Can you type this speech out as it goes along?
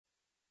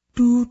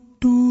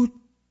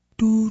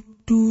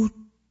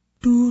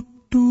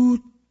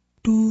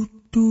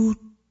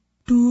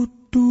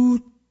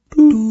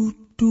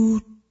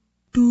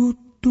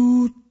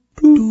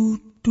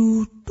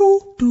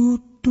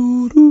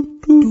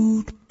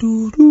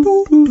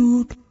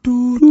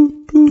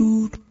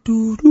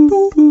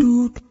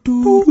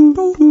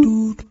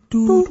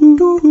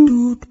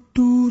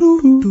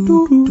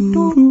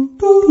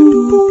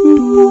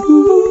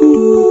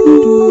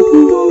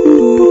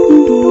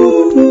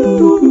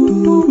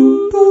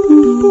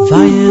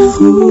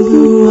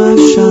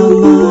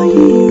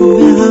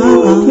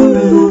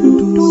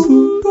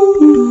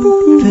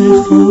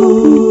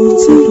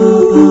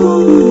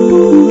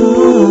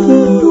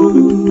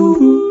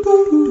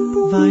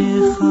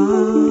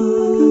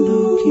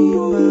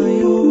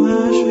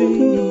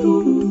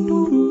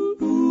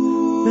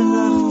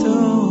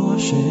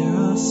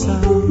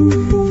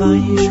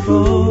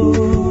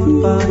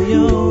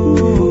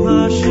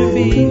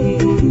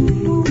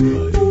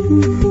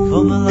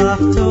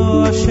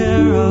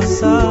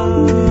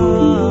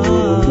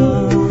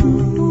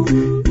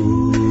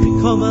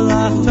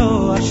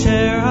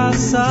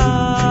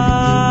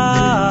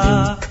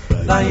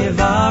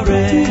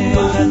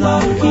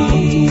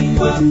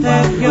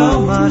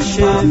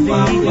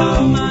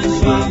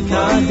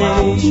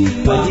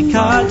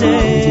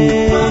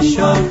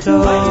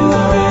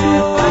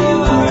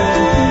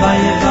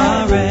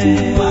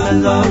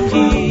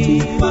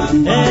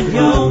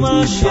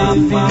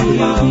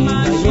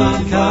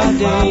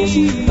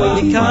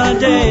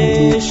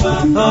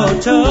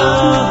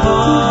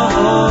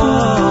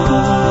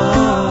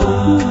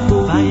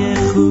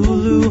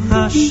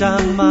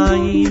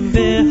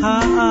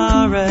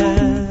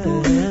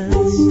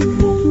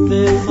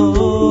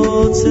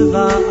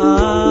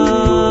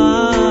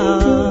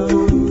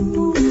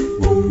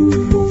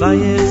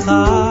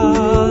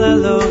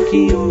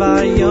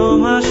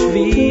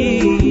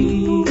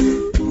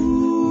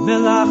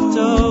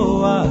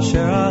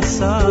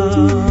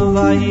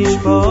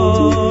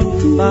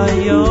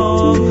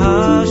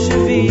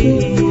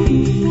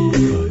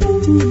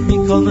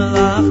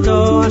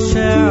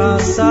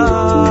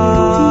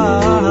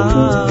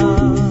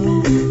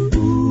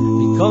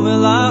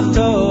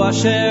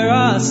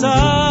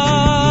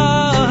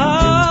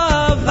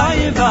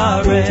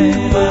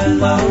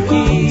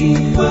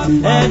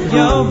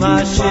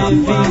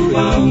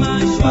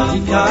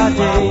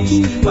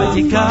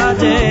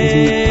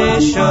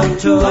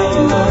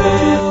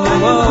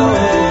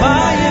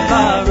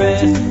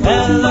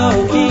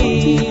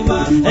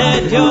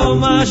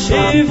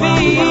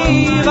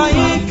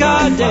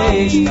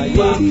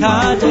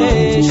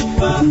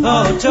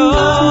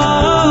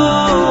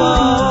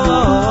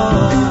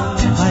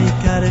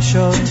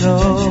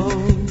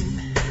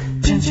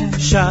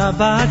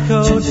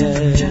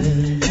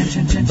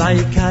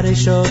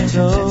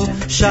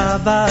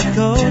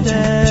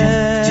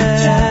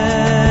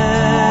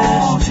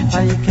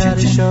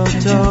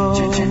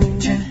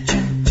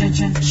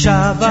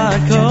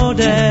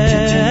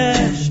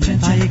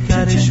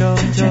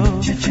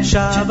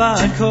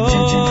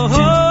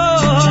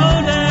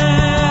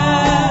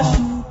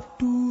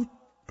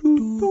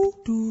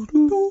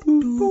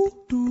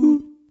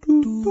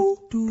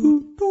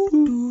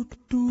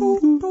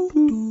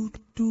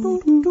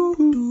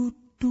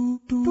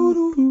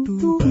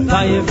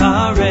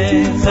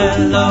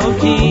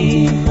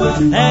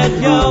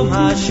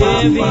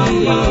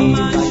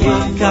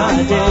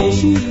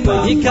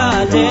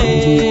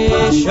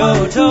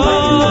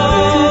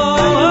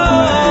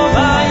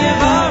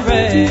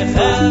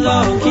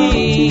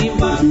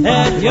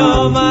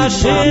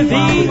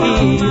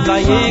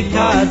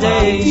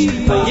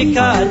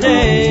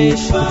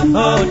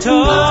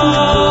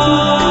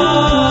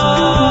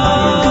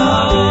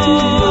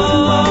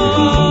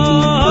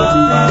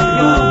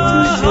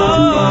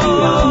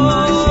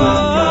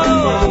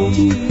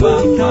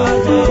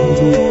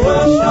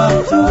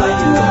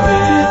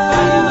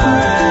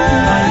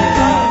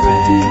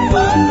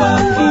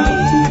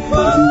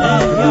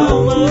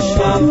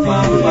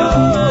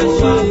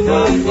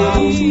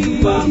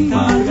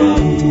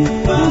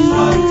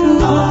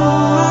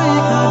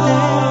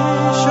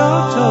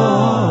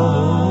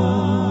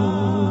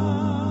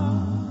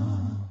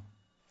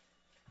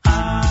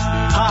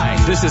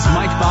This is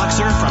Mike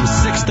Boxer from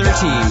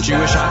 613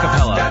 Jewish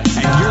Acapella,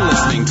 and you're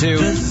listening to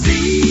The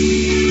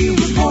Z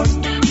Report.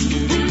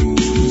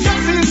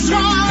 Jesse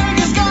Strong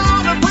is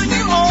gonna bring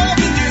you all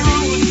the news.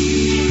 The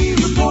Z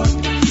Report.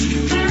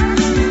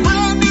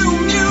 Brand new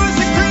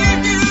music,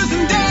 previews,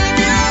 and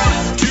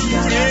debuts.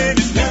 Tune in,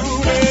 it's new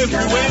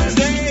every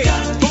Wednesday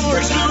for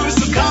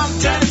exclusive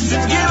content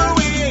and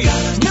giveaway.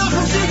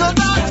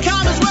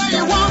 NachumSegal.com is where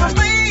you wanna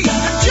be.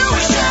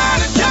 Jewish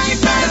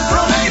entertainment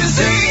from A to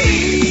Z.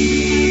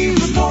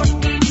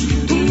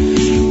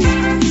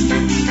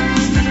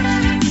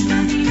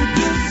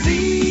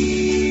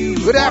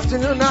 Good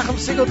afternoon,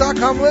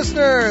 NachumSegal.com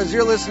listeners.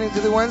 You're listening to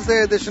the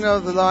Wednesday edition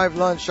of the Live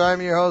Lunch. I'm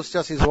your host,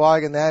 Jesse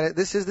Zweig, and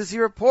this is the Z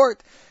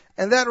Report.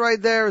 And that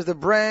right there is the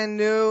brand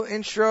new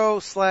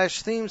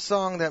intro/theme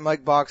song that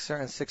Mike Boxer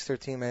and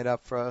 613 made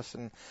up for us.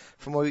 And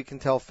from what we can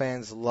tell,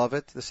 fans love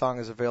it. The song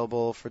is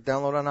available for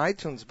download on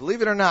iTunes,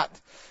 believe it or not,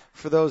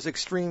 for those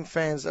extreme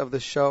fans of the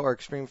show or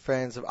extreme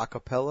fans of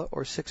Acapella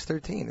or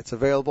 613. It's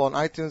available on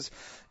iTunes.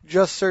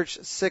 Just search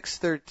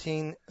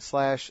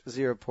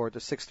 613/Z-Report or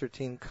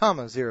 613,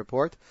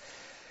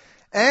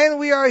 And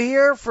we are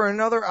here for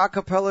another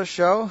acapella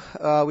show.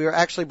 We are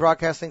actually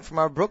broadcasting from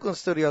our Brooklyn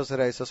studios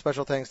today, so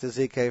special thanks to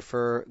ZK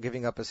for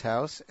giving up his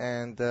house.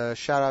 And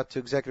shout out to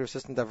Executive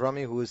Assistant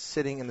Avrami, who is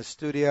sitting in the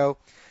studio,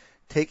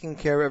 taking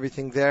care of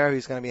everything there.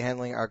 He's going to be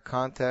handling our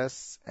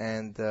contests,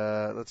 and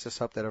let's just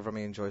hope that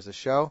Avrami enjoys the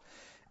show.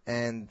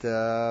 And,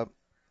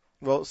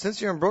 well, since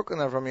you're in Brooklyn,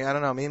 Avrami, I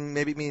don't know,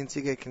 maybe me and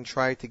ZK can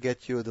try to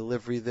get you a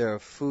delivery there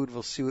of food.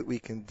 We'll see what we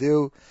can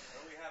do.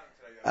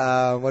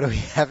 What are we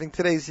having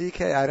today,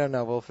 ZK? I don't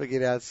know. We'll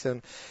figure it out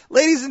soon.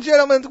 Ladies and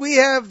gentlemen, we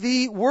have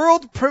the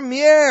world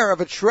premiere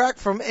of a track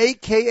from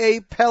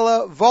AKA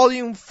Pella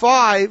Volume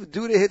 5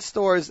 due to hit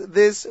stores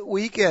this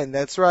weekend.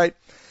 That's right.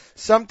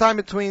 Sometime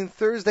between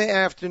Thursday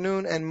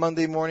afternoon and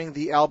Monday morning,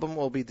 the album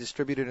will be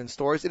distributed in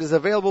stores. It is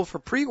available for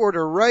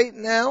pre-order right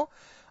now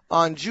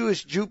on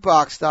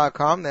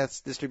JewishJukebox.com.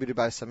 That's distributed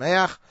by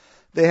Sameach.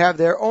 They have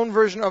their own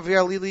version of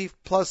Yalili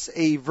plus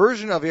a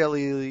version of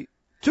Yalili.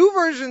 2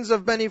 versions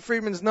of Benny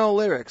Friedman's No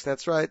Lyrics.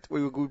 That's right.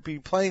 We will be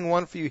playing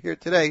one for you here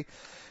today.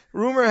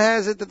 Rumor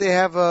has it that they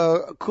have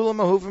a Kula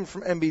Mahuvim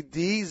from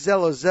MBD,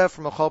 Zelozeh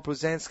from Michal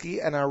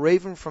Pruzansky, and a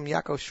Raven from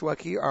Yaakov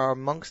Shweki are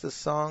amongst the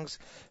songs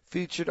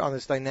featured on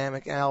this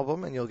dynamic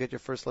album, and you'll get your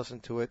first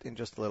listen to it in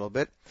just a little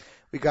bit.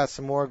 We got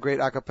some more great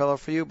acapella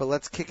for you, but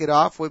let's kick it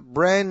off with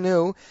brand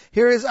new.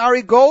 Here is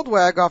Ari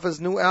Goldwag off his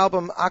new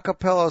album,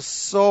 Acapella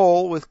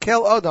Soul, with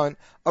Kel Adon,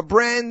 a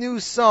brand new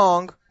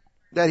song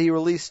that he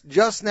released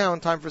just now in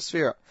time for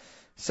Sfira.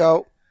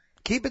 So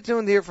keep it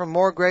tuned here for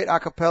more great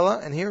acapella.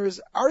 And here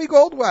is Ari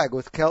Goldwag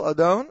with Kel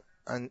Adon.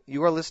 And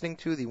you are listening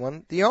to the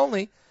one, the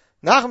only,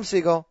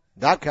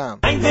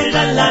 NachumSegal.com.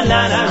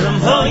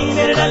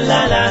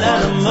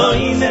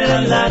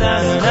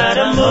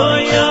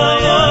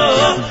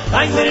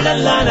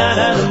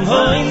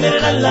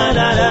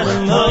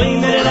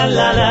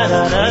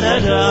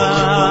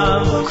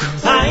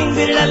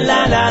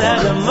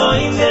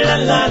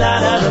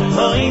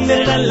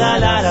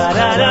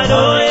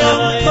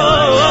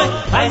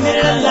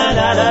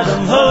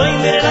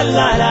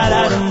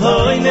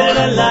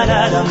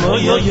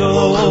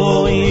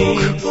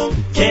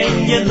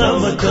 Ken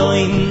yelom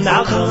koin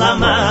al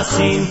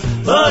kolamasim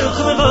Baruch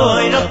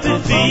levoy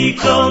rapifi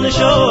kol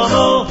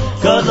neshomo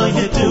Godloy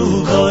netu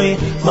goy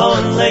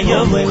mon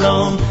leyom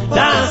elom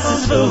Das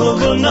is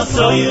vugu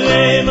nasoy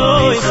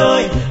remoy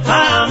soy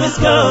Ham is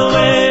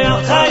goy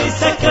al chayis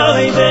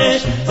hakoy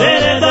besh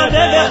Vereda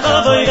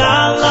devechavoy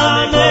Allah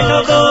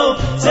nekogo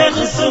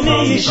Zechus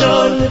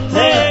umishol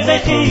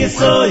levechi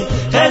yisoy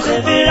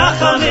Chesed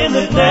virachamim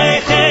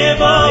levechi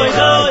boy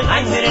doy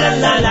Ein der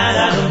la la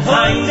la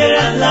Ein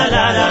der la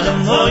la la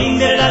Ein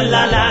der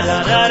la la la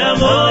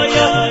Moy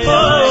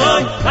boy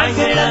Ein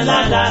der la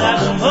la la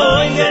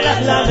Ein der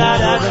la la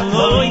la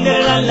Ein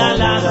der la la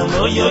la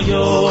Moy yo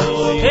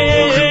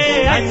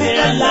Hey Ein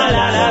der la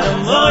la la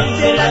Ein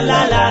der la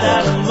la la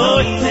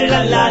Ein der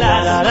la la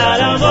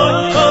la Moy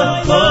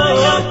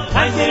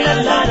Ein der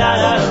la la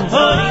la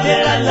Ein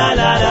der la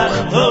la la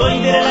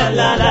Ein der la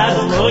la la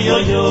Moy yo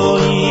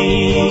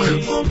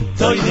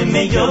Toy de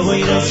me yo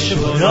voy rosh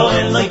ro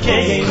en la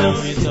keino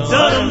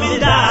Zorum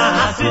vida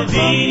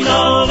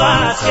hasbino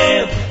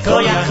vaskel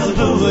Koya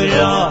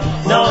khuduro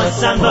no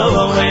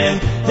sambo when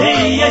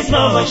They is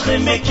no much to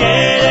me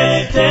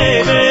care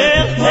tebe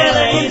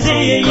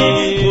Lazy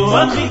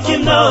what we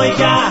can know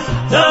ga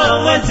no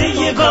when see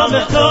you bomb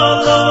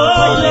kolo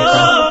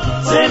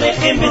Say me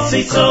him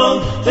be so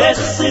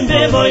this in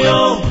be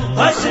boyo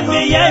I see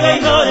me yeah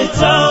go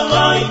it's all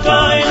my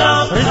going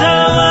up my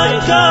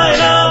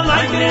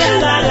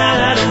la la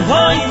la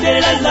hoy de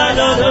la la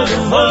la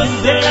hoy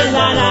de la la la hoy de la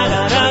la la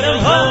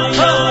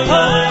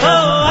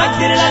hoy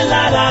de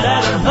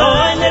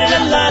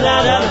la la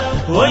la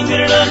hoy de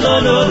la la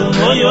la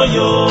hoy yo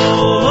yo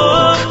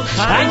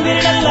hoy de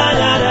la la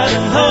la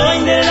hoy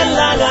de la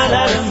la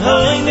la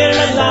hoy de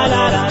la la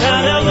la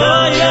yo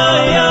yo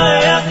yo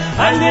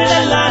hoy de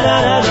la la la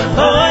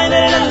hoy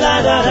de la la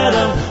la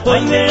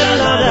hoy de la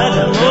la la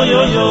hoy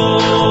yo yo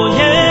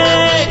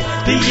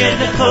yeah be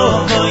the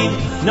coin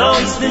no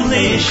it's the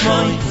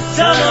lishmon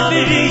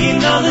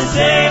Salabirin on the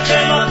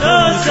Sefer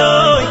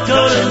Makosoy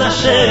Kol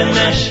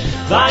Hashemesh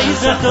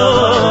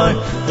Vayizachor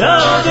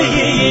Rodi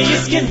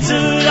Yiskin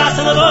Turas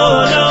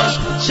Alabonosh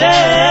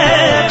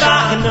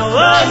Shebach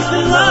Nois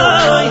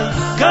Beloy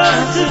Kol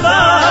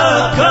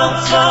Tzivah Kol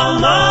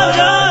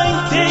Tzvalmoroi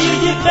Tiyu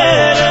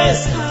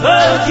Yiferes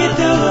Vod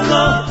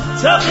Yidumo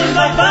Tzochin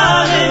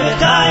Vayvani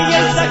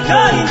V'tayes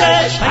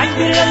HaKodesh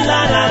Ha'indir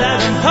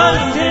Al-Lararam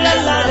Ha'indir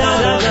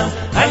Al-Lararam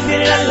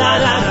Ha'indir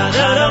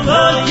Al-Lararam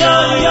Yo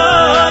yo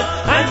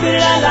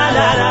Ha'indir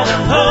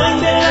Al-Lararam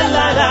Ha'indir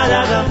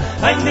Al-Lararam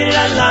Ha'indir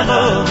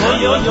Al-Lararam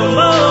Yo yo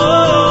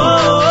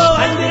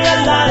Ha'indir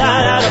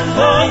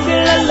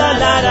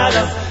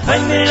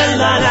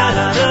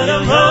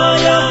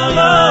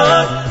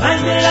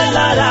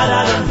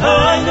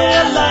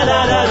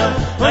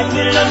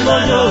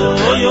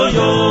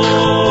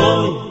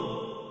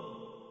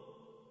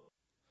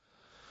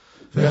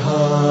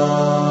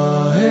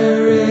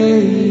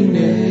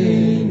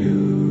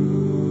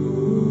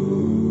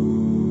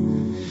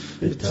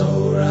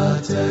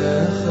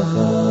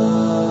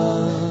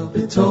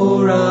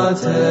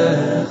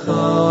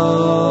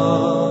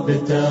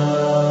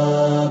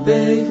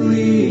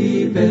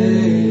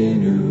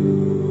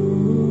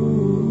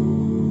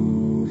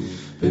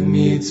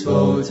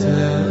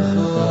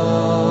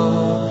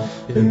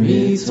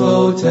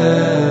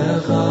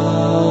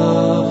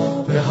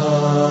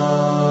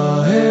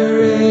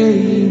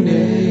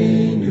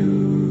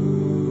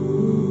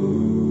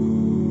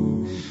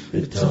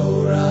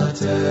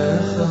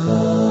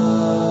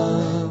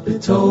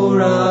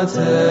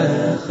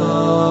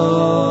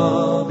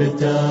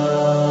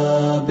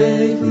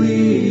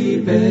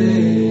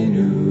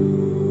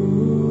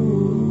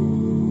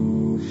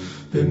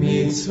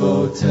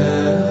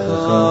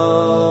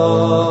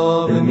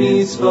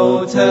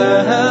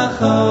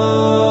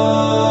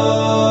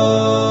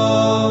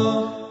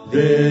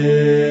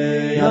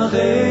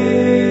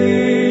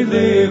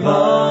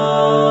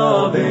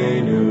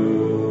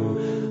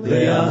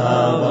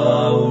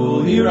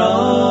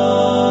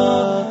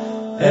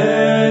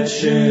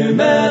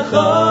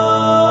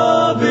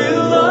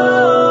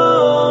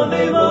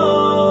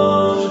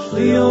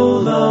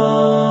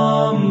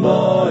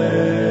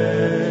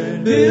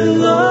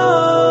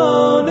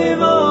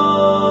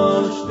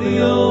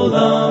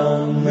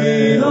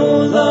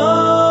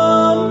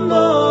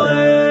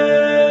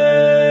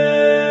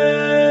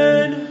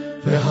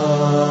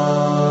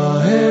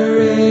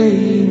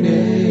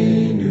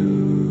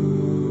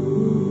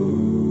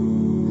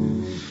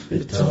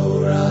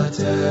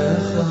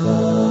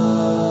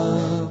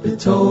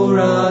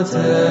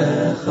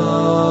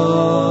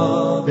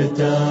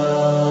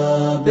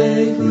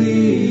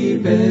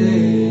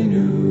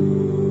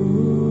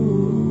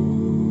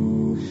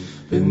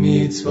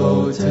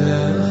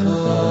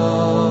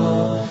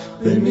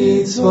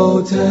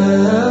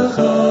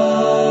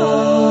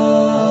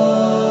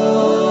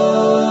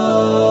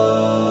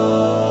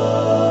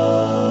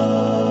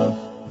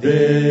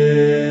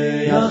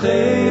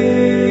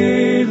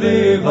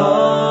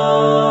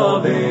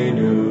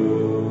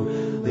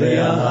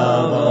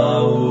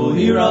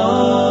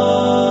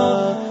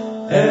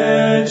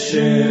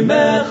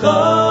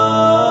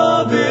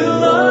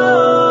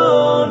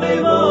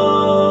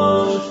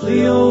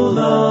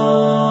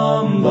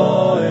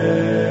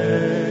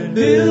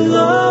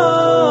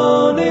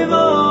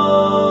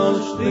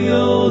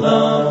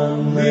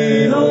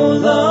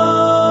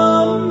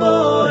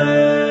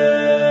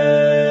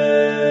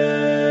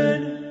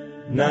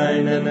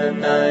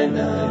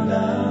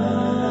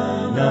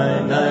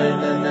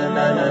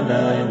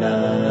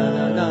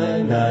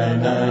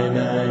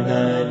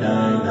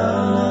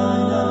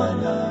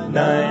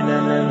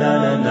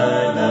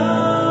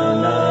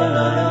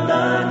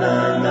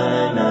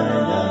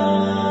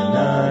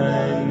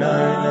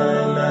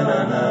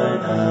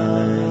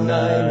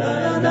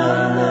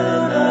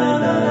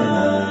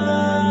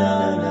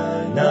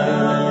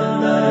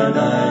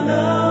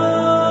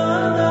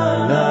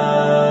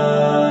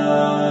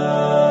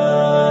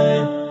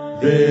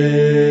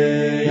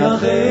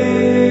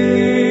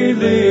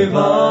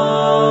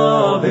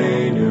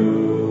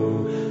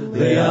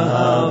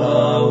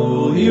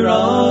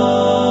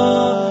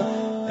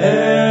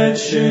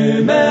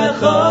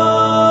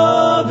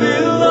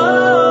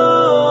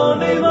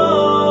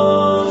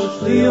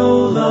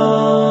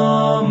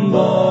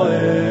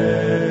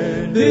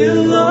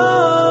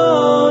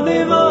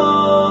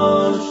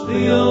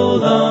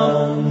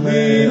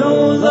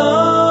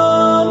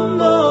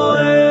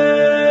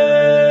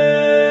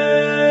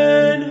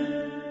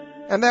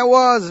And that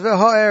was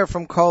V'ha'er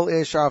from Kol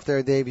Ish off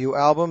their debut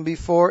album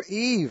Before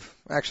Eve.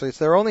 Actually, it's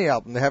their only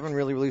album. They haven't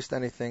really released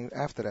anything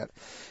after that.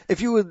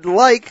 If you would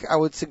like, I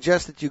would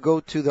suggest that you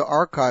go to the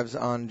archives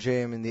on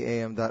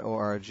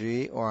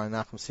jmintheam.org or on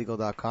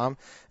NachumSegal.com,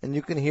 and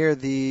you can hear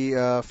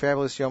the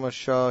fabulous Yom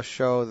HaShoah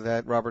show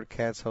that Robert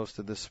Katz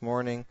hosted this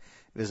morning.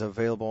 It is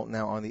available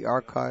now on the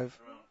archive.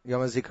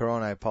 Yom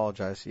HaZikaron, I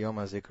apologize. Yom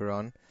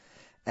HaZikaron.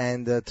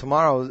 And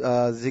tomorrow,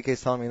 ZK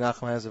is telling me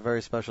Nachum has a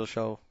very special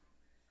show.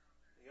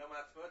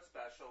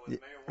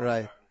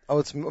 Right. Oh,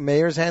 it's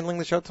Meir's handling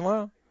the show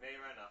tomorrow?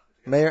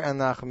 Meir and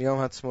Nachum, Yom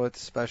HaTzmaut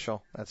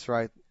special. That's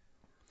right.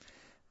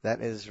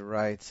 That is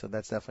right. So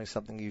that's definitely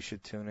something you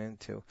should tune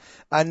into.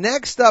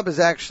 Next up is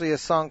actually a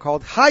song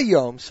called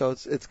Hayom. So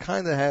it's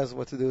kind of has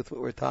what to do with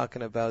what we're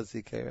talking about,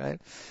 ZK,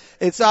 right?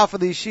 It's off of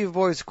the Yeshiva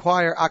Boys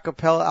Choir a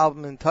cappella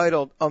album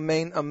entitled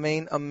Amen,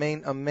 Amen,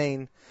 Amen,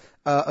 Amen.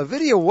 A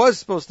video was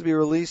supposed to be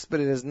released,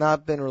 but it has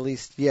not been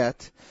released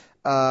yet.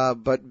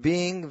 But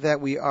being that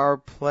we are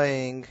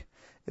playing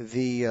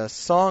the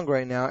song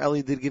right now.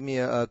 Ellie did give me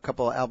a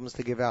couple of albums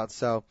to give out.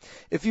 So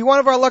if you, one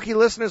of our lucky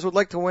listeners, would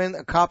like to win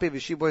a copy of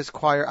Yeshiva Boys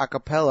Choir a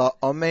cappella,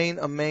 Amen,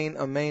 Amen,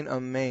 Amen,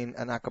 Amen,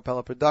 an a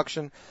cappella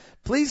production,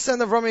 please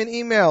send them an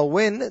email,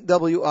 win,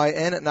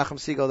 W-I-N, at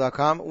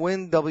NachumSegal.com,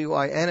 win,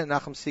 W-I-N, at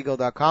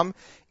NachumSegal.com.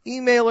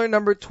 Emailer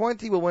number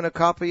 20 will win a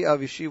copy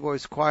of Yeshiva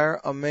Boys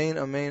Choir, Amen,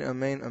 Amen,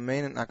 Amen,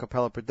 Amen, an a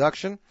cappella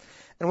production.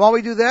 And while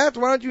we do that,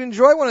 why don't you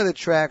enjoy one of the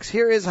tracks?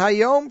 Here is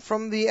Hayom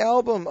from the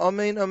album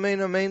Amen,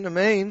 Amen, Amen,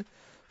 Amen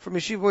from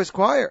Yeshiva Boys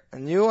Choir.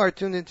 And you are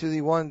tuned into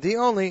the one, the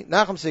only,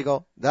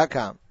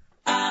 NachumSegal.com.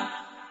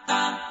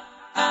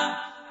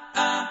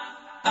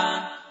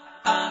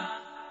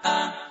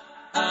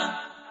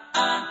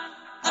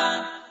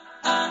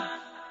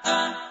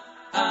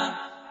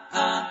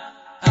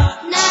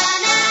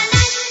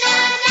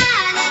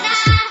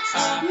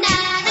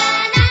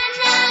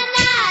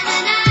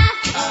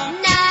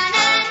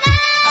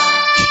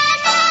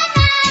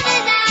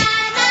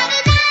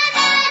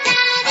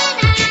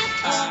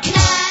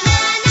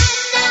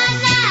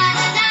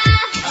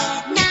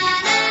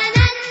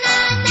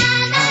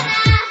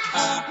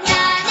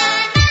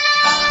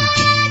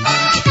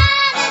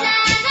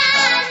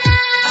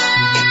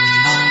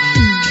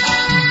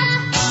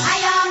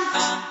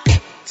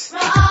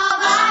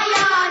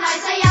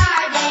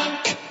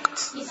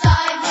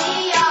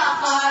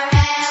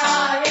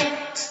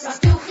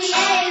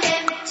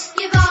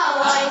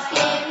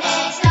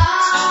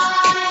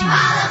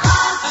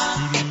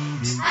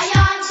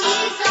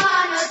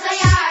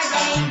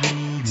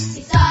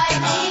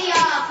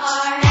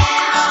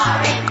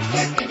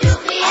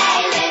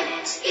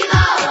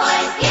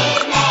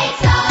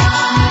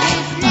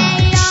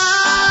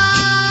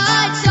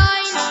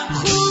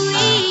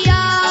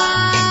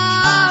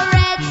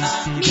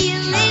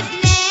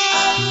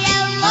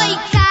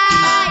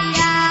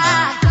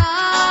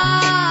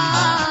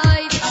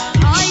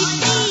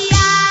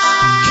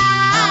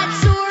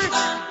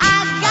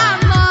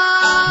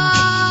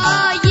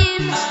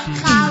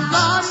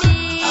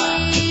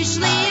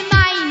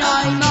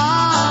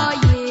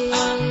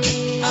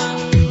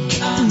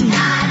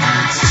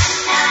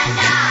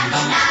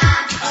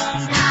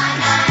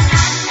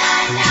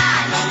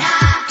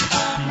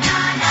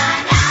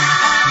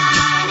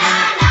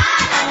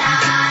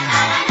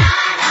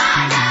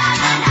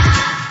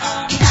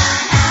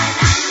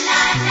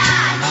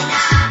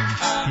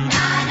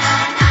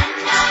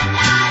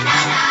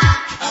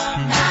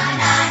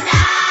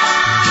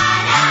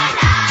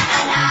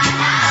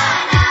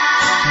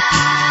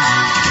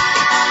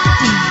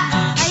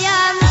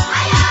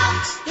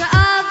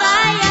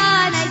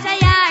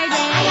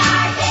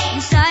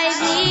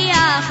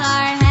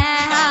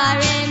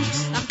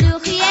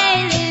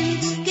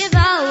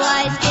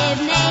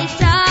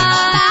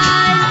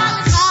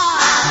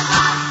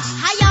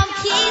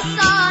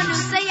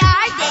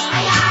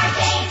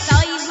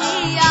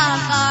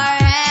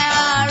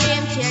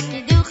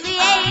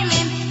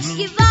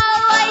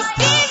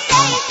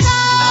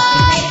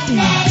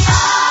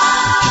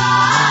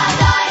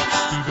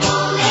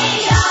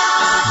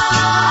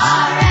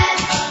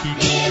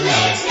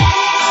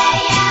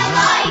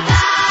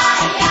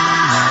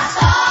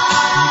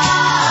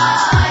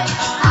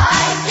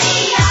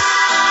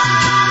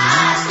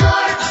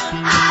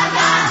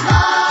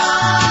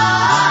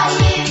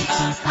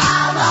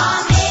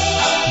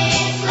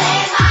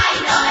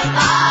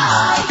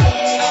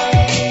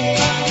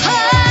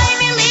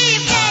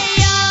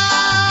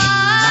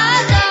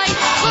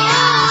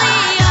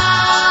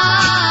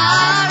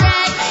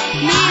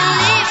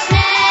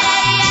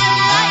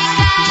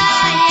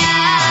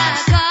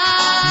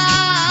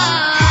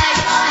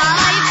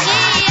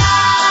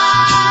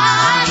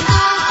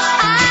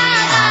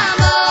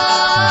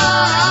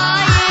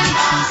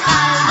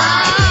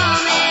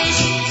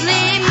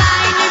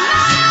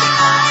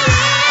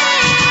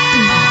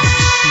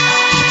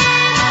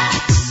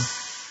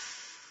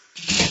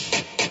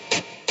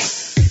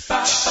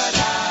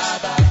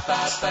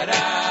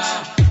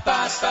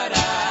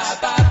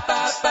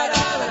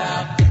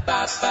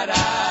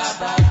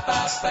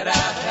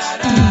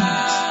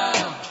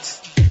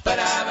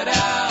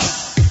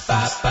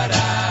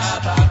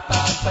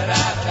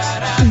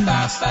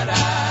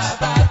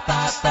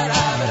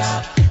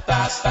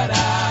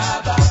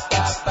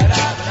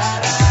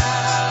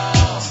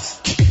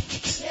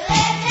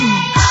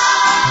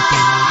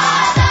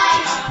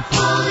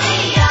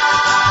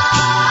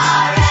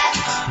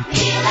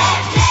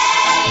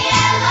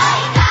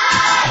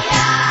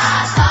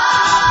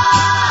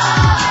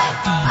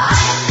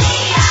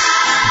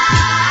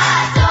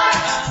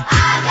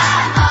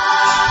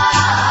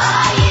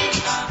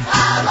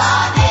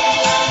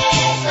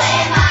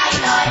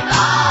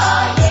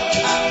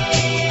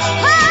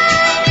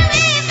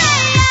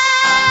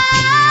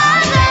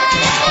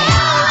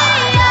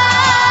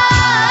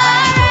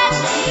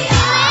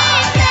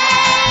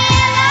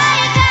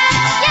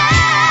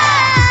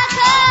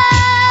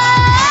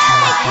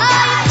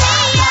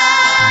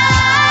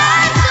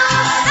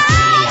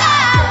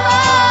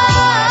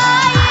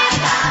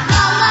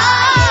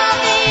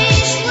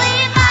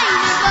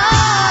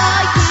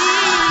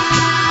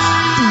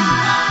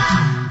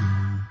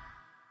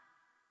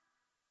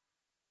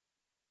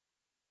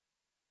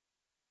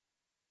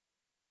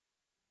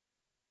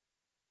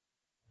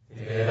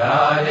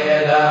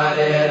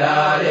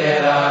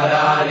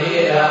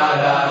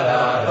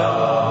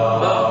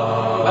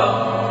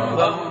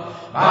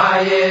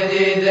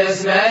 Yedidis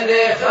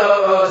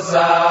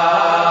menichosa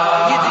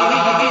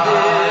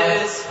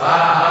Yedidis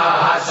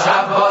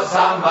Shabbos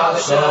Hamal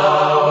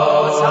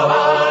Shabbos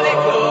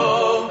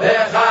Hamalikum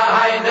Becha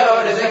Haino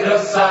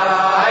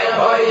Riziglusai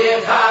Hoy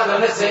Yichal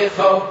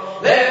Nesicho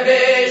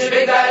Levish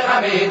B'day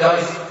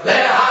Chamidos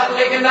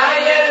Lehadlik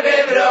Nayer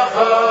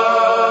B'brocho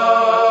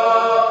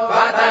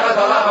Batay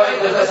Batol Avoy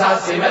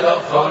Lechasasi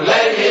Melocho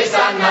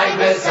Lehisan Naik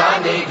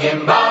Besani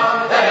Gimbam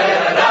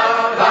Teradam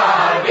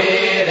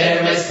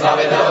Barbirim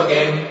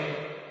Islavedogim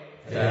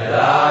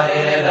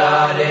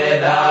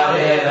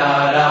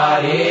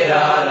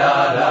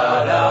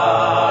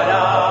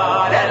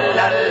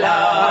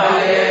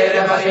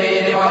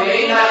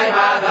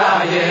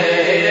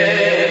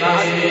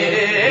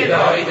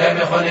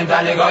מכונים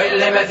תני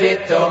גוילים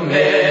מפיתומים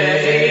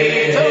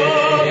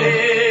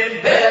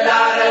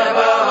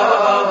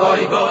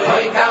בלערבוי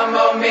בוי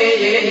כמו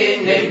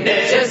מיינים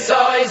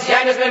שסויס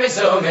ינוס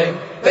ממיסומים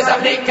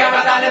וספניקה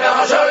מדעני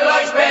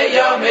וחשולוש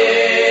ביומים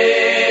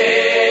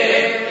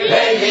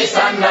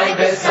ויסנאי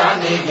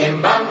בסני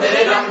גימבם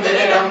דרם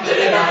דרם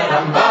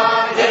דרם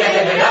בם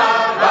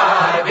דרם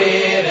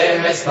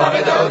ברבירים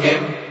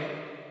מסלבדוגים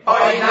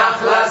אוי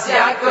נחלס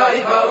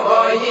יעקב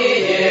אוי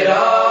ירוש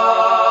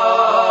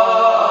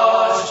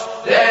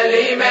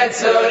ללי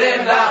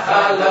מצורים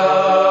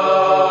לחלום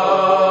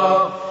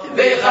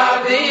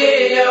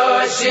וחבדי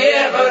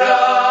יושיר בראש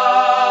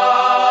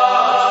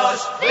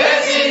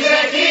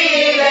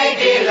וסיזקי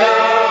לגילו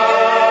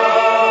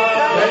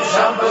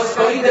ושמפוס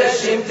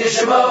קוידשים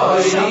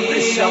תשמעי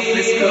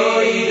שמפוס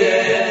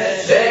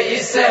קוידש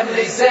ויסם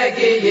לי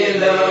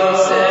סגילו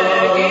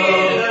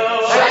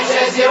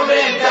שיישס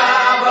יומרים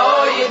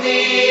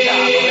תבוידי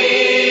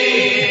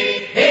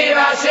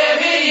אימא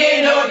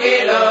שבינו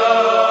גילו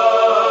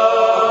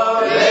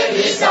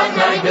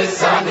ויסנאי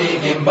בסני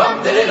גימבם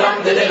דרם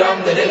דרם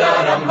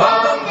דרם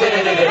בם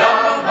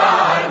דרם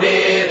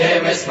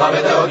ברבירים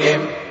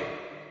מסלבדוגים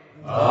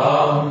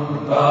בם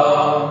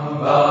בם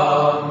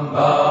בם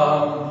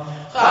בם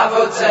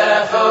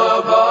חפוצךו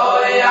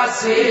בוי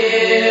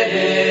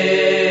אסירים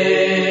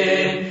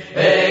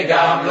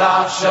וגם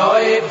לך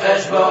שויב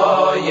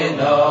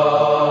חשבוינוי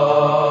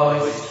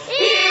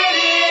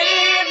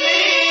אירים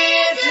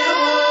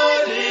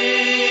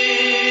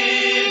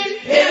ניצולים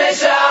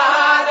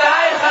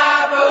ולשעדי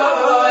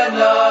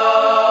חבונוי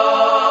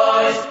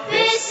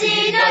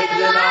וסינות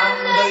למן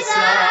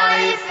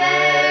בסייפר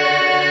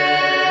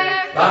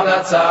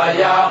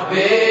במנצייח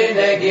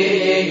בנגינוי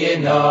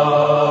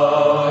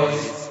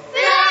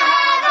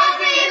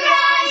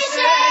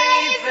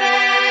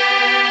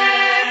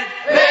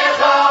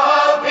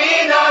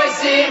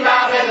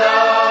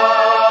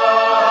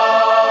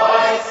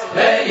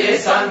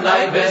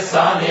Sunlight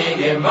besani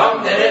gimbam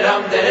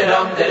deram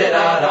deram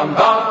deram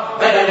bam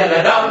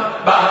deram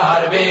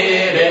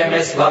barbirim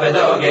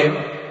islavedogim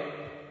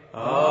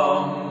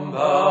bam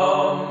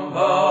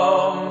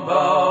bam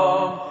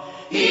bam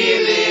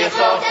ili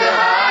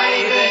choftai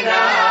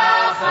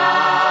benachas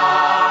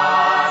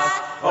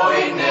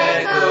oy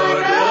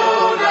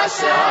nekurun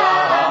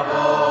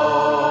ashavot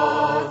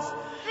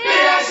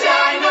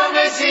ve'ashaynu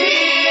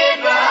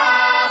mesibachas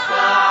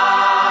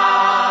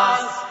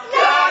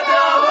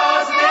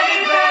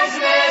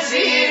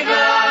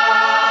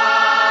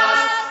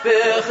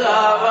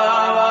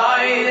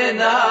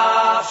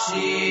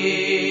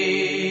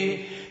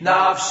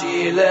nafshi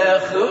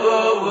lechu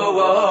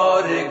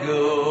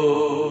vorgu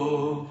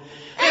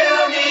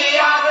elmi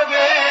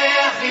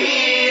avbechibas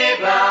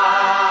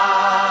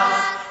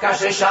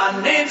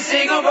kashanim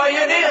sigu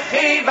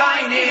boynichi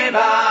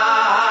vaynibas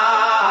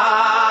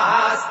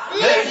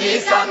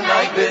leyisan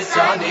like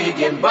besani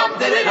gimbam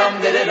deram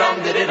deram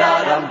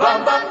deram bam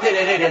bam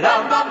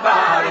deram bam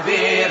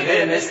barvir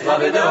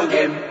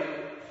mislavedogim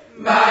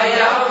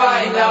Maya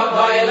vayla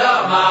vayla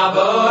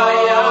mabo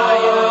Maya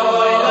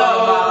vayla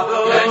mabo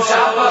Yon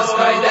Shabbos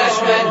kodesh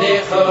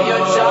menichu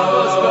Yon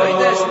Shabbos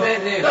kodesh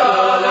menichu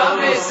Olam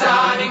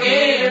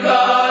misanigim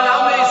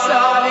Olam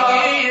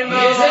misanigim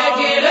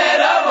Yizekile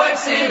ravoik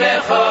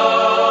simecho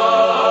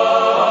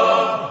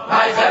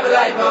Ay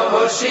cheblai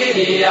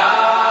mohoshia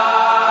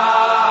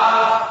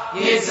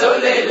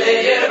Yitzuli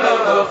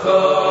liyirbochu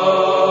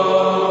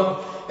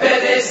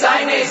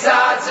Pedisai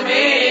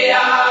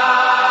nisatzmiya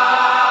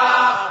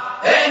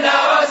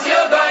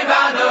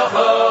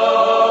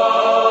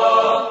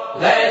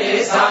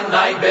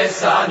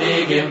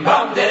Besani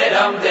gimbam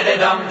deram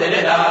deram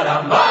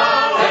deram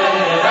bam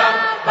deram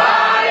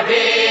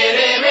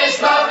barbirim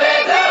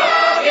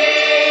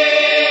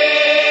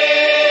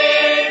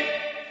islavedogim.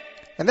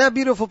 And that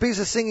beautiful piece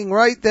of singing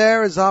right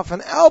there is off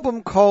an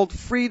album called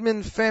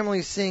Friedman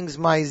Family Sings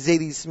My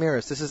Zadie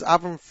Smiris. This is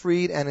Avram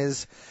Fried and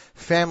his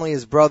family,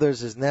 his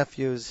brothers, his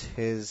nephews,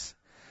 his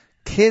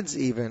kids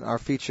even are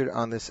featured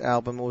on this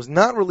album. It was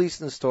not released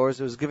in the stores.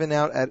 It was given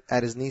out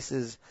at his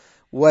niece's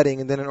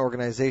wedding, and then an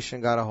organization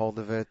got a hold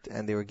of it,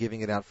 and they were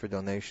giving it out for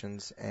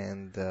donations.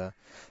 And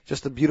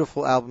just a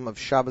beautiful album of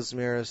Shabbos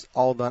Miras,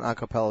 all done a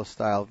cappella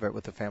style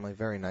with the family.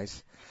 Very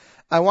nice.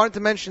 I wanted to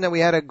mention that we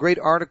had a great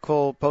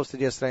article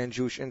posted yesterday in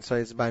Jewish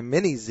Insights by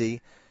Mini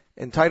Z,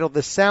 entitled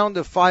 "The Sound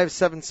of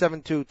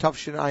 5772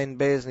 Tufshin Ayin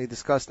Beis," and he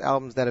discussed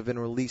albums that have been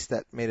released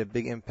that made a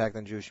big impact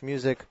on Jewish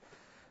music.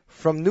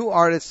 From new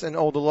artists and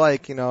old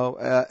alike,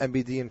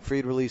 MBD and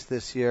Fried released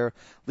this year.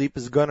 Leap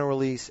is going to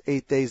release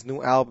 8 Days'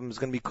 new album. Is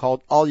going to be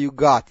called All You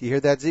Got. You hear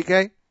that,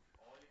 ZK?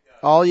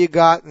 All You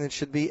Got, and it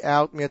should be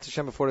out, Mi'at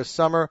Hashem, before the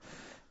summer.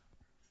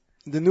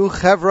 The new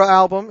Chevra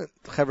album,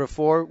 Chevra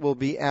 4, will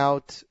be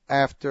out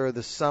after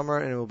the summer,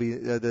 and it will be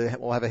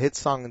we'll have a hit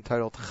song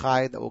entitled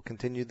Chai that will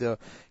continue the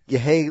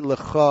Yehei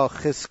Lecha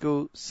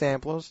Chisku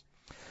samples.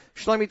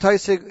 Shlomi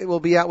Taisig will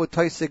be out with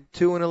Taisig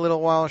 2 in a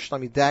little while.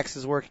 Shlomi Dax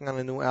is working on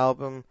a new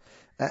album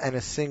and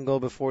a single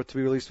to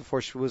be released before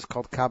Shavuos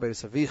called Kabed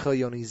Savicha.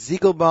 Yoni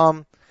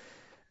Ziegelbaum,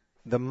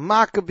 the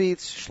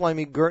Maccabeats,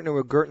 Shlomi Gertner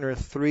with Gertner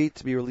 3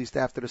 to be released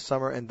after the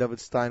summer, and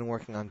David Stein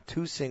working on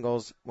 2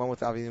 singles, one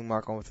with Avi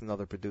Newmark, one with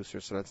another producer.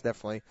 So that's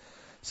definitely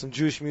some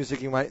Jewish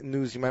music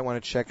news you might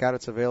want to check out.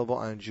 It's available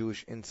on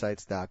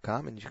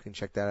JewishInsights.com, and you can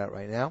check that out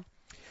right now.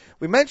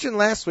 We mentioned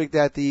last week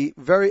that the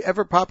very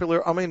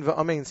ever-popular Amen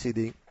V'Amen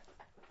CD,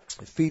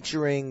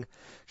 featuring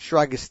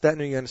Shraga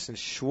Stetner, Jonathan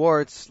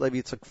Schwartz,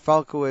 Levi Yitzhak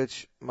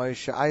Falkowitz,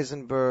 Moshe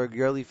Eisenberg,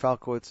 Yerli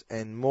Falkowitz,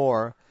 and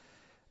more,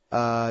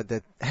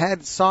 that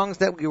had songs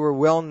that were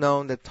well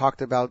known, that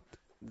talked about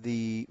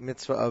the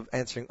mitzvah of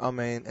answering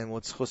Amen and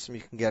what chusim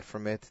you can get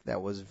from it.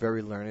 That was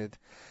very learned.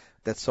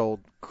 That sold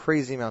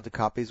crazy amount of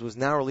copies. Was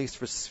now released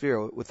for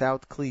Sphira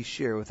without Kli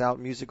Shir, without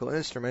musical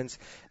instruments,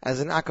 as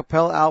an a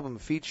cappella album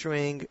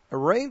featuring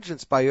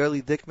arrangements by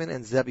Yerli Dickman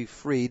and Zebi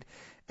Fried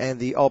and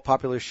the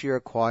all-popular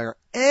Shira Choir,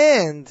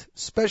 and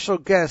special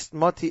guest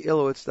Moti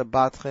Ilowitz, the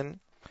Batchen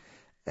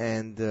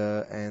and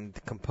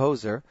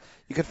composer.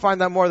 You can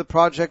find out more of the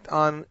project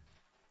on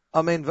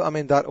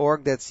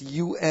amenvamen.org. That's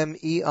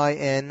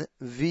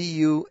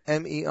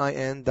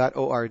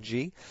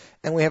UMEINVUMEIN.org.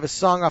 And we have a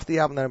song off the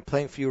album that I'm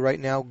playing for you right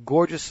now.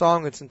 Gorgeous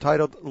song. It's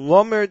entitled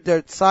Lomer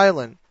der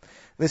Zeilen.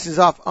 This is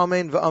off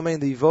Amen V'Amen,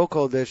 the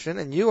vocal edition,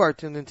 and you are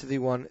tuned into the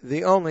one,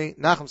 the only,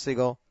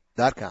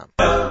 NachumSiegel.com.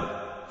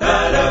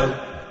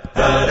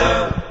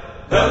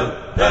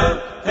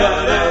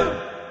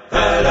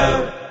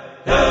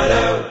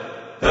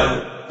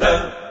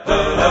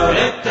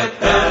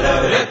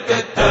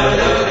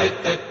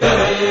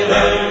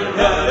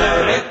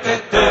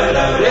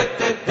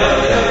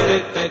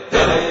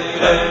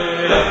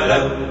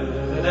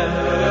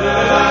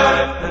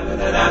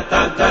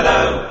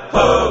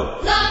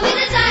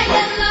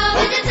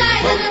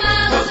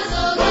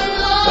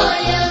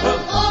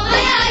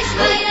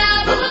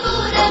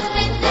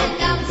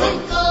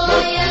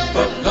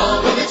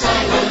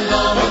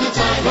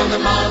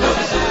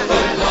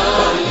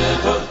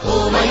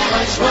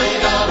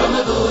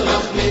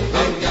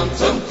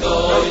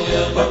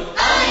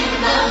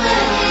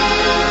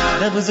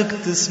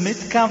 Versucht es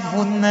mit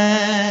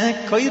Kavune,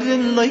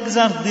 Keuren loik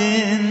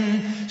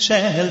Zardin,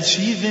 Shehel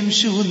Shivim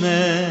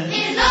Shune.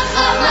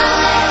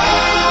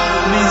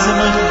 Mizem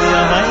Ordi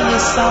Amay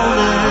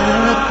Yisale,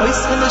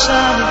 Poisel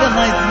Shale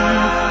Gamayden,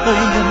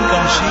 Loyem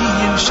Kam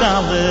Shiyim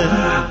Shale.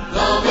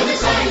 Lo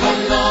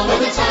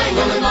Mitzayim,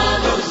 the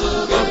Malo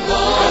Zugam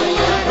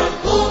Goye,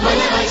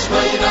 Umay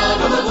Aishmayra,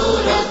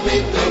 V'Mavurach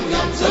mit dem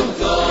ganzen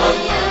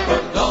Goye.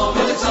 Lo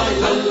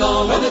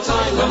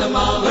Mitzayim, the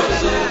Malo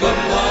Zugam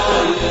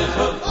Goye,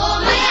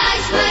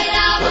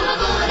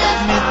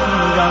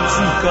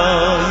 ganzen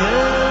Koye.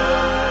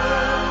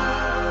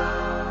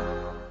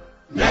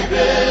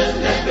 Neber.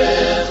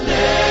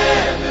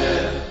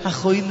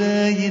 Achoyle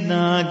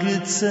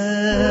yinagit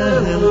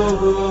zelt.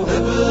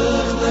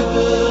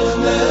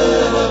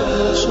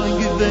 Neber. Schon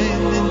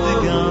gewähnt in die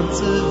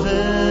ganze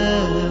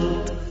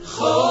Welt.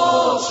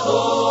 Chosch.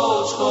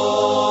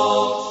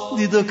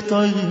 Die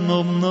Doktoren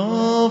haben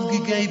noch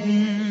gegeben.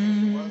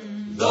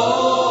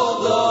 Doch.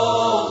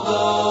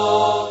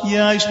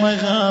 Ja, ich mein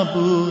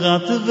Rabu,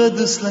 rate wird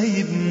das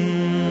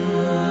Leben.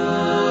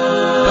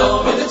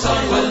 Lo mit der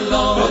Zeit,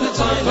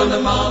 von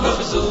der Mann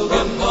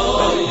versuchen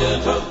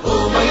neue.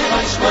 Mein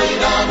Reich, mein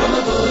Rabu,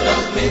 mein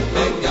Burach mit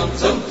dem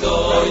ganzen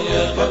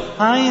Treue.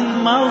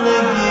 Einmal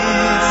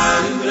legis,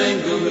 in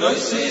Brengung,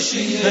 Reuse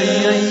Schie.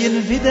 Ein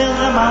wieder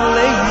einmal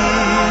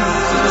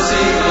legis, in der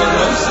See,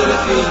 Reuse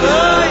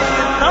Refine.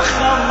 Noch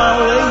einmal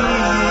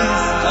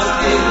legis, das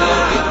Kinder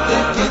mit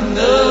den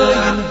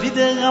Kindern.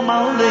 Wieder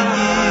einmal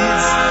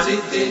legis. Oh,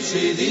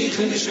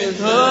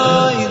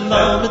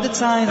 mit der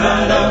Zeit,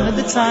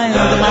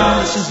 der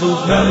Mann ist so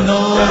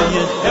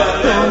neue.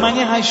 Oh,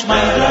 meine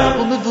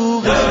Heischmeier, mit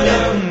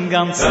dem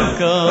ganzen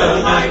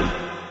Körper.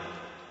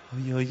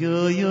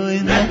 Oi,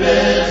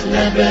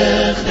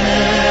 Neber.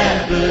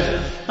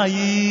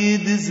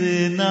 Ayid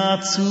zena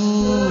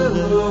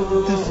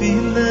zure, te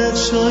viele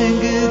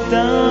schon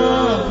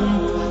gedacht.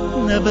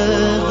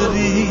 Neber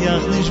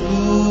riach nicht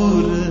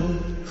bure.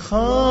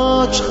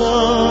 Chotsch,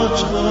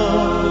 chotsch,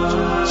 chotsch,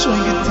 schon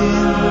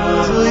getein,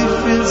 so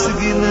viel zu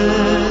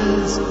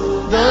gilles.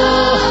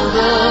 Doch,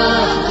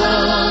 doch,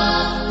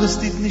 doch, das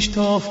steht nicht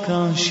auf,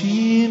 kann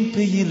schien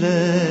peile.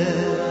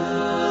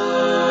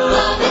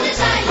 Love in the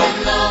time,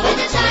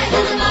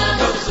 the man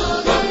of so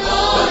good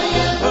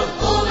lawyer.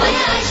 Oh, my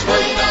eyes,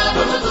 my love,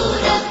 I'm a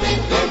good at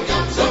thinking,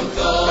 I'm so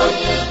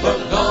lawyer.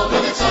 Love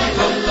in the time,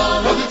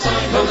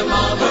 the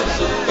man of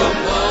so good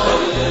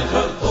lawyer.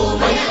 Oh,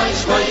 my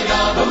eyes, my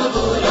love, I'm a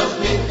good at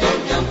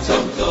thinking, I'm so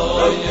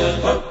lawyer.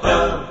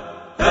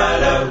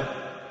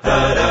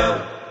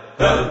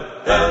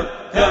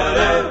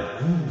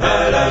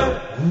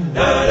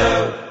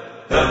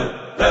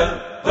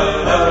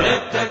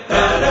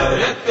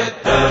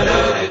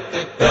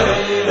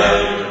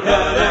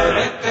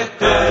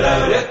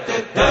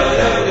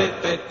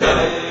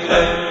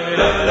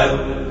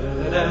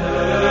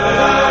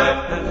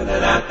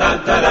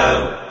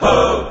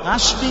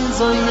 Ashbin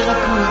zoyr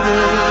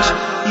akudesh,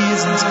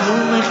 izens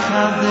kome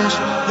khadish,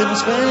 dem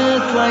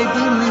spelt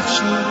leider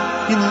nifshu,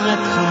 in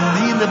ret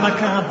khulin de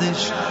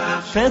makadish.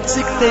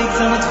 40 Tage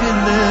zamet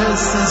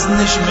findes, is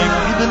nish mek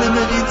gibele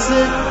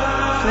meritze.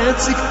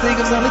 40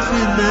 Tage zamet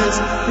findes,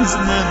 is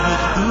nemmer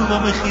du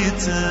am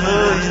khitze.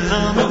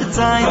 Lamme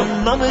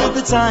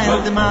de time,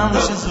 de man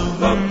is so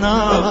no.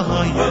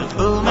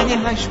 Oh, meine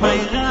hash mei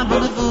rab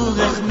und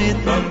vorach mit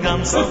dem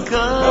ganzen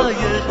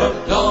Koje.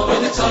 Love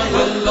in the time,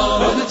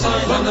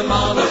 the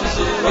man of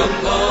so good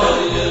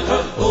lawyer.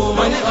 Oh,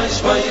 meine Eich,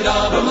 my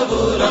love, I'm a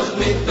burach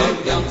mit dem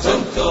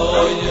ganzen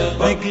Koje.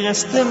 De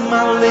greste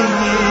male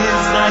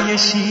is a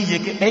yeshie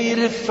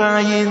geire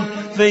fein,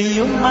 ve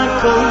yuma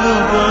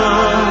kolubo,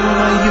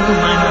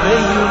 ve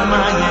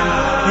yuma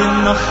in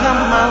noch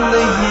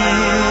amale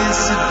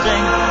is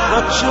bring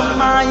wat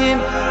shumayim,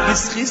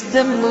 is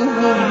christem mu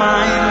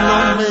mein, no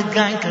me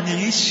gein kan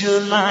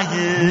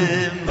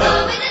risholayim.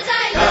 Love in the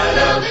time, the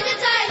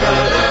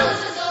man of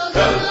so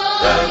good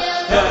lawyer.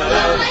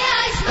 Oh, my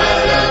Eich, my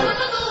love,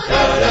 I'm a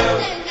burach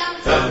mit dem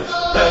ganzen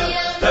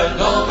Koje.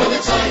 Love in the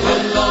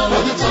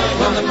time,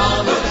 the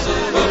man of so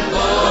good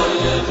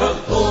lawyer.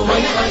 Oh,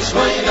 my Eich,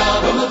 my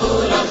love, I'm a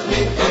burach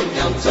mit dem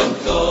ganzen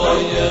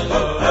Koje.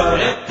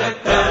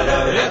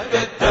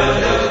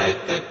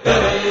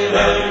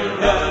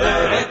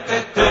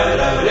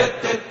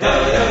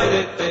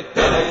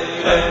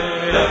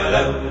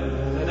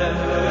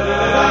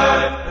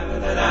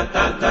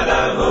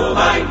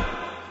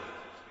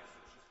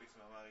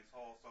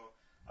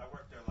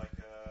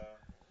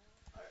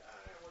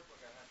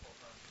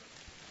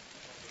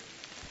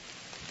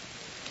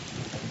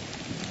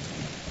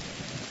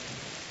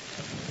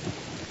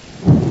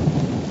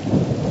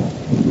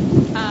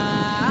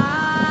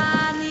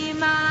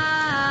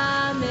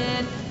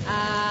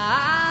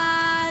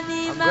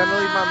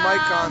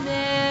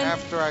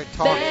 After I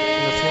talk in a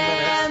few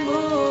minutes, I'm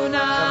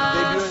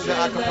debuting the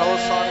acapella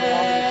song and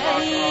want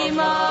me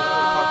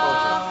to talk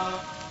over.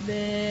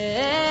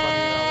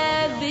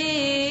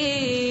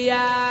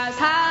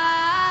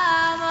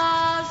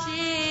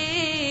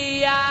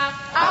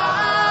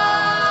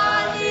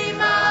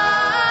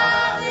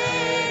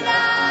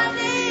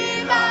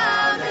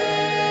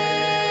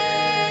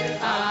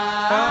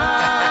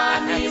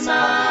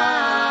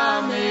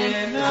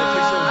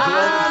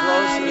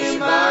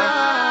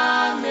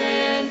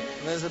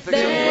 There's a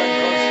picture of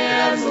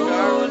Glenn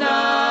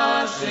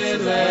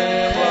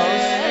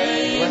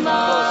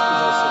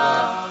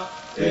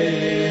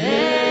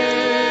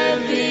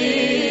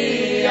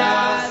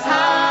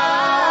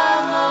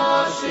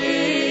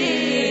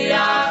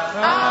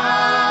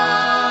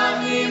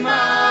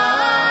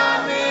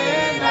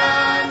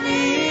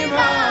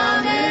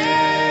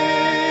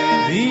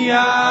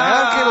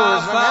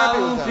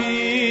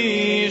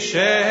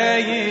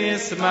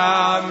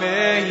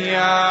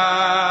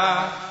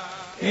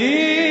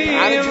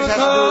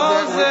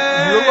Close and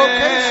that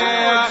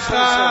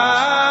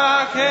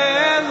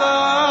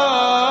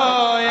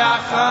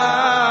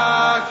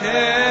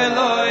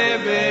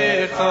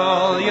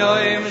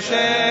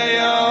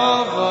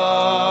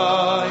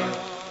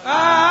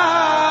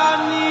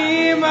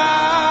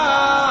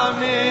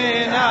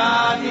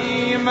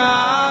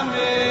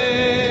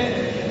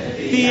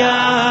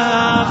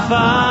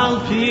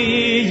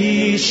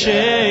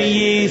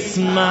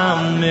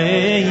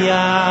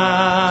Mameya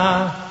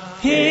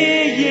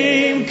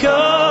him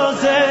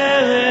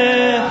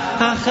kozer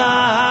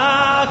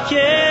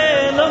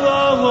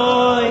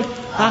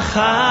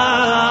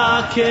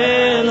achakeloi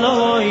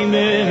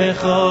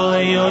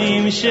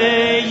mechoyim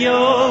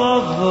sheyovoy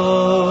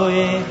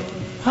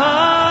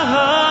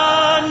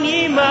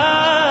ani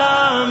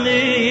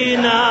mamen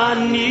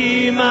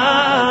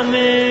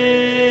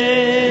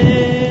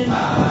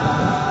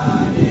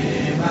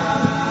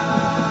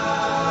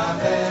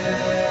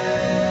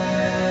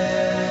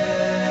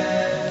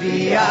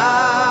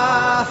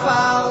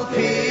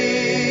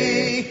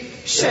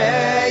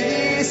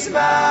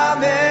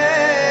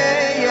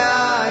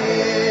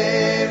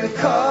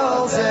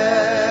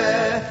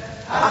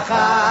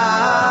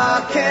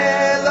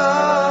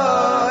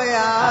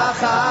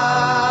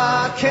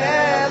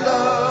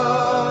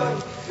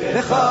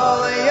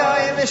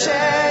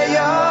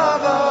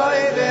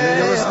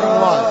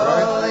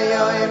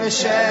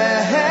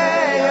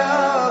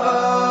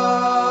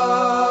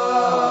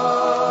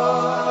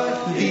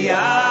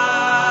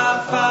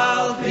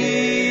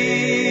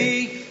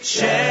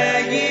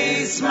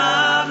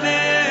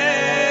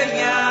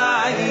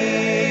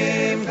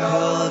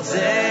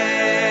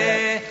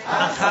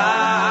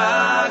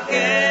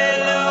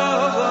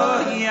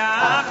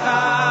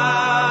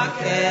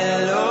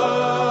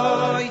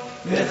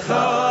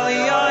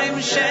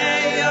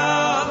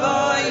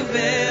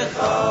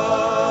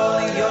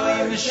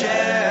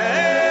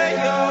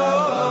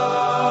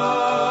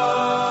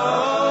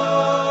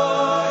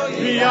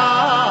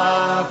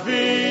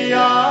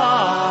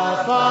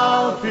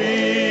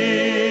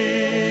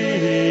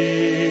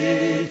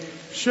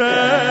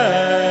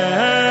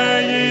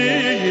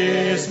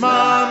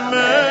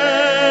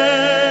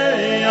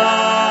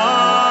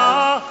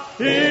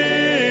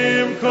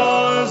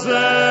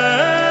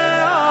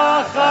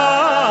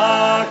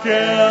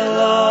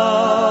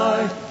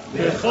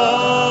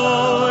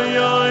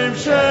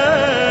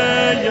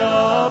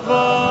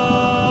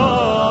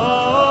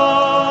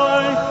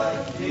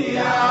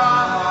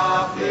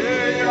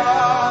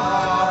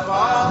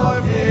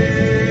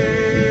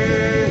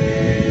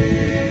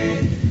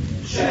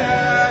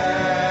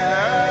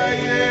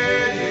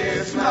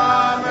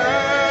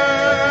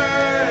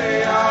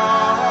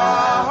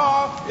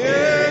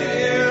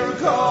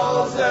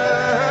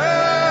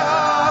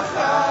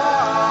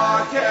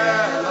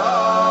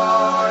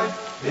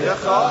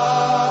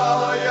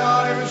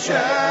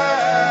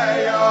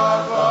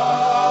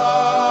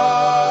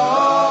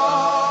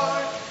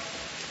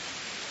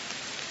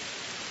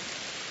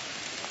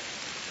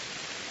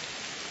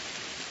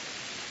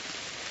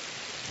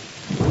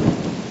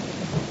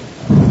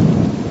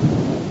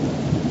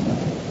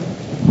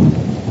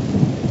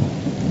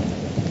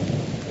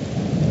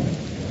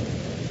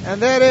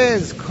And that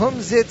is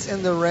Kumsitz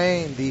in the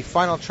Rain, the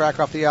final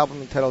track off the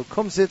album entitled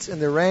Kumsitz in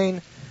the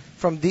Rain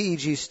from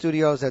DEG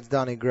Studios. That's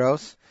Donnie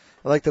Gross.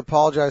 I'd like to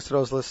apologize to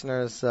those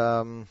listeners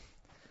who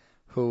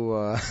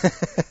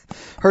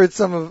heard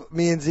some of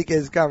me and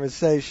ZK's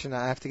conversation.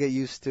 I have to get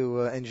used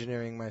to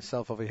engineering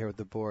myself over here with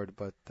the board,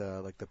 but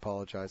I'd like to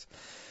apologize.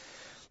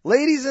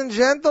 Ladies and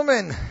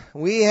gentlemen,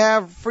 we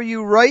have for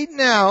you right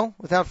now,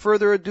 without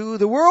further ado,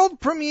 the world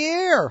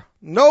premiere,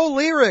 No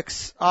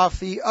Lyrics, off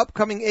the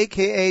upcoming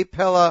AKA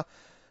Pella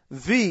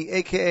V,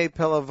 AKA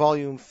Pella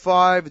Volume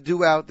 5,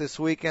 due out this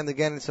weekend.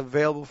 Again, it's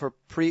available for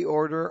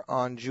pre-order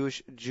on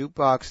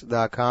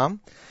JewishJukebox.com.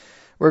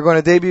 We're going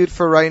to debut it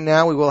for right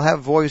now. We will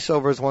have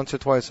voiceovers once or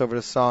twice over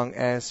the song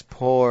as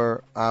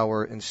per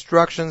our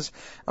instructions.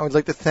 I would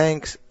like to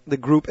thank the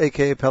group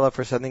AKA Pella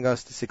for sending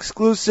us this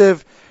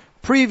exclusive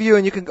preview,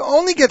 and you can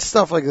only get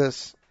stuff like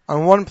this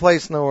on one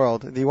place in the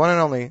world, the one and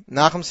only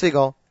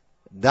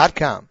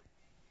NachumSegal.com.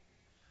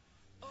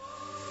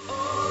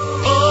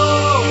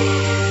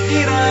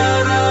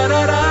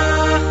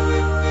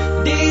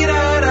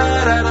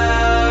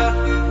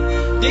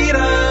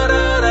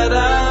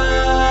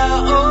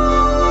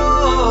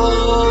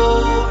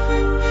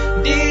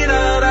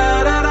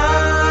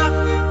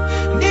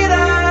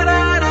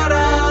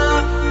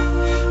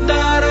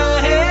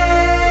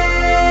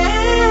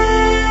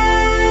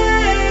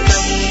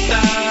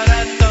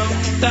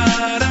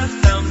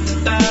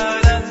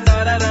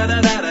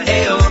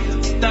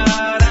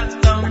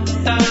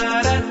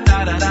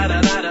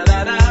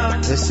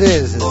 This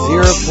is a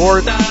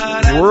Z-Report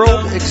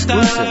world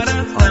exclusive on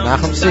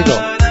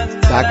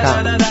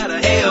NachumSegal.com.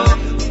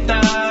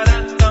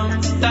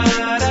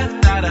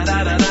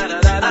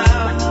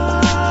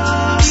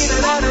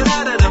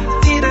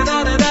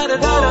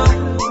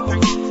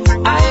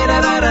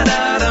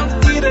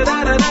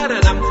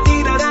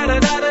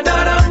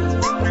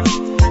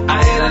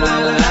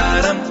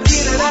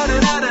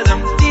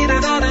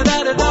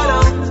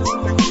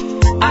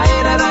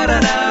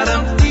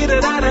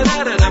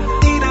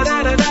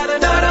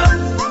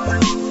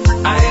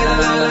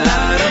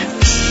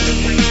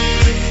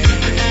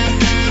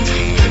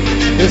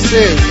 This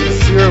is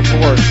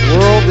Z-Report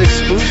world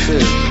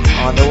exclusive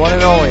on the one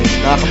and only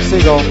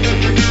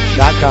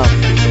NachumSegal.com.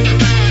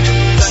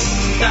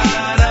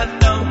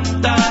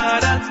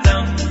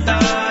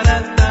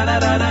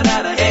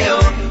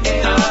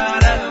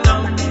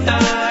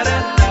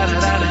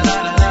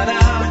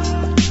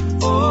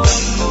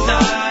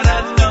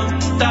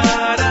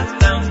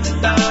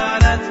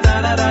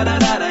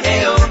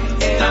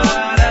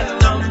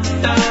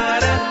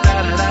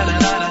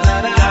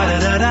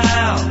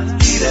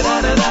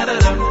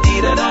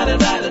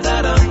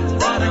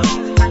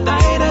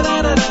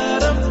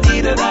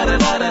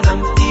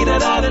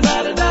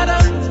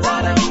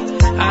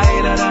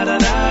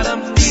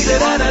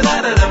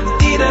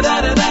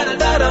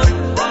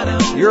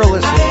 You're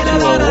listening to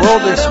a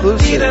world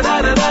exclusive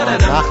on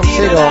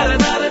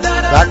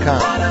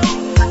NachumSegal.com.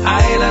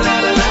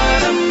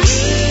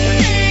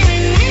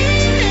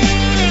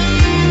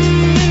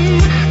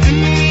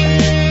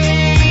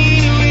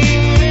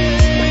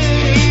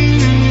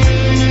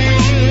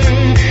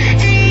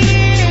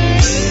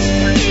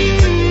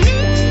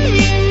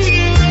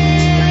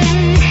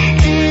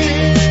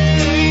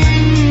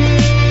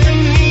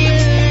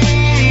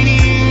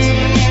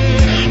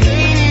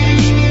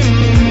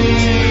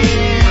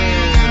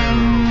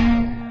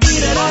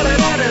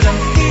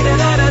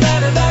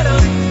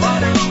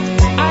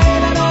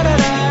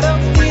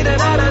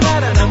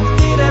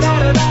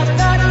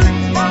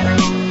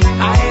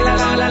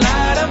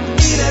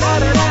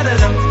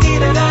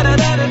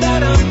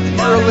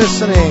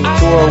 listening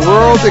to a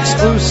world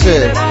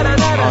exclusive on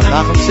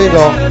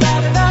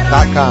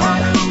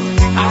NachumSegal.com.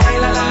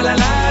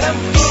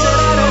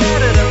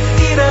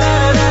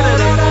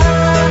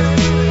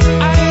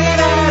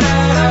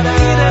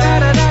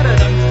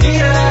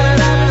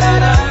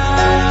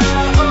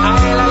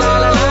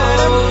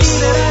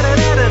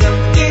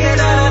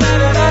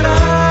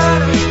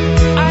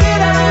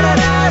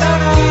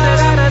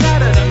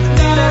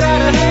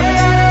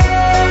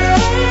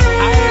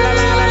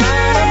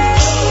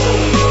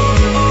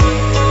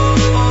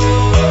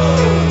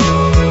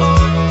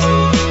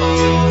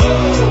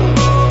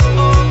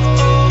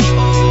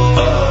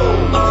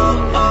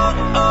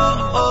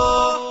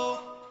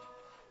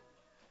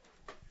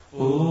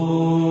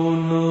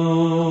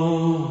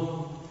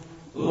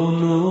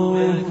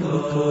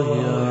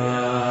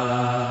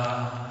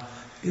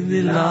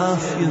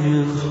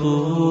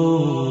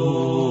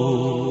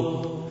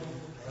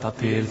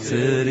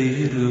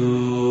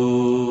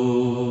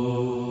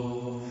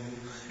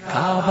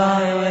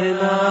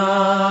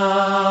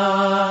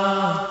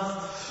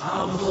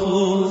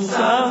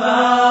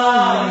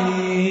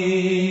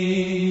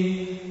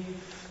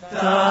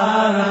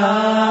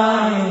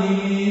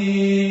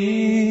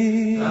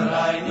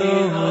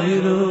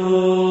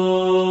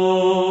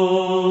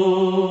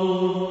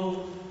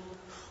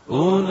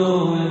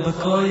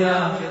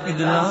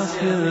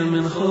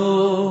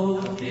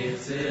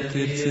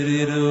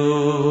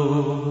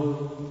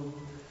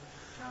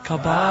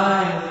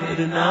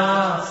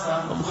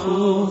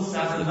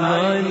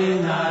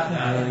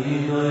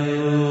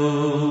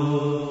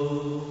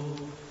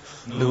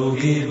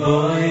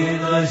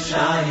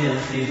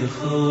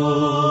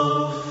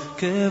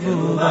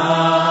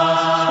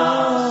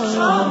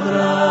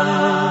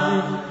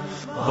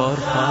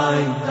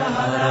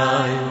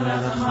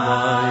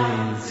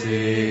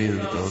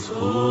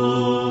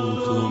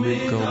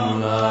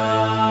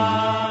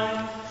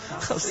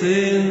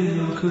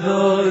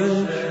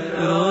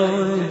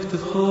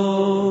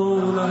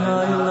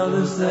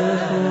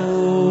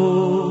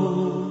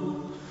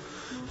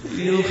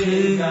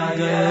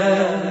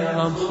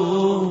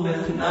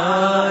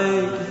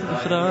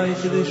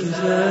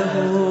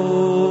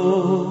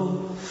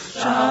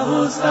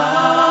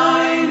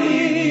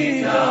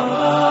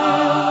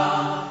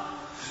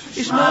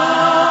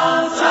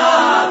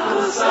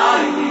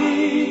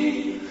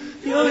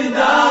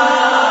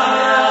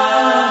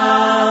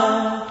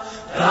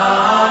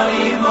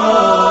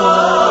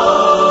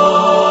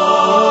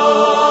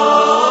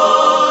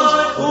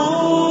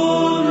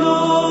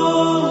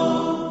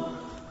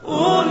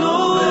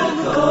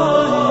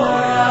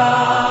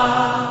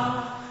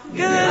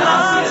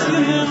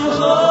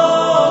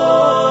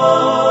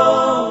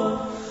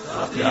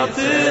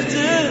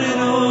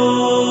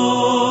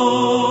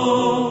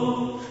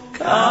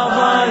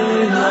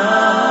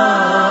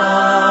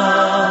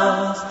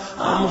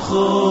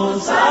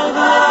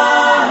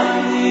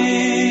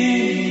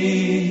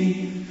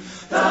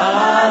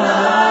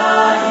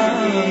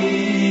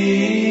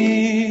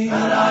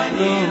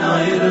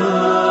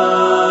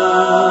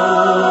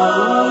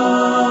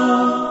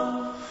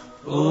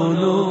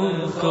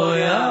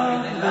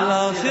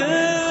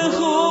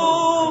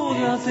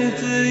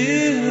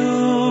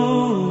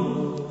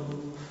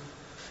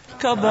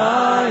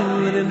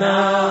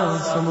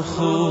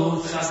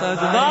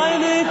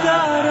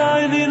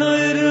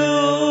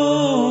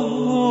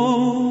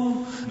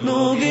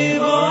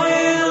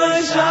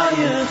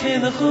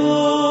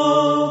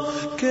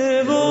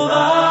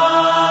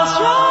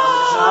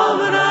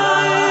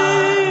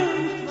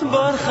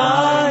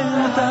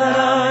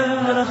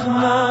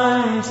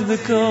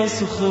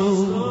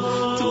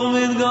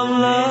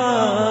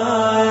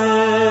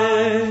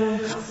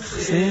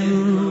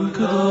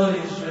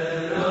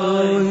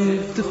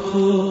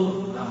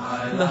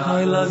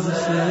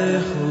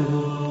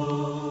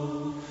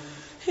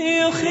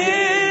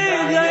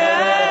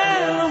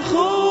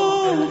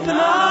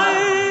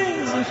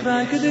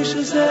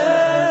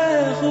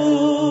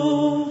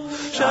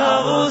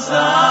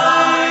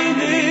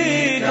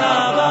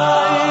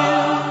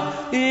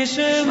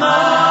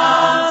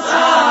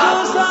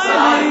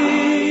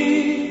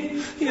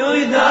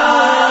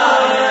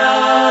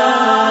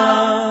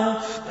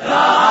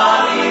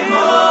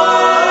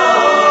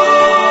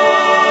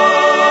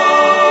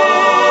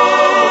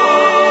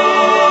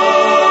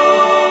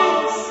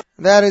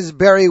 That is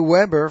Barry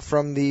Weber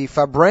from the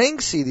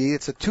Fabrang CD.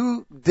 It's a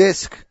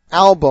 2-disc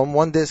album,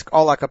 1 disc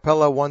all a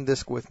cappella, 1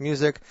 disc with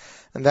music,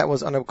 and that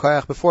was Anub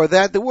Koyach. Before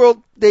that, the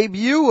world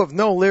debut of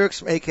No Lyrics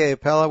from AK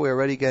Appella. We're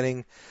already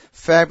getting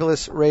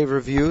fabulous rave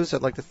reviews.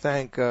 I'd like to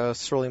thank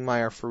Shirley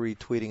Meyer for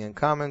retweeting and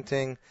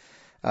commenting,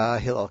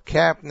 Hillel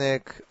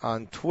Kapnick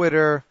on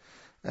Twitter,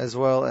 as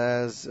well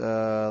as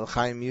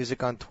Chaim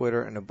Music on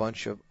Twitter, and a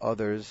bunch of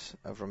others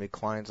from my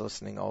clients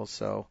listening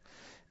also.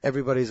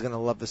 Everybody's going to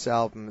love this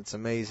album. It's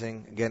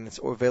amazing. Again,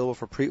 it's available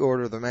for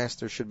pre-order. The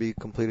master should be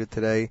completed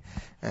today,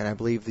 and I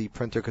believe the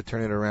printer could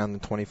turn it around in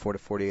 24 to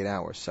 48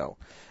 hours. So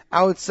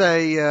I would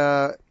say,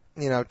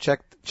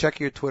 check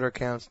your Twitter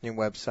accounts and your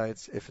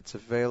websites. If it's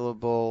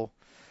available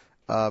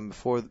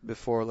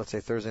before let's say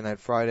Thursday night,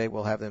 Friday,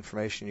 we'll have the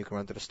information. You can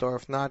run to the store.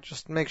 If not,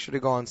 just make sure to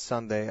go on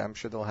Sunday. I'm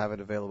sure they'll have it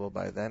available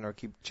by then, or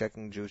keep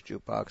checking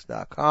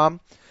JewishJukebox.com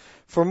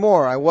for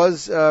more. I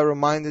was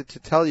reminded to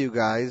tell you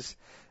guys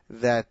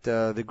that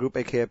the group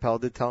A.K.A. Appel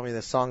did tell me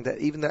the song that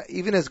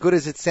even as good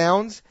as it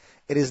sounds,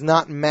 it is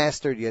not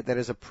mastered yet. That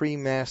is a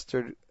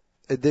pre-mastered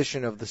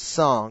edition of the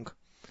song,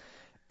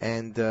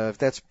 and if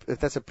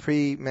that's a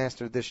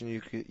pre-mastered edition,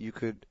 you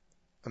could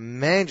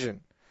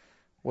imagine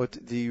what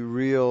the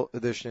real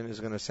edition is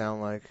going to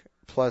sound like.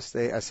 Plus,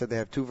 I said they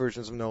have two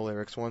versions of no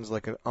lyrics. One's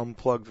like an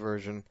unplugged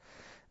version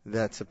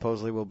that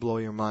supposedly will blow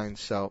your mind.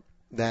 So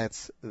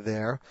that's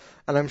there.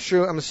 And I'm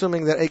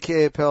assuming that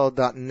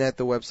akaapel.net,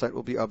 the website,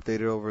 will be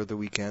updated over the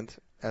weekend.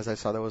 As I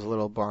saw, there was a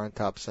little bar on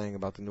top saying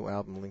about the new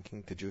album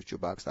linking to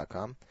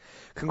JewishJukebox.com.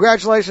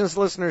 Congratulations,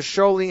 listeners.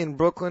 Sholi in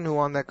Brooklyn, who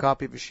won that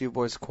copy of Yeshiva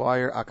Boys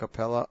Choir a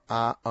cappella.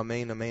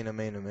 Amen, amen,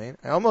 amen, amen.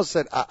 I almost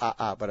said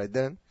but I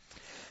didn't.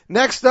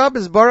 Next up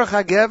is Baruch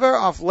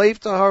HaGever off Leif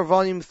Tahar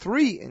Volume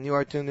 3, and you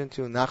are tuned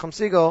into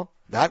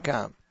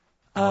NachumSiegel.com.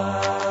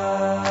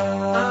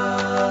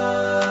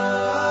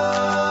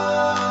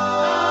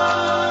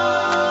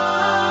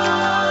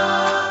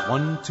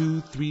 1,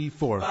 2, 3,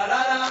 4.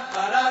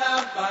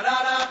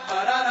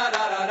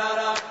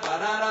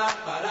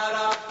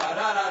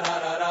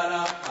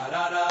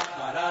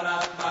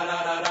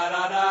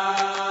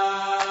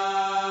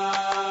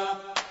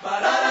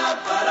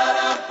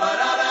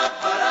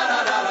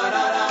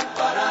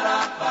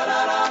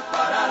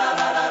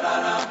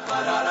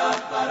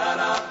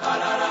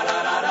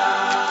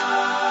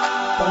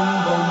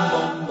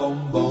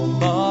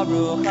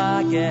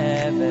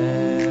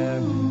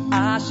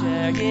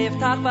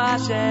 Yiftach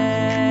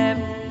b'Hashem,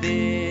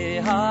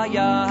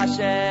 v'haya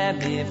Hashem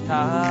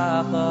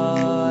yiftachoi.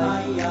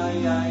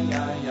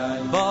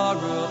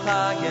 Baruch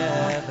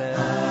HaGever,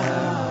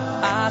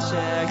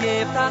 Asher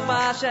yiftach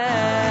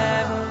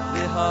b'Hashem,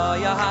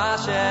 v'haya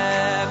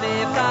Hashem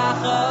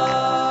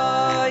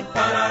yiftachoi.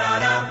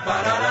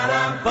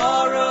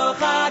 Baruch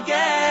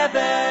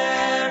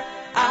HaGever,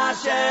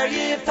 Asher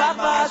yiftach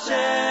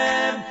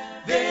b'Hashem,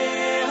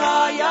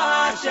 v'haya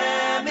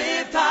Hashem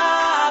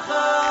yiftachoi.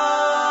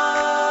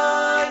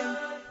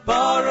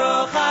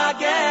 Baruch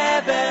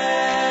HaGever,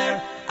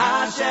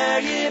 Asher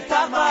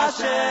yiftach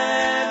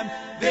b'Hashem,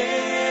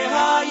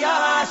 v'haya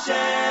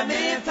Hashem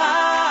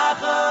yiftachoi.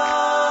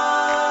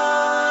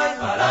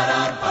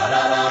 Pararam,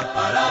 pararam,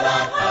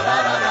 pararam,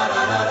 pararam,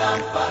 pararam,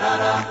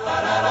 pararam,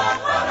 pararam,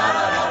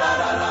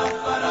 pararam,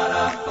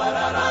 pararam,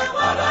 pararam,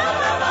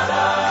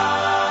 pararam.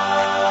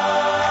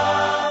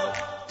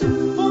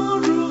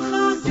 Baruch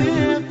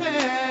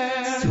HaGever,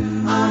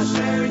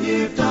 Asher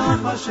yiftach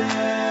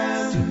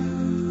b'Hashem,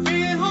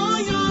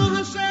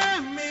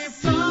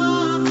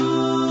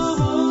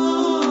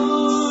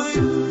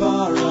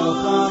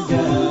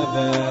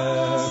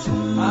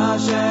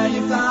 Asher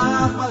yiftach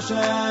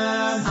b'Hashem,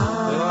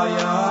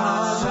 v'haya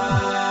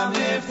Hashem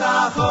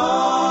yiftachoi.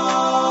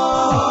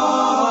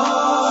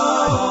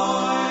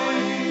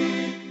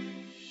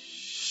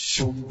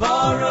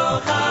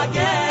 Baruch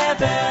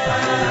HaGever,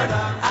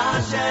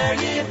 Asher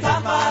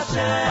yiftach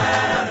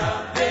b'Hashem,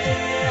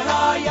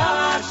 v'haya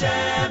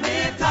Hashem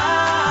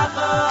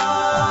yiftachoi.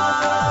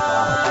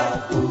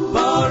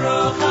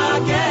 Baruch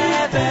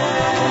HaGever,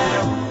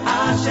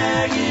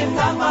 Asher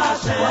yiftach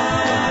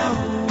b'Hashem,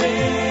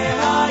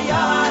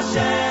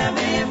 Hashem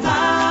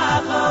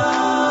yiftachoi.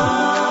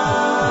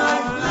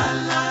 La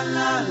la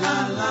la la la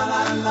la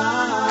la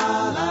la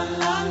la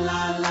la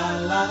la la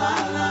la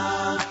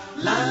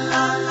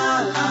la la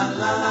la la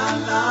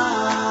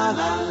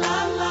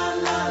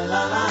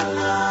la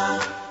la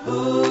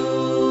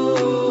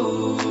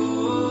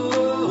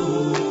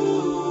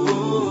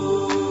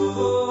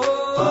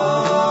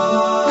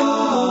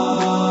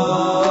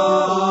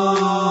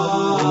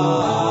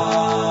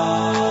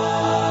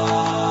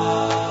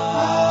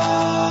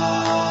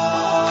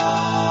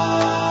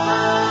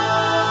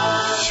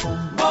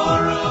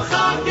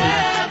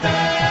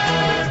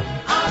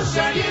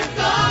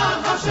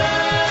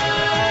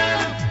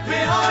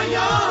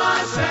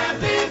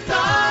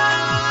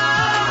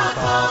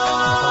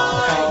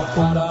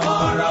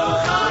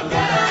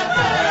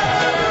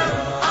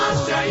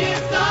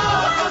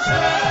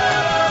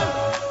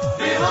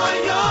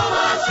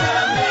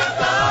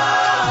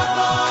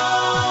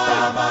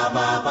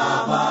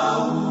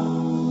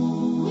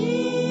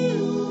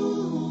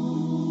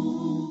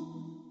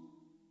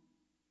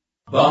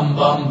Bum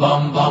bum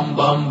bum bum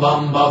bum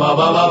bum ba ba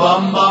ba ba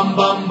bum bum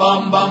bum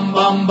bum bum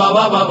bum ba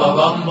ba ba ba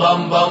bum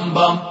bum bum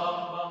bum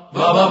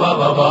ba ba ba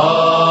ba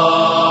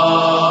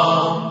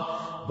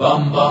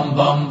bum bum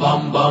bum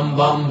bum bum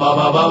bum ba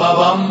ba ba ba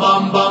bum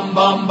bum bum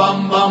bum bum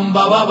bum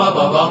ba ba ba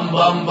ba bum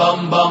bum bum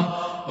bum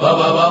ba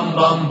ba bum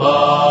bum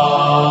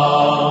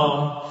bum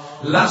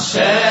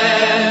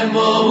L'Hashem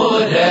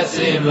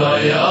u'retzim lo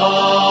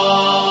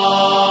yom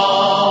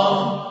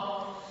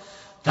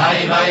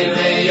Taivai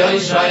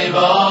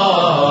ve'yoshayvo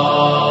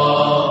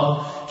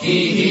Ki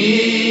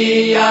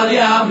hi al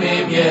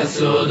yamim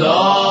yesudo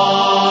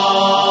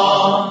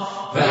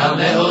ועל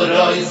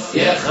נהורויס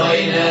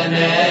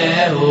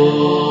יחויננו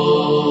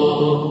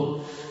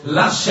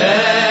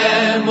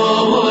לשם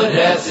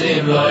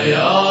ומורצים לו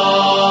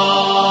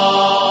יום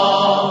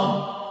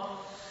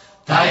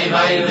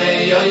תאימי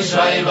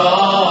ויושבי בו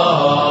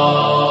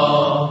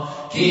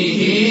כי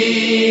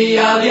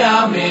היא על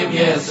ימים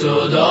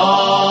יסודו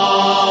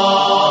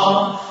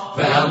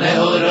ועל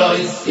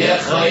נהורויס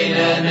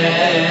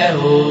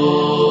יחויננו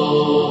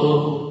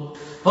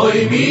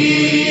אוי מי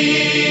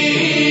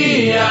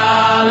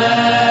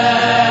יעלה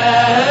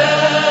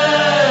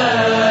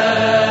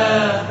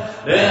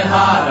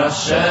בהר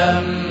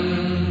השם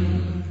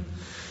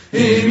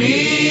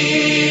מי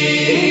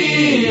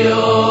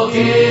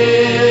יוקם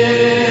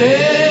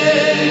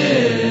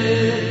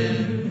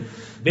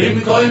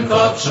במקום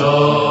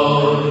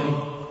קודשוי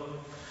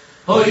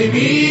אוי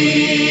מי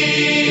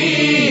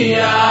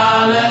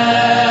יעלה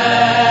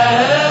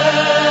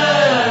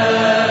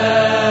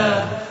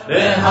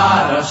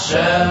בהר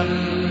השם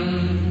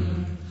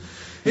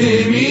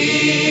מי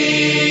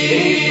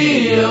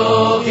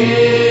יוקם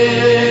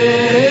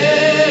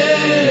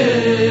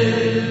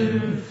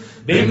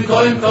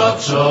במקום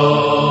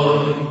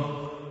קודשוי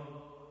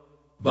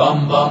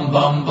bam bam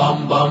bam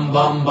bam bam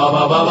bam ba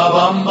ba ba ba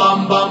bam bam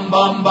bam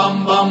bam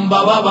bam bam ba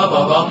ba ba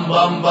ba bam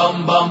bam bam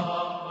bam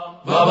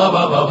ba ba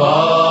ba ba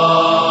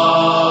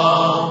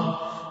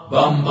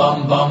bam bam bam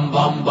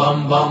bam bam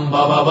bam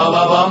ba ba ba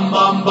ba bam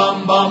bam bam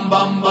bam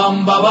bam bam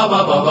ba ba ba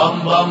ba bam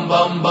bam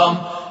bam bam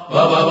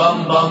ba ba bam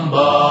bam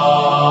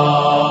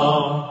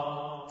bam.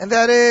 And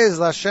that is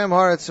Lashem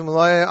Haaretz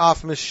U'Malaya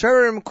off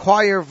Meshurim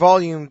Choir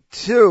Volume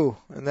 2,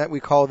 and that we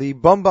call the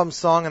Bum Bum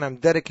Song, and I'm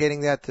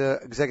dedicating that to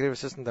Executive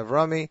Assistant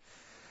Avrami.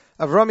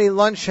 Avrami,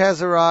 lunch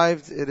has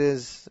arrived. It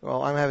is,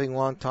 well, I'm having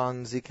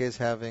wonton, ZK is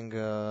having,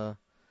 what are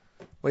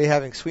you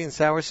having, sweet and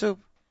sour soup?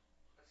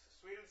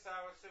 Sweet and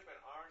sour soup and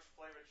orange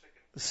flavored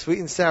chicken. Sweet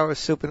and sour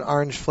soup and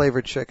orange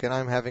flavored chicken.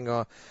 I'm having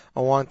a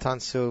wonton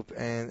soup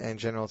and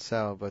General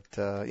Tso. But,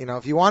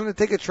 if you wanted to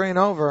take a train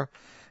over,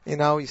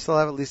 you still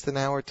have at least an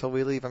hour till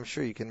we leave. I'm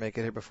sure you can make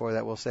it here before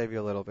that. We'll save you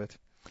a little bit.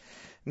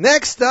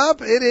 Next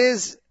up, it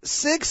is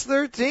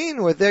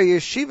 613 with their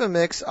Yeshiva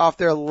mix off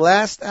their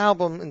last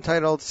album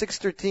entitled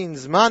 613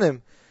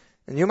 Zmanim.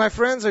 And you, my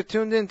friends, are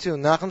tuned in to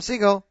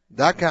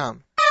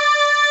NachumSiegel.com.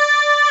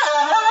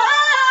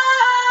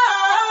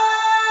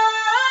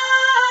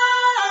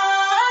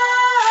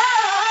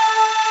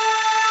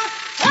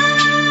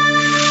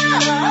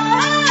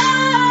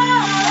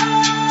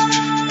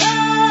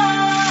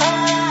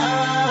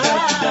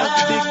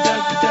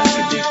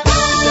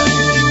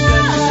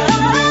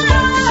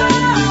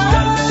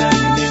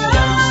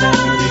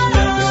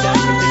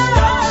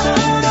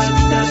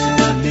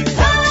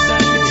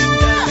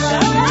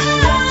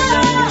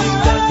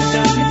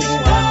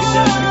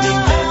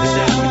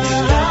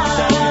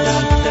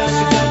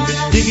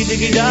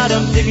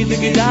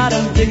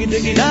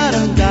 diggy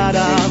darum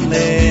darum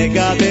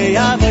mega be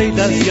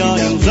avoidas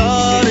yoim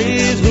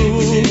zoris hu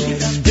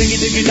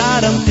diggy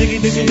darum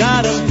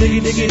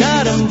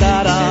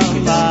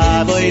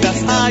avoidas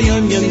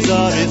ayom yom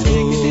zoris hu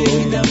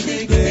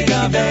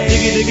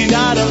diggy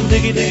darum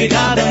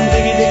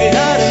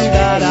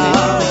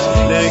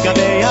mega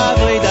be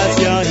avoidas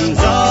yoim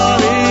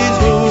zoris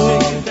hu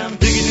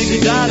diggy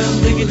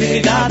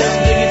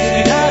darum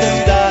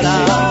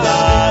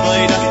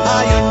avoidas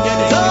ayom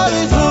yom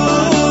zoris hu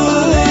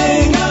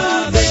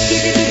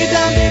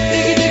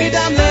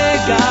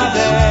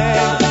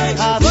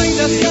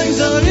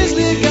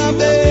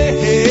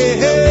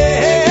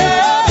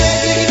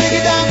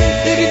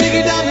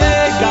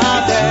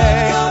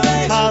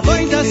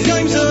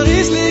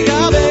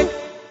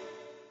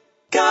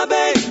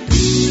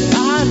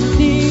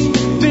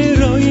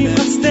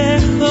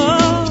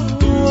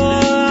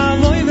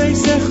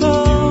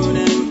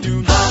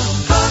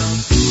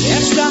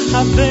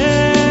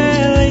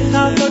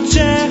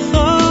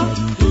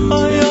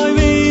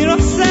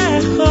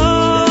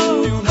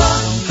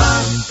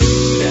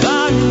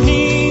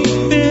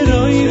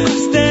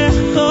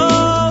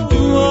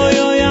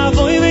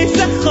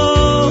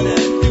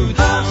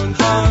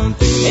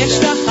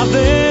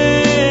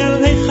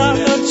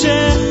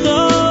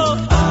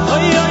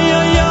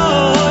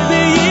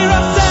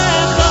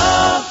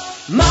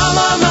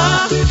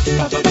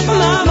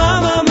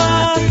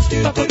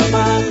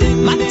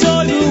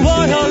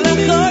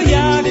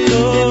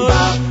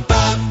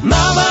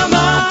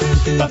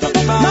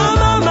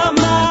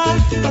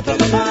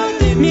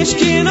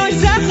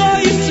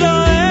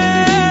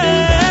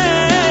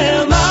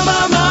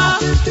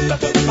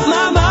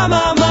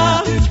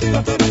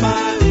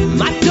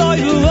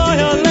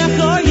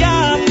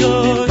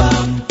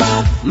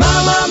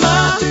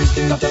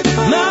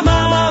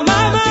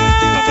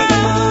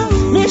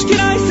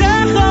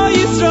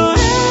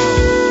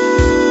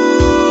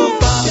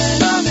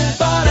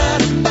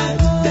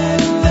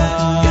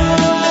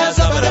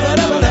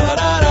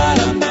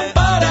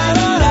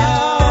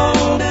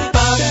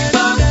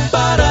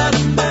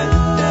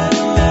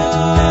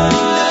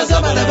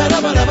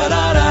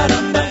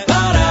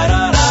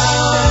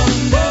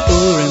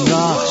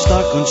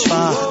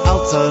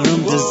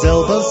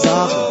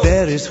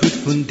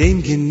von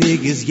dem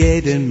Genick ist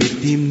jeder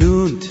mit ihm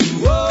nun.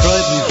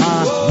 Kreuden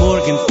Hand,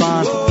 morgen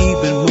Pfand,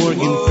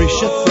 übermorgen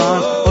frische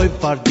Frank. Heute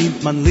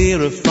verdient man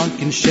leere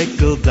Franken,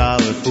 Shekel, Dollar,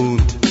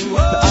 Pfund.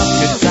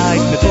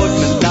 Abgezeigt, mit Ort,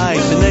 mit Leid,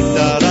 mit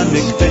Nektar,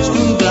 mit Quetscht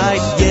und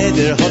Breit.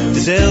 Jeder hat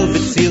dasselbe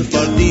Ziel,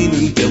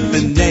 verdienen Geld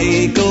mit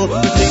Nägel.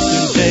 Mit Licht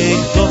und Weg,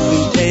 Wochen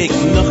und Tag,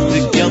 noch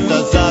der Geld, da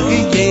sage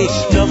ich je.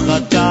 Noch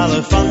ein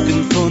Dollar,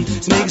 Franken, Pfund,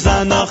 nix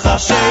an noch ein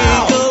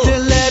Shekel. Der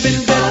Leben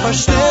wird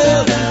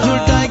verstellt, nur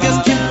dein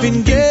Gast kippt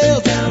in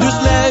Geld. Das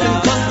Leben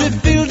kostet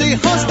viel, die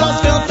Hast, das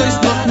Geld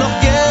ist noch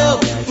Geld.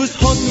 Was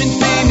hat mit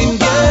wem in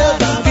Geld?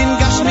 Bin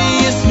Gashmi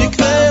ist mir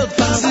quält.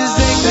 Sie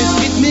sagt, es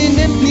geht mir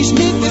nicht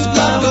mit, es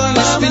bleibt gar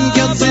nicht. Bin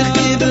Geld sich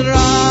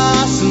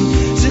überrassen,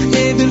 sich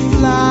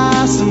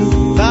überflassen.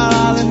 Für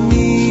alle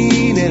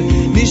Minen,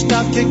 nicht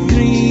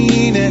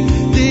abgegrine.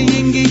 Die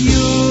jinge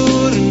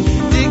Juren,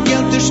 die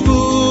Geld der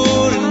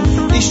Spuren.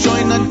 Ich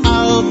schein ein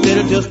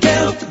Alter durch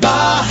Geld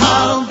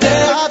behalten.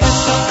 Das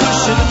ist ein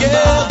Kuschen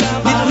Geld,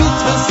 mit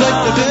was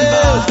sagt der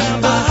Welt.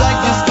 Was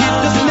sagt es gibt,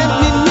 das nimmt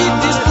mich mit,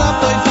 es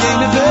bleibt auf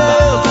jene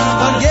Welt.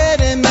 Von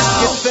jedem ist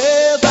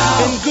gefehlt,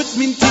 wenn gut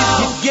mein Tisch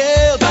gibt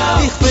Geld.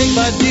 Ich bring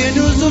bei dir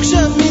nur so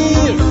schon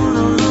mir.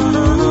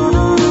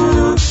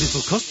 Wie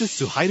viel kostet es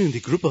zu heilen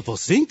die Gruppe,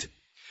 was singt?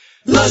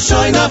 Lass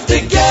schein auf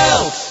die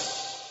Geld.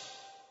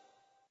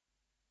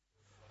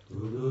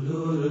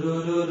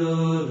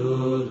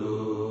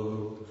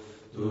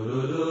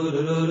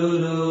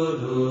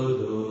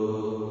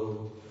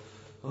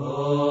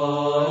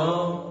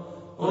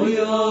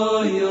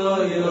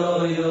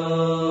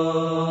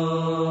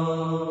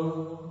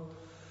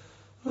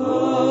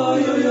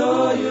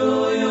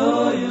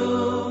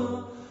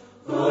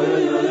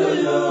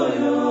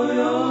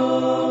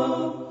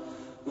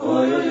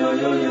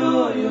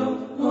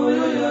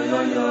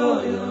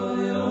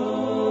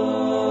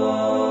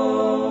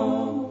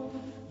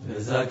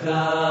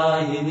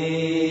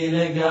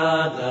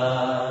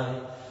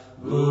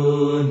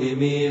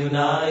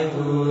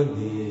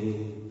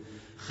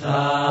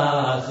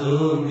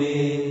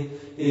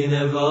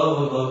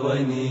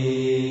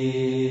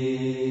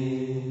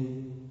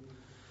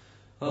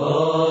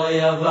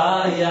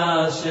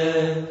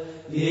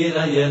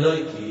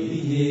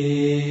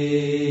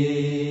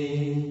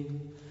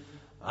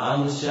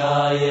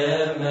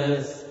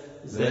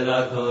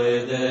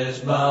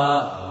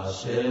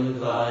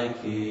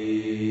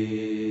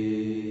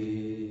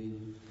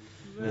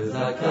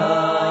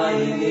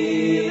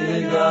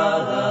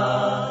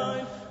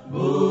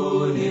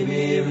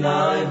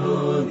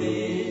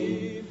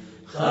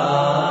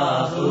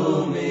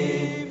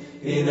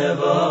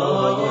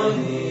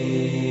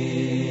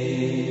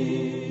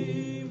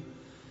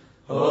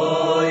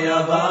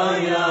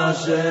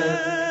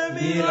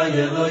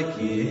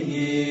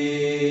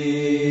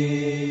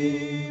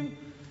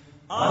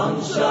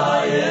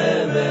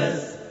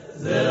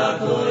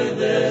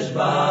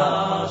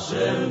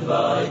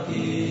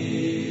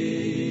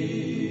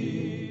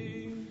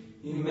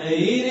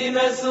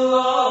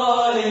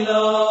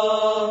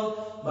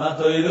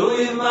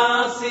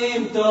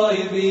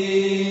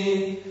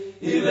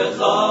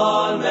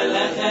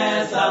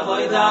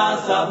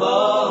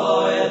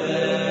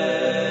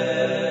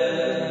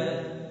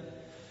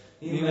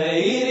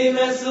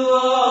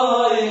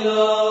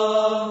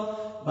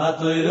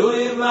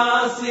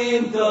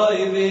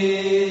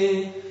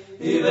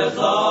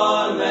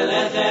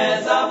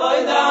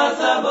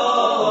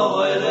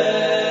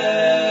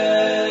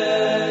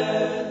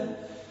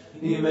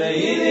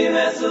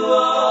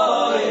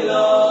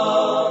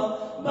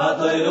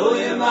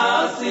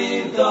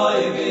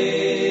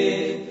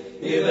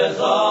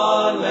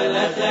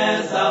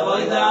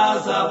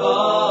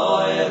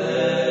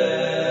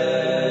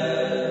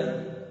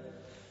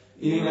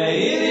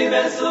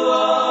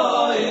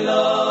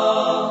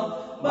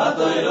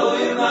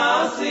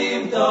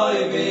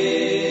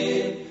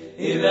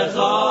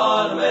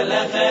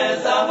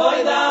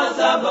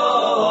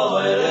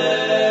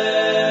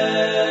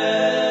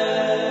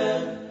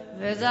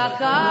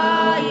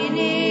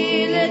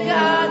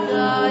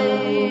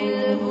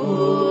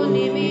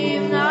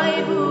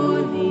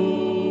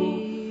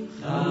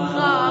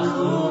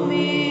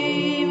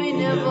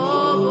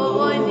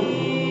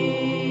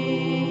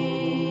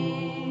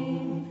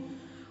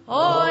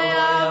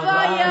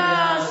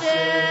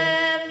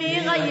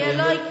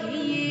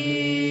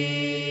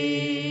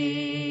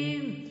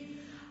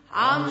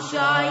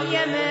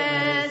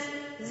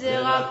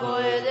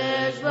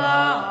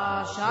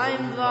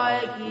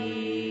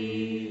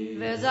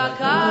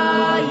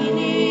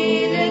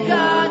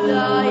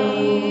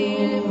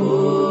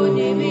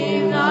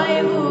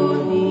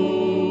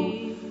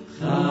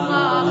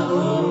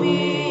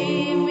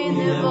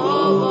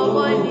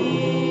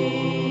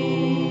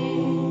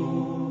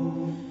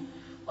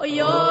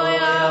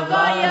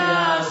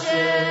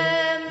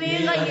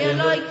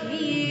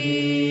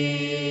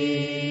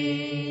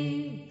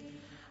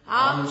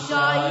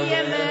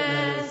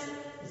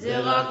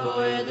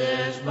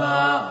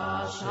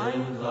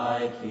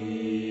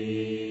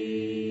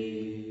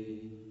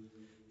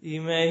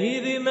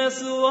 Imehiri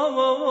mesuo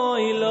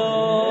moilo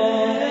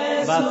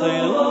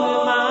Batoilu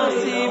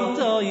masim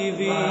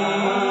toivi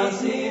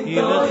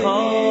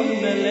Ilechon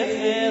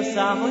meleches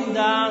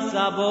avodas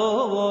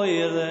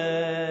aboire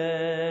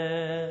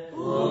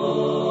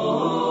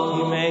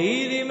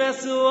Imehiri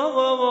mesuo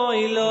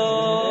moilo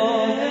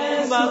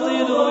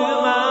Batoilu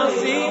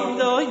masim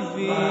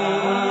toivi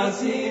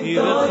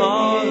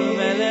Ilechon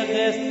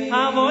meleches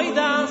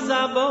avodas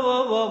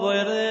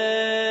aboire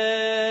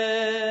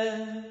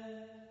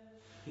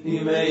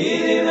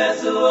Imeiri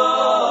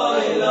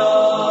mesuoilo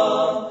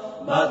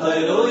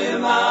Batoilu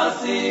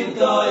masim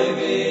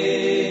toivi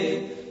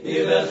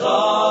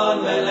Ibechon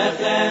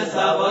meleches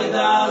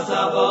avodas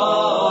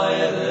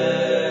aboire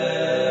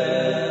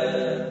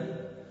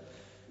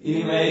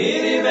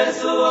Imeiri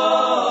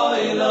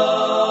mesuoilo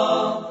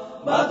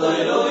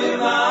Batoilu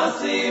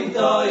masim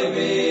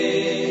toivi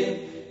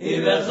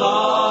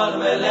Ibechon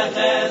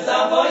meleches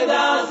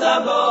avodas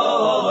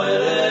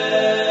aboire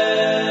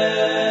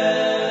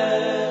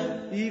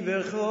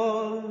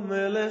Ibechol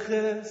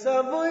meleches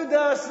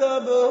avodas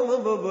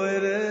aboire.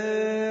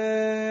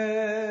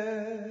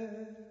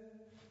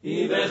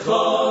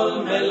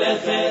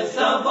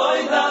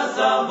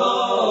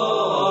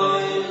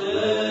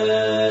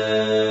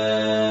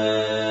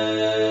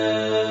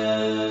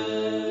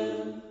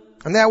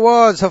 And that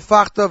was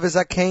Hafachta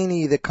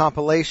V'Zakeni, the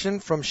compilation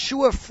from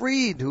Shua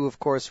Fried, who, of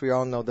course, we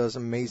all know does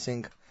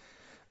amazing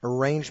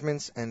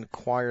arrangements and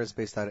choirs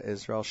based out of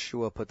Israel.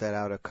 Shua put that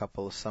out a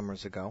couple of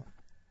summers ago.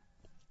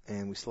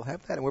 And we still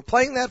have that. And we're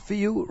playing that for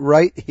you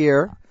right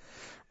here,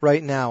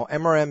 right now.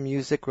 MRM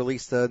Music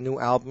released a new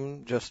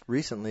album just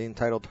recently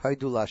entitled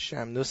Haidul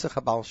Hashem, Nusach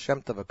HaBaal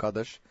Shem Tov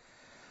HaKadosh,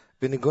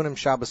 V'Nigunim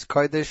Shabbos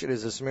Kodesh. It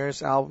is a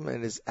Smiris album.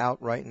 It is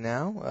out right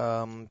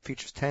now.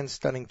 Features 10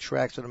 stunning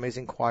tracks with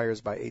amazing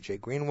choirs by A.J.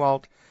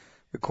 Greenwald.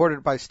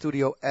 Recorded by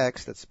Studio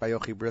X, that's by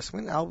Yochi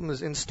Briskman. The album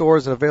is in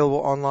stores and available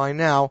online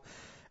now.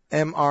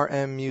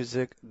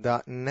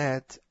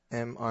 mrmmusic.net.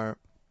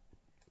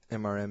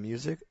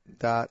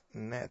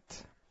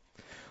 mrmmusic.net.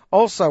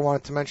 Also, I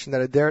wanted to mention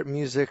that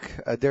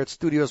Aderet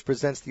Studios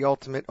presents the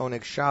ultimate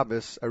Oneg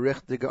Shabbos,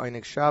 Arich Diga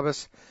Oneg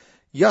Shabbos,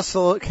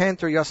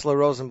 Cantor Yasla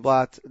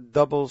Rosenblatt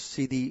double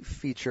CD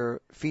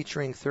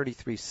featuring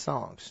 33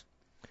 songs.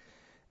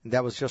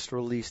 That was just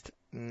released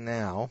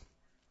now.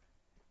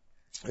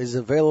 It is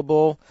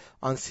available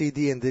on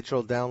CD and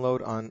digital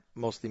download on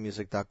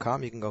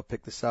mostlymusic.com. You can go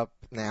pick this up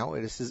now.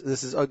 This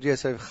is Od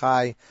Yosef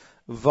Chai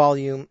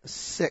Volume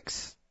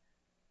 6.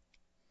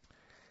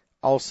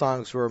 All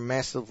songs were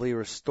massively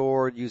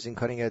restored using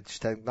cutting-edge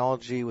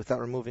technology without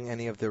removing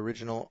any of the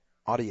original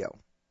audio.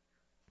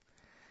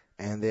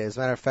 And as a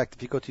matter of fact,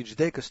 if you go to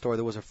Judaica store,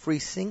 there was a free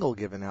single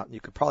given out.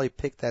 You could probably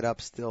pick that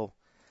up still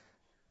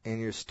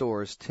in your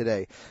stores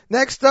today.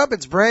 Next up,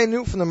 it's brand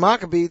new from the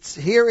Maccabeats.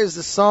 Here is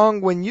the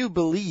song When You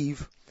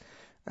Believe.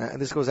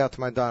 And this goes out to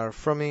my daughter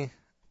Frumi.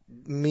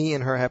 Me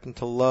and her happen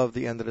to love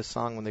the end of the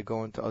song when they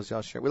go into Az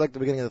Yashir. We like the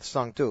beginning of the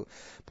song too,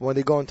 but when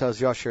they go into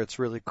Az Yashir, it's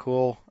really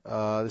cool.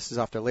 This is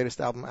off their latest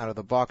album, Out of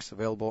the Box,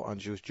 available on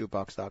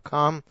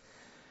JewishJukebox.com.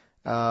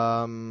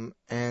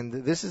 And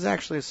this is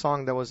actually a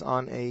song that was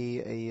on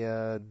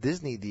a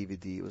Disney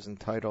DVD. It was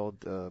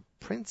entitled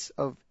Prince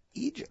of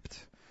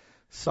Egypt.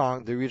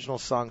 The original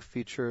song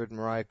featured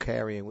Mariah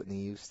Carey and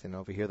Whitney Houston.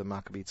 Over here, the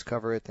Maccabeats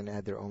cover it and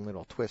add their own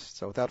little twist.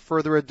 So without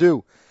further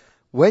ado,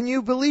 When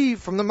You Believe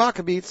from the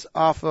Maccabeats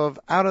off of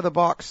Out of the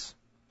Box,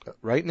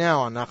 right now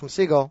on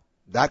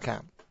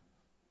NachumSegal.com.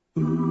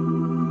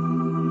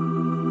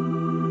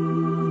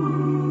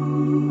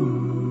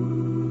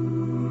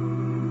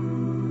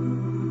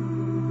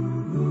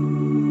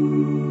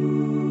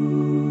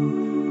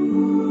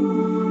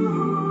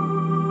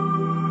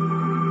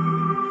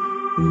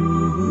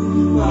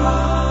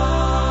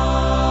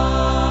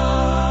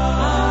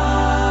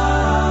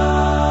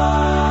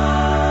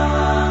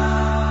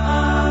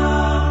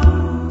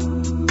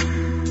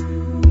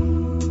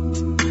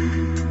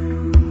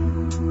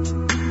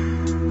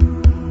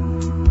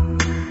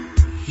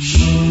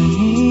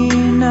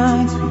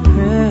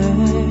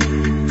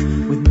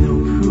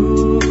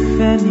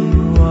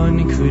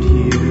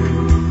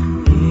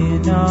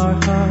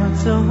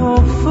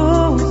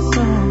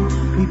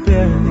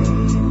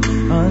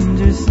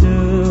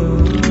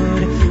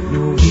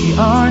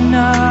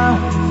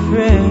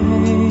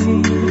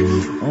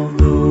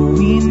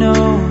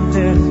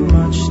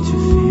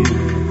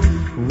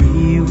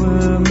 You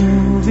will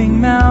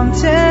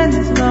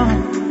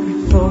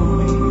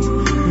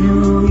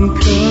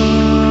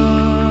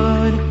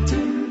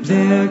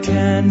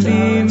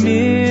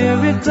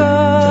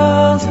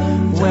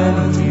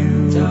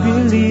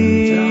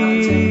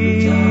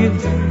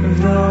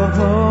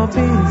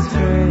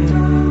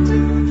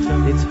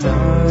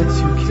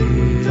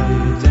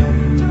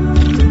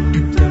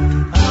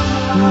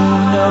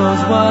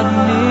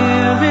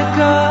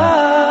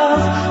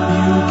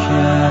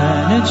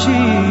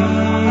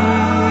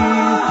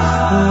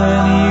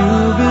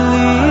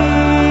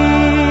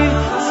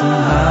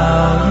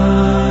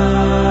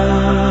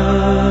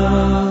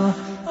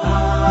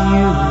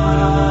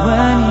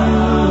when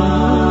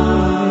you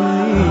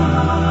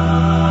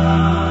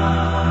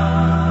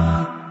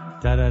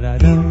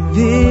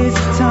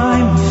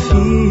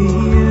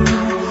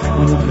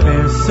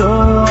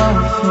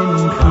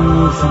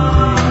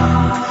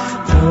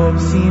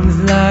Seems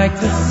like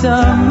the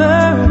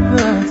summer,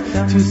 but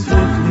too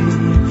swiftly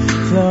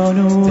flown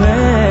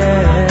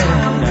away.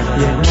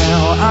 Yet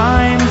now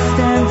I'm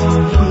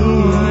standing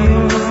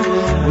here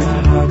with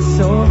a heart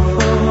so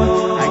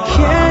full I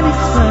can't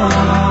explain.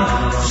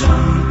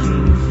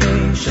 Speaking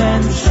faith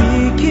and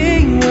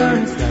speaking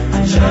words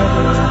I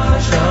never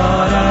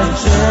thought I'd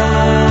say.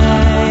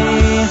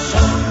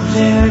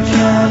 There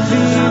can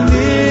be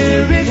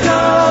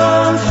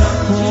miracles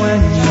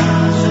when you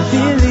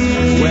believe.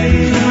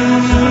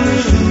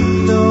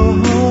 Though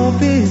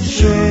hope is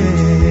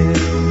great,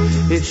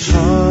 it's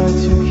hard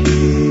to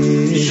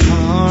keep.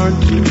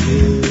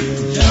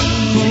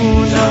 Who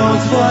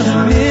knows what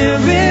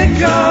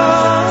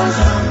miracles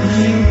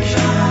you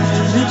can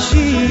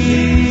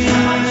achieve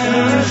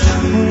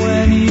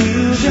when you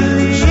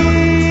believe.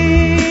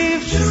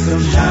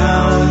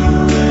 Somehow you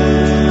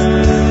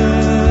will.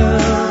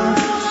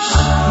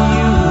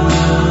 You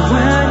will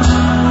when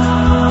you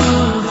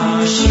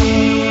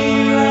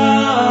Shira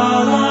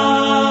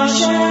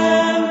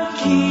Hashem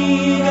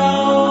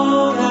Kidora.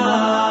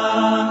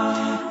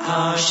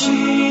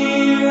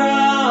 Shira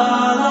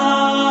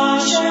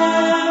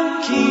Hashem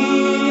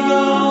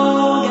Kidora.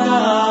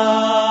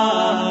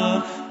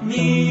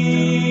 Mi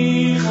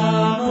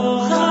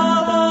chamocha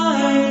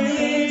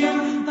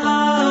ba'elim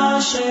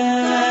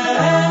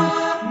Hashem.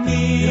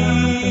 Mi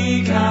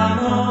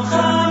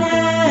kamocha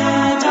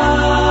nedar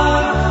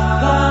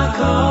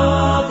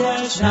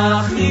b'kodesh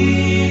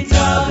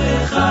nachita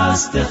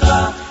v'chastecha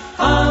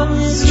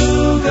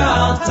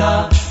amzugarta.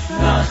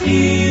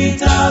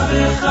 Nachita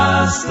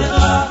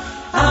v'chastecha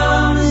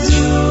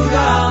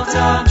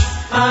amzugarta.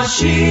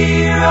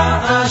 Ashira,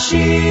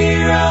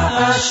 Ashira,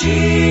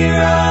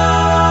 Ashira.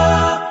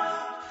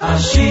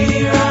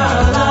 Ashira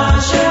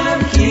Hashem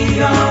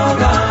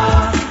Kiyoga.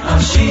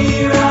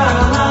 Ashira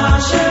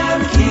Hashem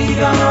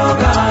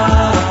Kiyoga.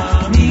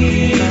 Mi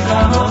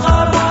kamocha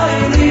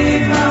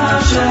ba'elim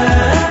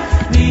Hashem.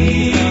 Mi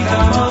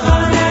kamocha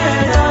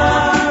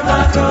nedar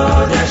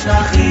b'kodesh.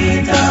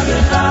 Nachita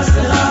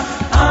v'chastecha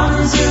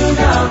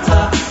amzugarta.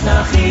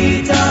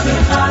 Nachita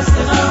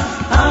v'chastecha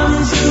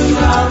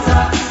amzugarta.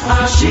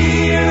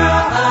 Ashira,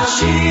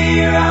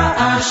 Ashira,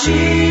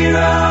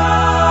 Ashira.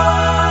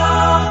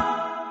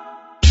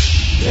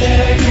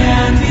 There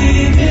can be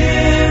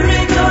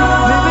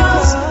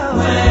miracles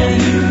when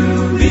you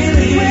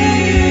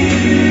believe.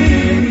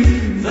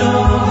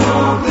 Though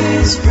hope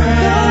is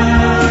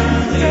frail,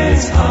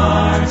 it's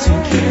hard to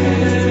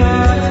kill.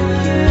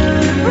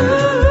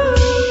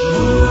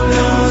 Who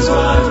knows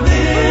what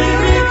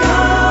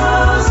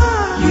miracles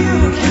you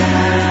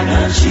can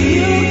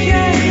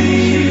achieve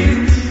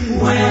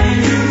when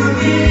you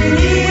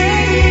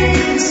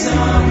believe.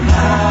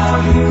 Somehow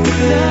you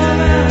will.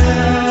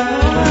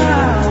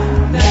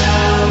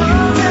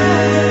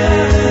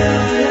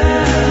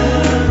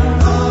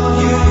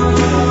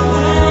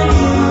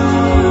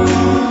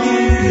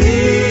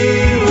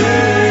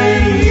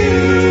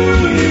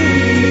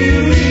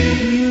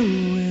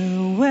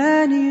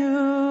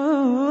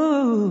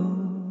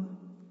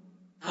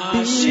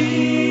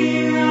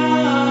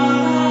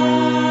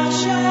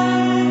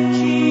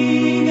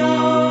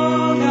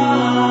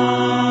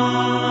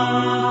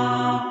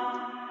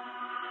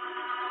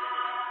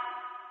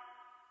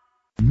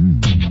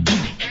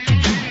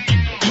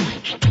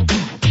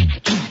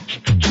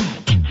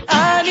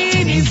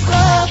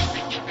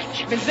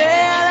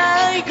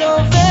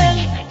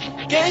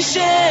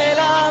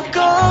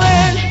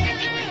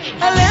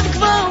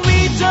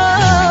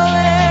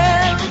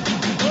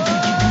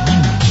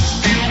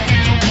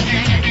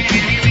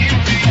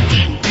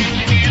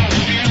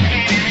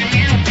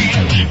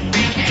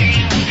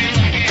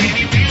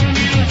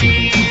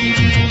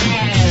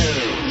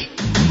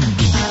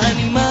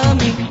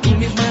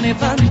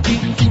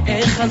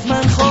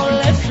 הזמן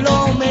חולף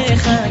לא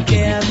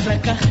מחכה, אז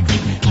לקחתי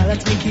על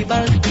עצמי,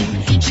 קיבלתי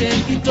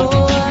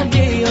שאיתו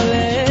אני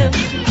הולך.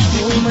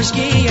 הוא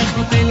משגיח,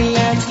 נותן לי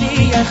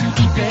להצליח,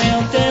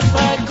 ועוטף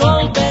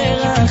הכל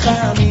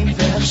ברחמים,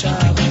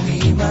 ועכשיו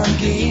אני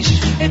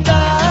מרגיש את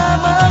טעם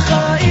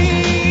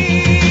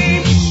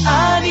החיים.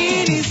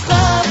 אני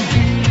נסחף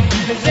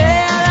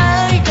וזה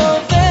עליי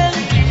גובר,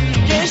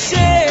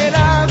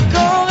 כשאליו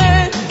קורא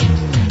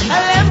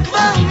הלב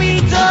כבר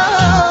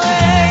מתעורר.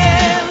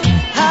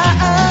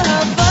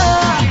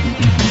 האהבה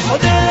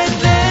חודרת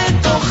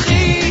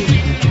לתוכי,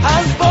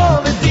 אז בוא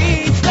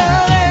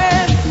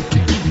ותצטרף,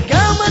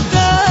 גם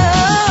אתה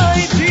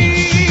איתי.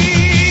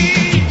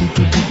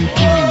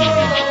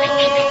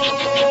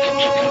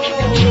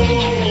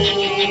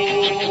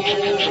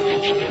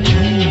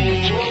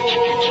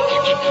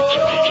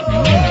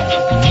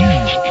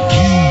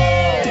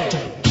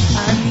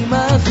 אני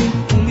מבין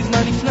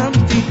ומזמן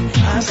הפנמתי,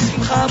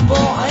 השמחה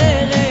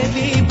בוערת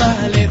לי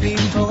בלב,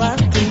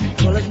 התעוררתי,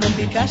 כל הזמן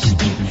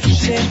ביקשתי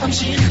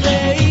שאמשיך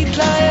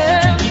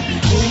להתלהב.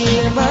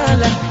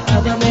 מלמעלה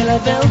אבא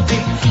מלווה אותי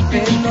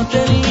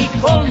ונותן לי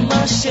כל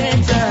מה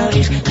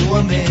שצריך, הוא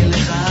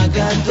המלך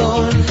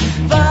הגדול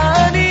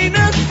ואני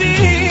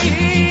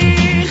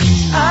נסיך.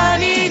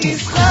 אני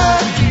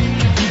נסחק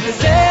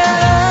וזה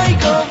עליי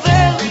גובר,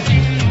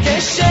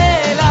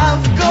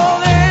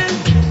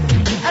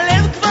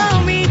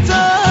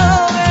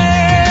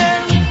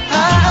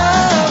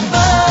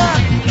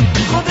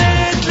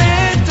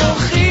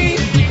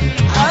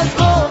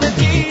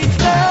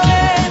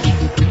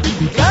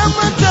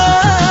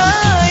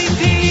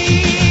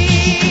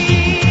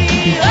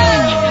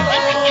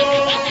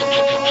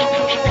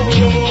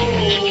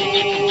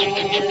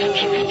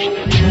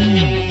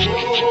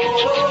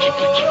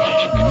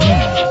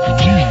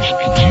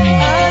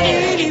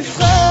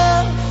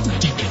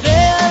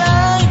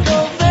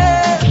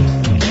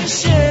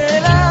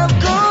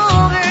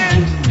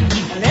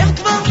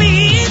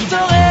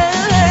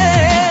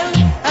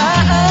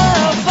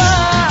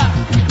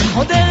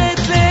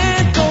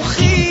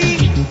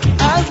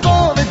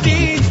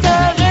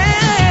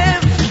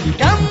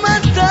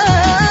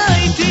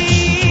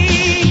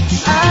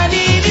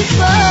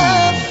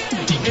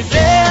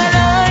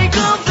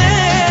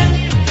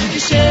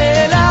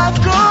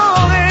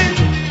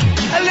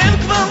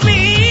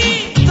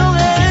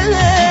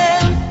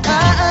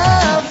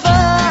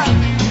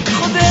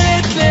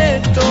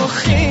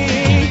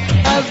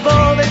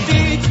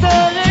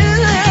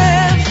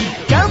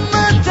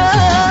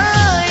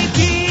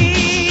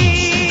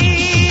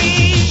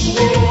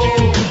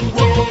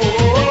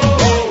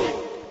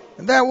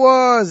 That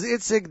was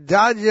Itzik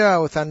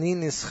Dadya with Ani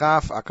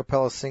Nischaf, a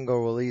cappella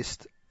single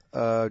released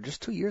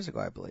just 2 years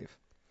ago, I believe.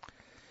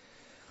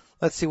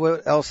 Let's see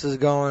what else is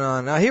going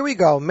on. Now here we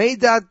go.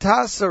 Meidad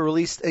Tasa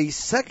released a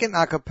second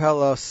a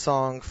cappella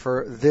song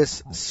for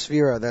this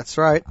Sphera. That's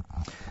right.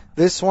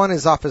 This one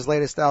is off his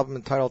latest album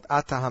entitled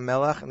Ata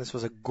HaMelech, and this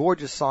was a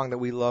gorgeous song that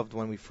we loved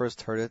when we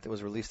first heard it. It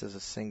was released as a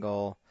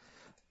single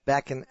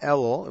back in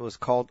Elul. It was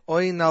called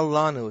Oy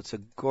Nalanu. It's a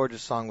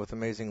gorgeous song with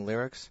amazing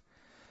lyrics.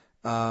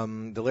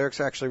 The lyrics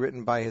are actually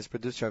written by his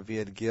producer,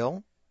 Aviad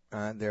Gil.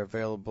 They're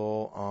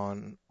available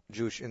on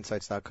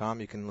JewishInsights.com.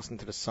 You can listen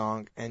to the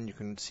song and you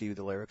can see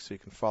the lyrics so you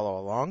can follow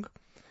along.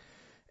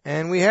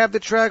 And we have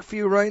the track for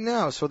you right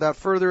now. So without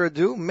further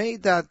ado,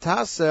 Meidad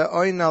Tasa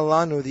Oy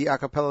Nalanu, the a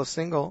cappella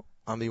single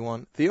on the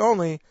one, the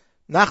only,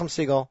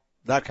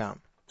 NachumSiegel.com.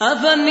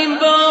 אבנים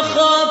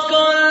בוכות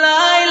כל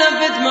לילה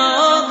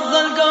ודמעות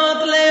זולגות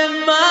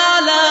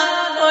למעלה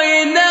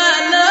אוי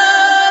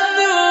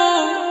נעלנו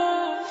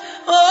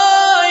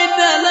אוי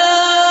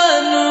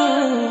נעלנו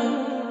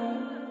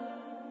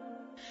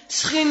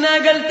שכינה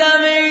גלתה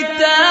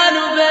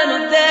מאיתנו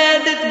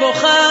ונודדת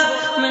בוכה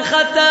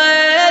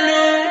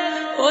מחטאינו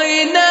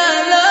אוי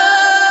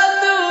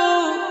נעלנו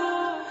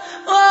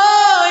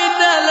אוי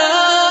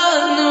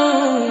נעלנו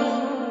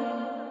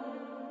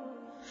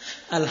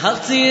על הר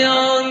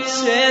ציון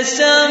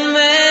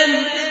ששמן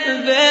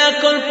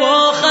והכל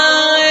פה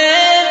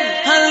חרב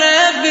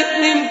הלב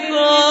בפנים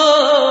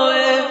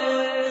כואב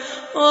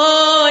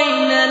אוי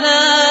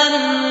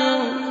נלנו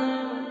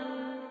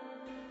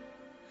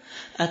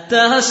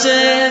אתה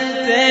השם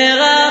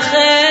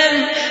תרחם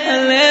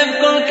הלב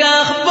כל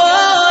כך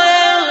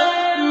בוער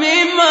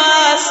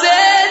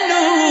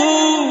ממעשינו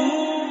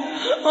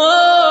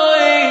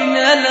אוי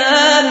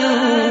נלנו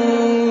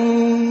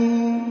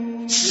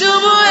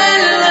שובו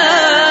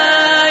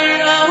אליי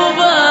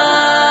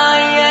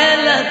אהוביי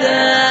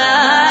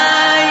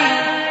ילדיי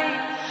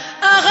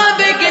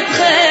אחבק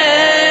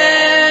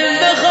אתכם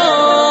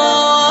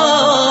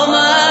בחום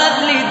עד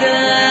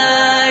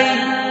לידיי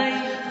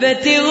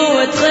ותראו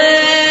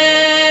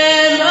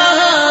אתכם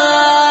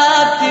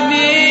אהבתי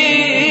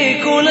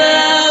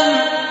מכולם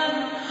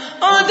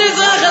עוד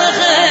יזרח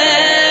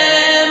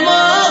לכם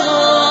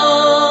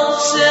אור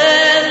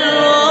של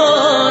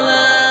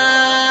עולם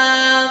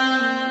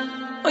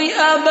אוי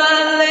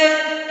אבאלה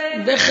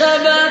בך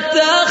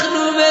בטחנו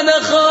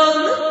ונכון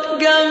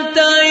גם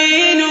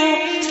טעינו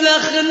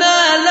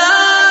סלחנה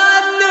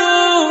לנו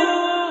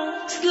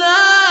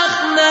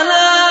סלחנה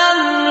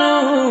לנו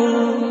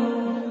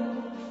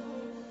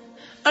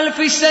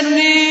אלפי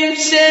שנים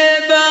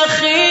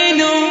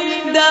שבכינו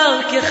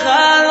דרכך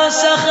לא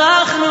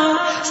שכחנו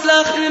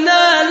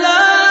סלחנה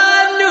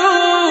לנו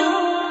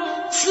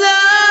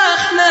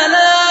סלחנה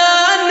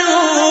לנו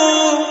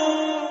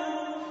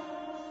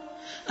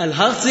על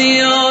הר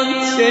ציון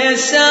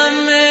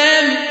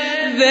ששמם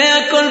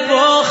והכל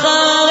פה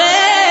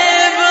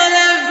חרב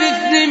הלב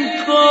בפנים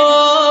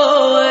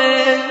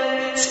כואב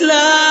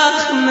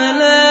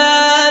סלחנה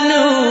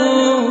לנו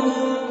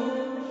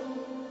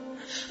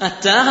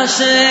אתה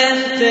השם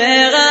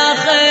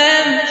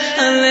תרחם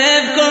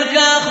הלב כל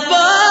כך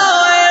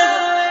בוער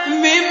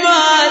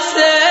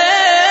ממעשינו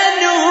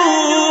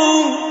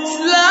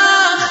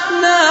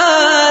סלחנה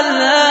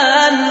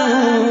לנו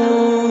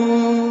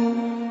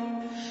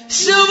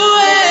שובו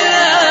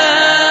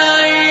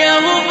אליי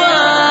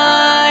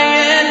אהוביי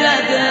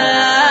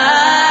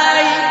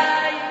ילדיי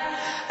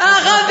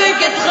אחבק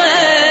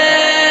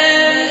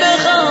אתכם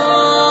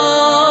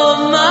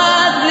בחום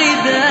עד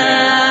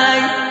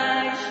לידיי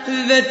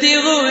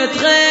ותראו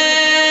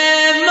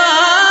אתכם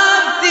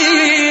אהבתי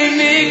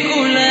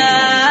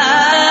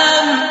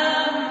מכולם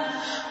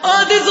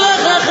עוד יזרח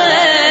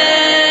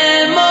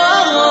לכם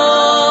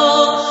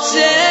אורו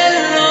של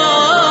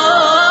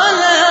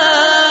עולם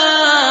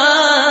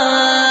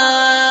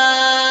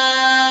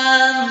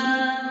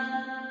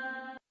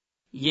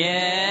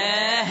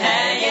יהי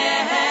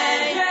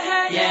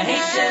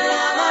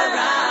שלום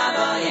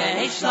הרבה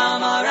יהי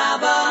שלום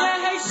הרבה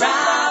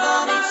רבו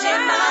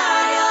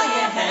מצ'מאיו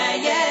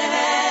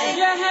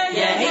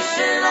יהי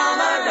שלום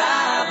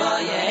הרבה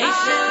יהי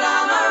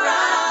שלום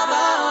הרבה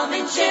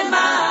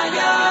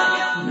מצ'מאיו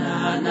na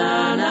na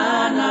na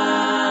na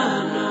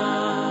na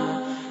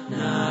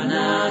na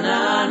na na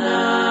na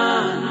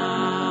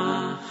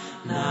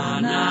na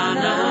na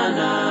na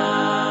na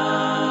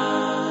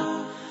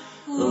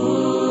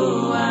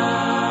ooh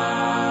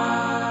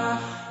ah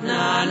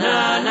na na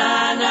na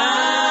na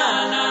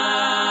na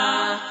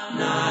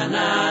na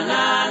na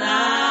na na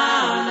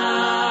na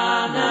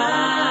na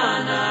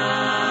na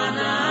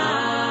na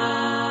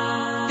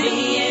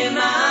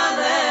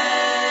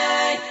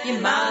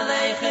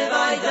Yimalei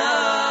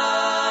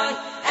Chevayday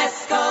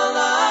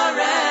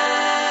Eskolaret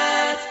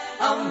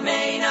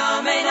Amen,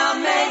 Amen,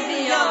 Amen,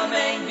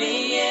 Amen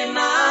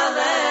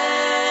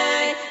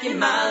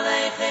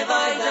Yimalei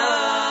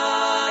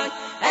Chevayday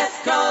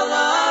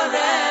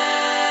Eskolaret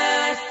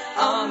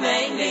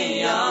Amen,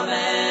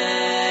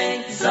 Amen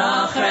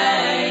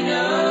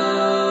Zachreinu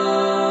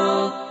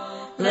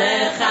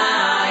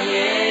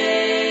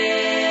Lechayim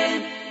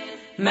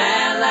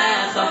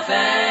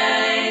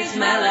Chafetz,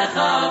 Melech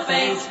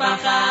Chafetz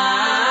B'chayim,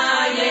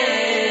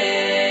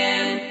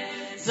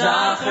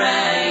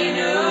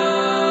 Zachreinu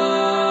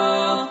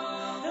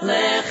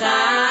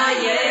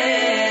L'chayim,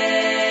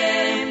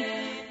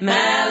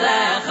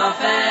 Melech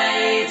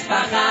Chafetz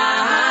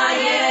B'chayim,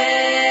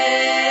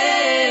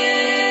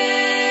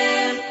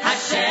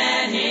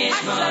 Hashem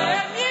Yishmor,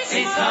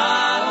 Tzitcha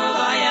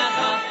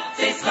U'Vayacha,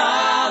 Tzitcha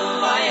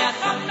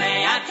U'Vayacha,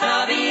 Me'ata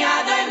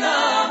B'Yadaylo,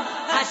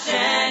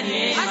 Hashem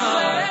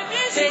Yishmor,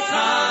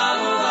 Tzitcha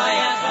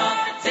U'Vayacha,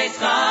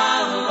 Tzitcha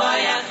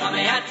U'Vayacha,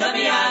 Me'ata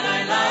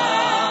B'Yadaylo.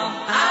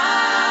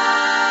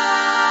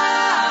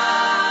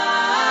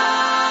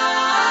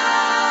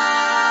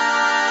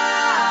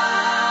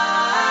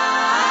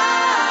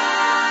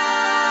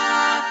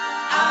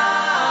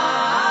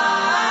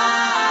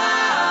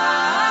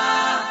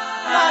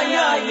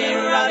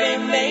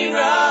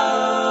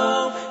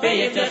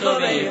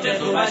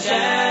 V'yiftechu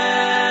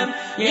Hashem,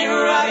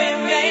 Yerubim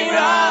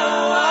Meirau,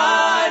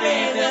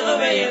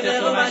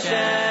 v'yiftechu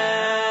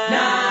Hashem.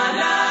 Na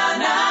na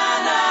na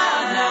na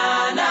na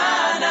na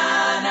na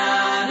na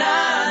na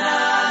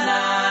na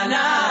na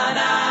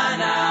na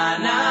na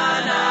na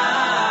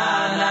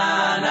na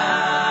na.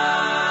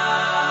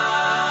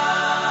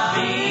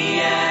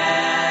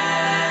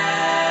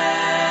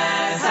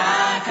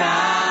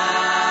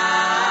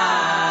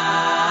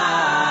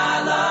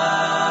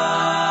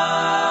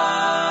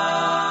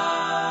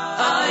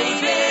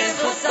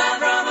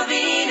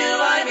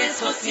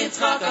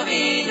 Yitzchak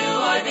Avinu,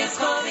 oy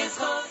v'schol,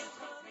 v'schol.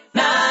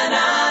 Na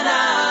na na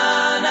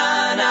na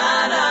na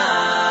na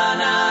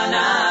na na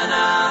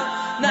na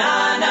na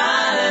na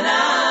na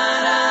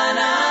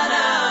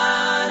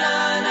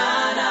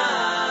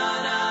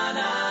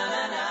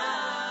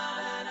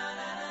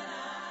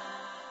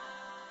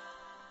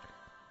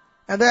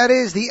And that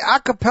is the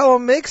acapella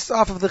mix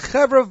off of the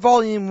Chevra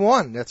Volume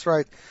 1. That's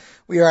right.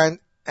 We are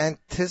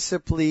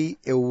anticipatively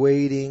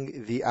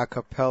awaiting the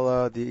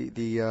acapella,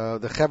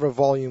 the Chevra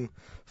Volume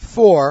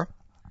 4.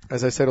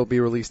 As I said, it'll be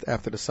released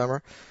after the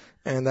summer.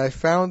 And I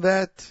found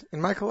that in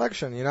my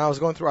collection. You know, I was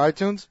going through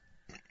iTunes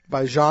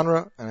by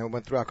genre, and I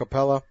went through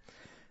acapella,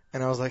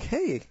 and I was like,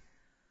 hey,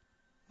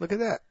 look at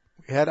that.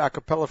 We had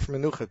acapella from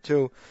Menucha,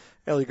 too.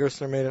 Eli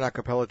Gerstner made an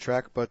acapella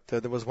track, but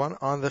there was one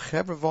on the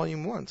Chevra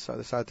Volume 1, so I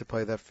decided to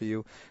play that for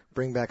you,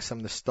 bring back some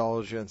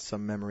nostalgia and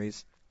some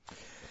memories.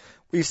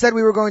 We said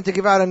we were going to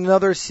give out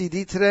another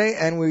CD today,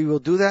 and we will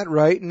do that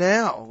right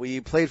now. We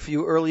played for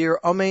you earlier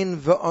Amen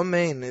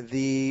V'Amen,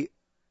 the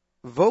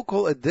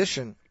vocal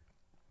edition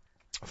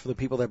for the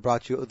people that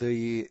brought you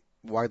the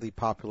widely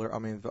popular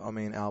Amen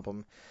V'Amen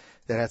album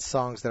that had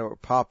songs that were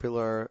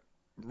popular,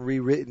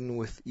 rewritten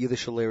with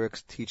Yiddish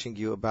lyrics, teaching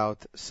you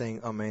about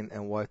saying Amen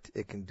and what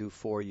it can do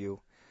for you,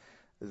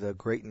 the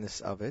greatness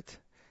of it.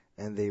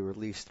 And they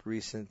released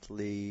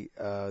recently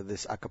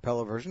this a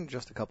cappella version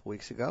just a couple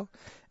weeks ago.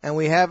 And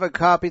we have a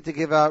copy to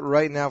give out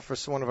right now for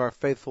one of our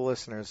faithful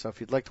listeners. So if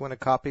you'd like to win a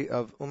copy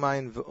of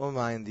Umain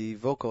V'Umain, the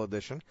vocal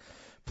edition,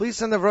 please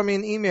send me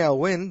an email,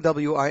 win,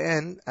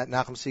 W-I-N, at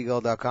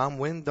NachumSegal.com,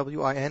 win,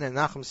 W-I-N, at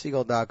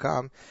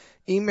NachumSegal.com.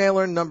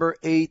 Emailer number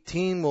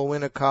 18 will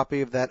win a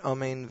copy of that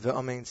Amen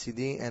V'Amen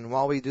CD. And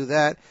while we do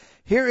that,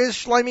 here is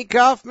Shlomi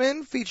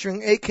Kaufman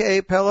featuring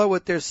AKA Pella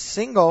with their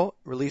single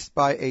released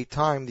by A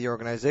Time, the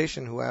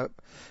organization who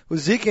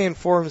ZK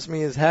informs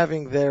me is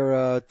having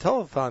their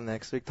telethon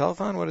next week.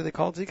 Telethon? What do they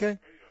call it, ZK?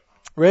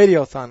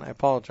 Radiothon. I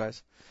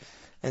apologize.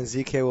 And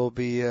ZK will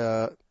be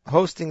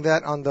hosting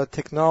that on the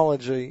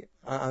technology,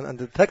 on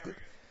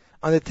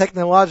the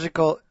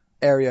technological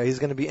area. He's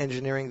going to be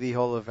engineering the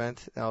whole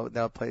event.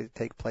 That'll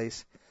take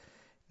place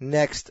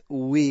next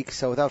week.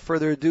 So without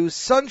further ado,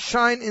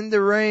 Sunshine in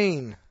the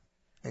Rain.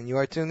 And you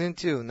are tuned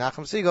into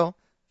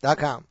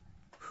NachumSegal.com.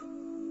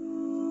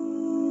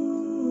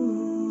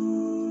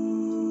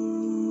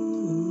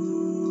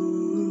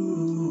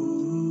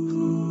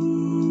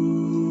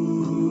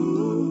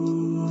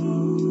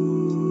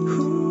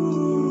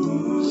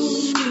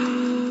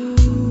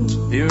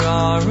 There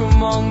are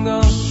among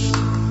us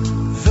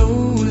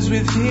those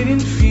with hidden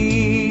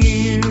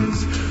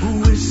fears who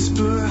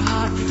whisper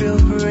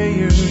heartfelt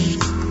prayers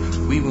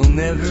we will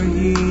never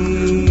hear.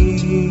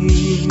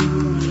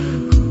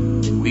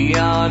 We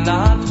are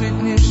not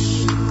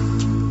witness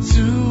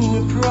to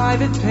a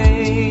private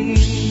pain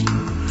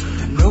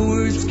that no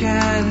words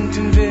can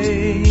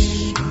convey,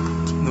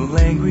 no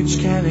language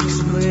can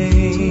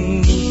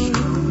explain.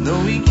 No,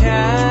 we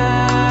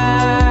cannot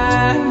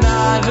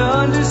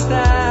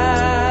understand.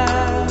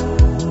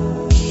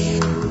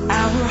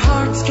 Our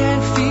hearts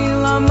can't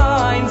feel, our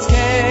minds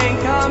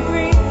can't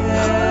comprehend.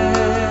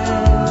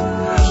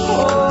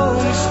 Oh,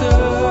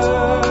 stir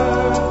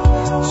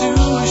to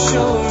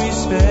show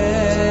respect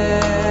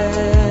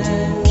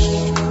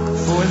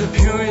for the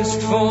purest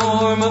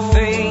form of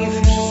faith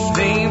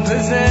they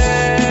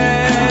possess.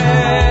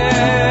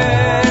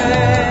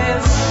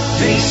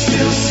 They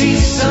still see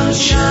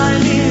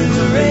sunshine in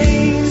the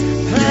rain,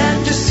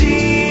 plant the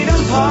seed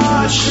and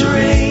parch the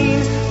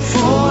rain,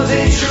 for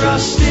they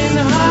trust in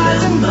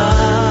higher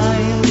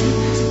mind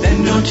that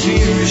no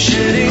tear is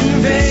shed in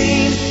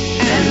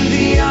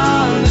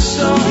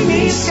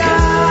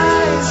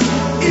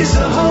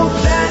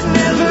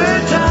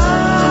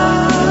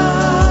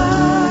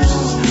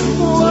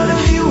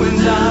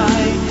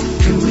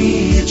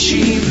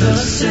the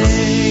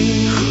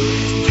same?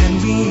 Can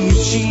we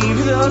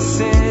achieve the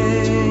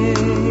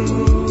same?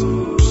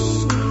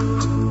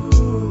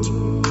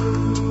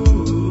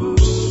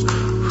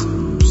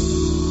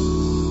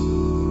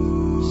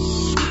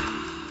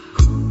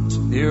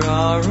 There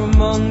are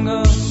among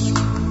us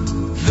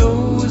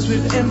those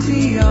with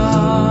empty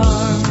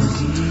arms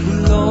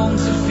who long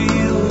to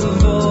feel the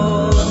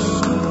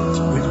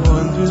love with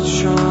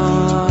wondrous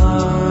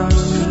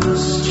charms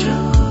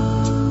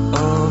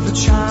of a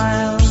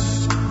child,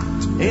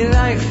 a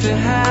life to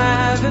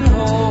have and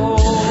hold,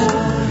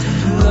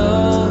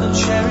 love and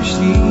cherish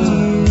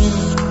these,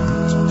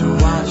 to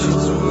watch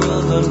its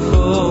world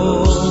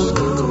unfold.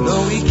 No,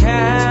 we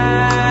cannot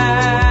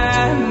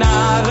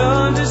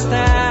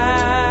understand.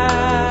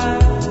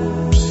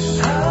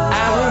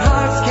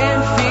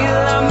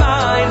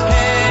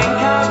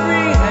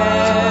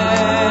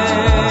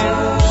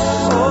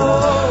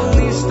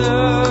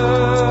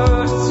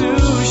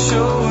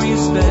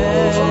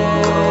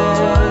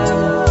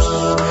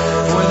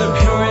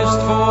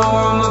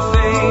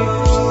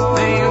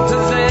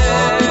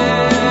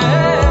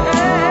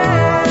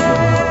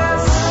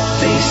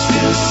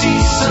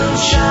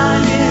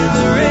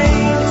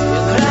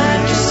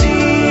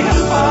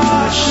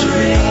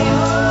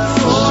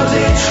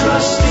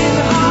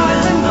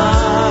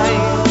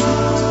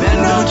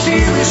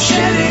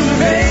 Shedding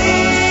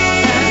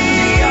rain and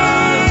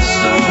beyond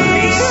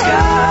stormy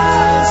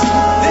skies,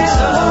 there's a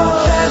hope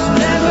that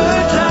never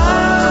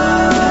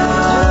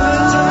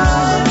dies.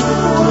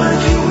 What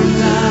if you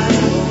and I,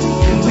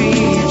 can we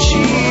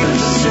achieve the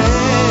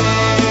same?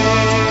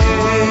 Could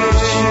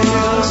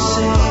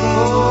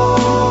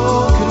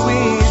we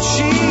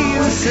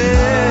achieve the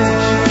same?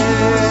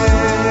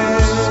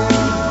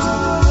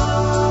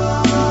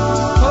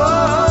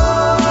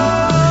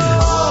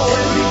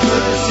 Every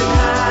person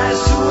has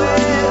to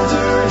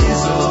enter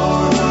his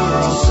own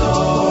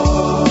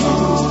soul.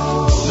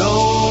 No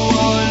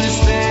one is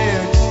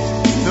there,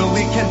 though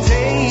we can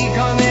take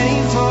on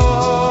many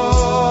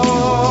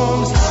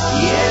forms.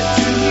 Yet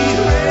do we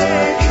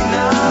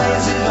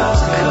recognize it all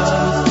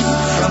comes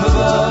from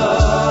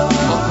above?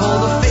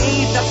 Uphold a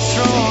faith that's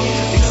strong,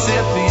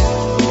 accept it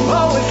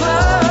all with love.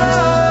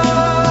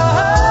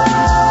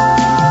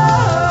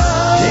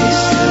 They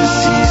still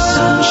see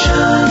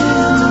sunshine in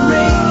the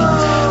rain,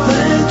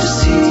 learn to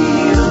see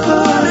the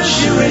blood of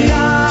rain,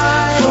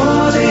 for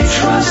they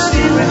trust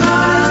in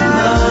high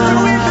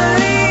love.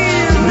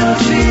 No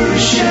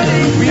tears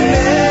shedding,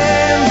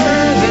 remember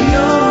the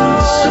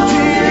notes of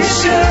your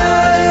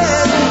skies.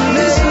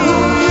 There's a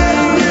hope that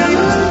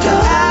never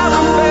dies.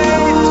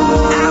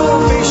 Our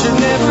faith should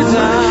never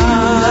die.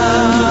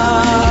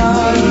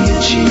 We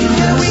achieve the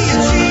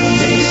same.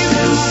 They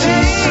still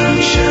see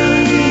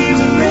sunshine in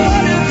the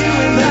rain,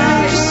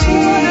 learn to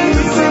see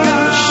the blood of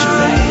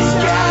rain,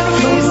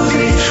 for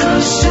they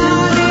trust in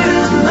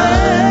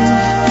love.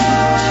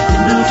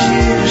 No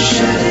tears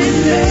shed in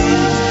vain,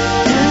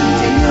 and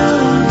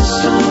beyond the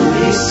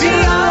stormy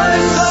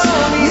skies,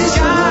 there's a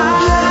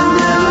hope that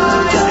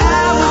never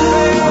dies.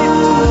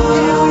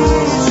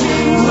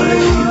 What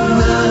if you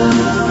and I,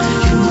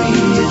 can we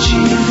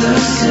achieve the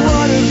same?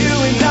 What if you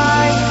and I,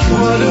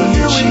 what if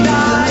you and I,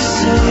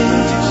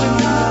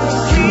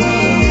 can we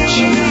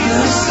achieve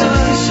the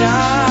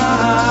sunshine?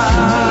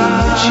 Can we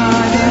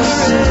achieve the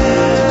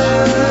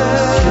same?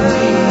 Can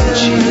we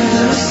achieve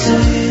the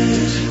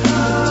same?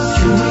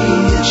 Can we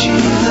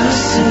achieve the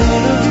same?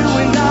 What if you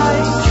and I,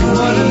 can we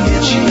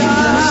achieve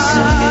the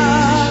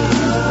same?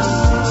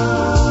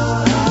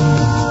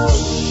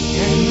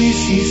 Can we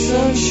see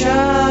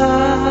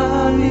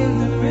sunshine in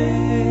the rain?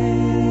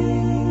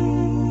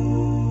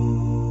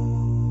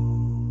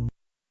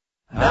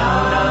 Na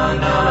na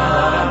na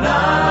na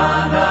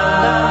na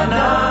na na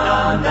na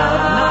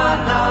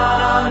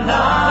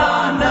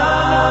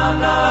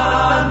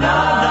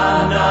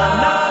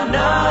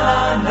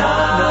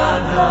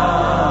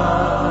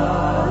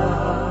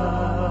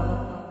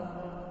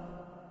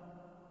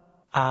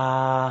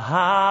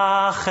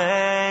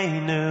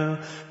Acheinu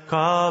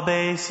kol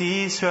beis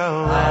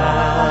Yisroel,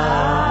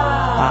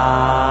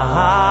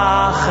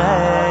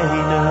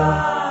 Acheinu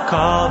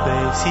kol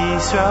beis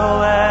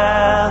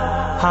Yisroel,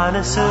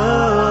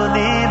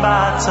 hanesuni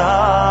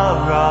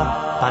batzara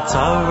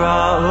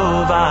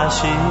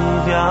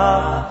uvashivya,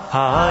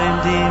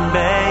 ha'imdim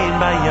bein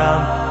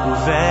bayam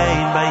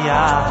uvein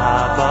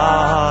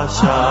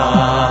bayabasha.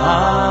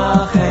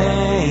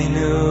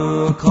 Acheinu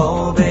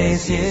kol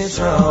beis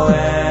Yisroel,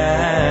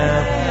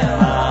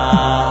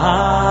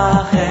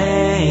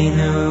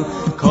 Acheinu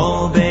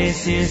kol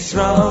beis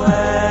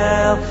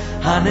Yisroel,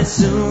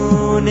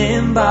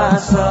 hanesunim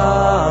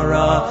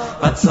batzara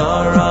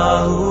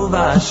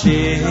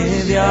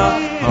uvashivya,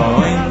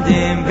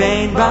 ha'imdim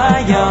bein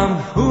bayam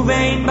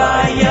uvein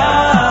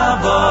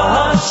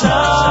bayabasha.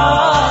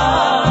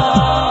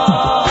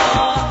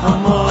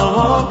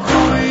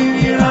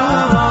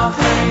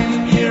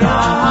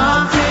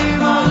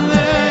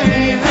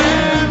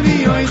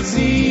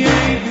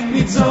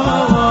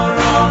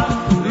 Torah,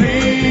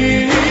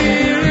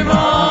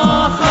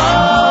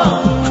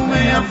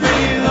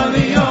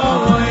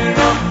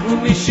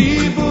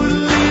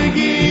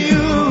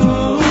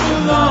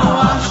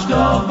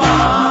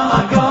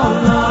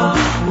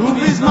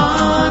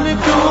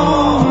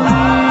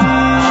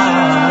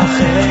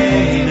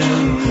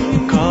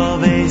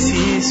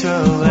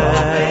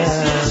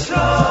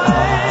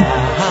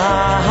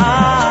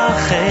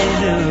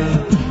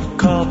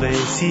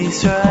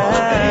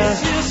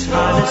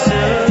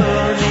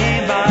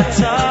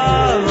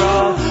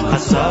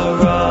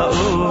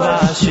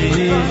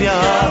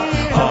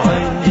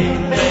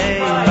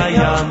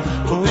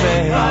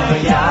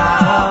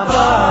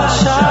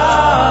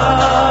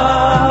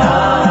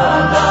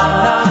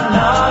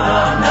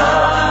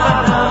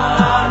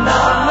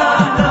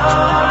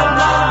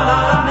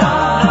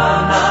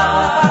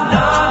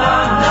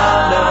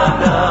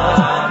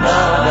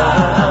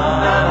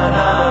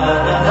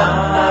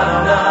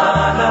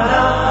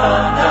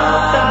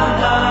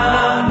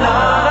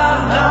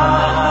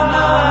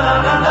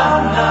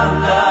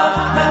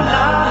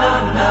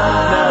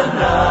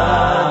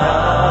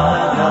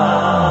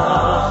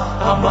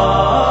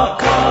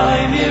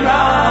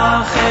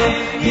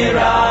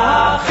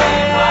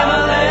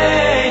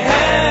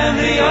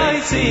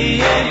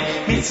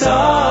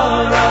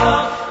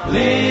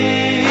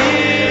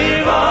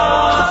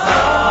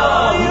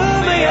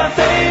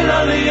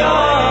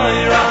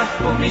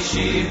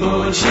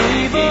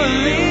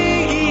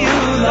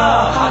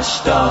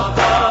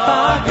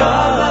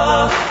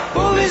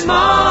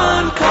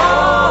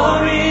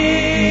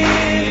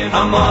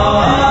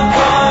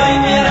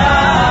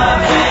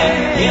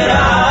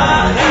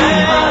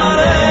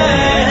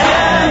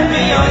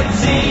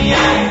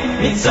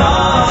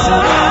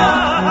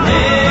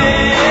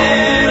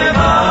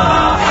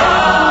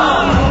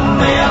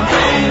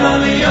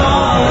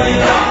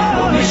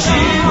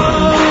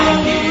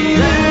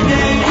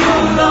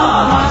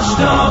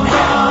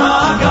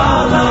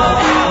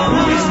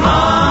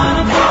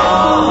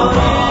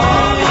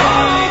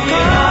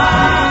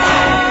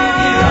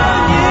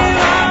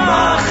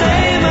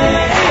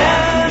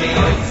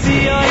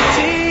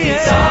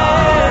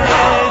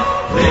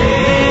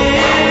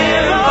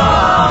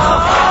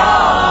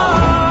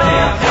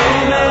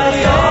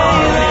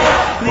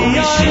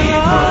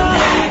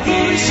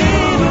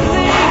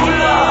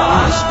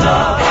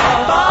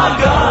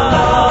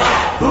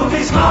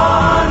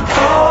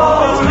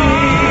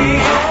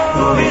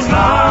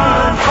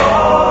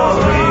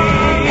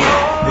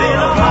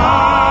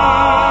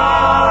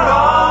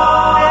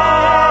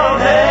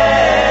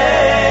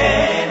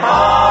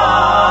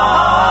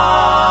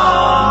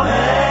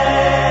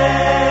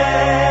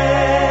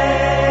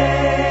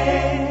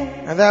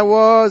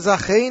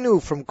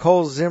 Zacheinu from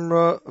Kol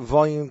Zimra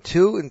Volume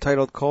 2,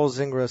 entitled Kol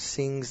Zimra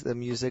Sings the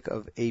Music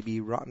of A.B.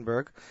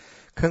 Rottenberg.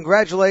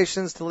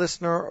 Congratulations to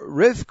listener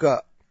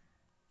Rivka.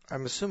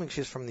 I'm assuming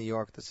she's from New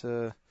York. That's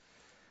her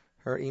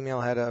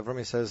email had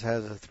Avrami says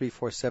has a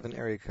 347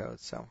 area code.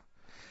 So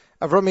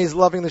Avrami is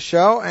loving the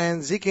show,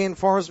 and ZK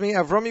informs me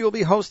Avrami will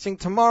be hosting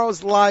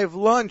tomorrow's live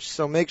lunch,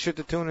 so make sure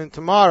to tune in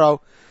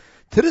tomorrow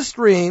to the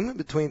stream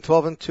between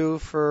 12 and 2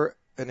 for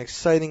an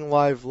exciting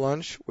live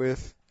lunch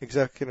with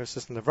Executive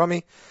Assistant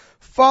Avrami,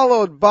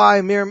 followed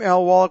by Miriam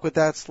L. Wallach with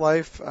That's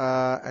Life,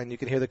 and you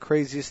can hear the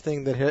craziest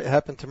thing that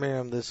happened to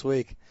Miriam this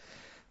week.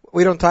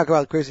 We don't talk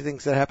about crazy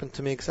things that happened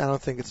to me because I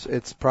don't think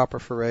it's proper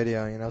for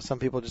radio. You know, some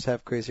people just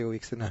have crazier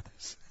weeks than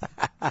others.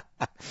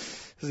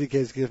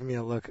 ZK's giving me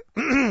a look.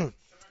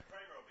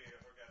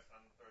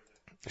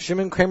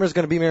 Shimon Kramer is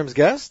going to be Miriam's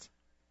guest?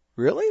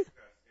 Really?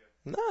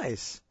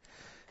 Nice.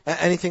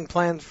 Anything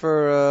planned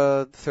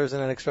for Thursday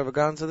Night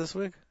Extravaganza this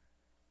week?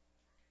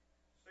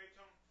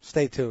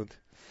 Stay tuned.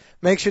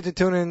 Make sure to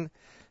tune in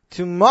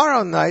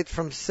tomorrow night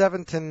from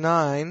 7 to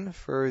 9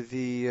 for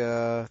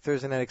the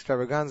Thursday Night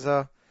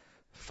Extravaganza.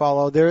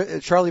 Follow there.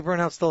 Charlie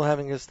Burnout's still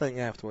having his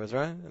thing afterwards,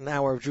 right? An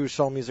hour of Jewish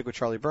soul music with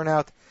Charlie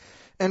Burnout.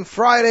 And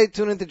Friday,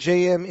 tune into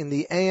JM in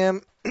the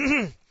AM,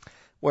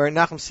 where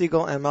Nachum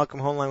Siegel and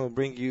Malcolm Hoenlein will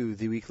bring you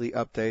the weekly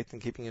update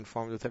and keeping you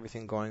informed with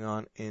everything going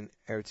on in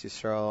Eretz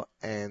Yisrael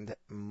and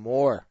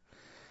more.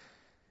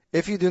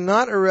 If you do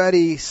not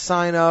already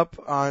sign up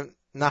on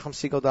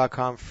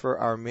NachumSiegel.com for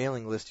our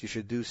mailing list, you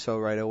should do so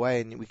right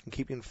away, and we can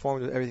keep you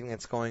informed with everything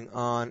that's going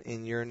on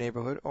in your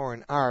neighborhood or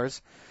in ours.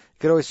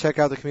 You can always check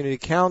out the community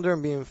calendar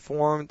and be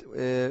informed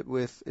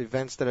with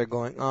events that are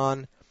going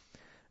on,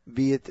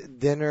 be it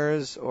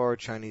dinners or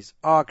Chinese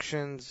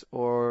auctions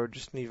or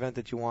just an event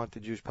that you want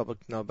the Jewish public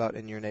to know about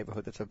in your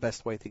neighborhood. That's the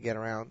best way to get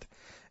around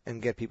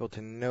and get people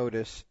to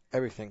notice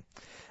everything.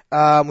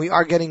 We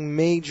are getting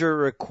major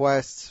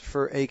requests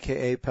for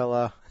AKA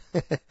Pella.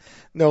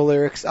 No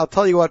lyrics. I'll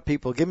tell you what,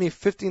 people. Give me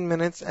 15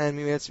 minutes, and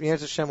Mi'ez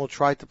Hashem will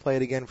try to play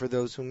it again for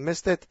those who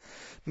missed it.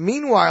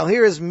 Meanwhile,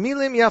 here is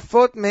Milim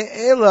Yafot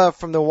Me'ela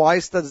from the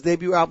Y-Studs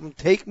debut album,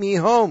 Take Me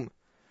Home.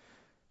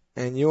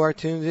 And you are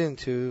tuned in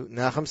to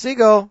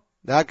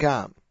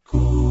NachumSiegel.com.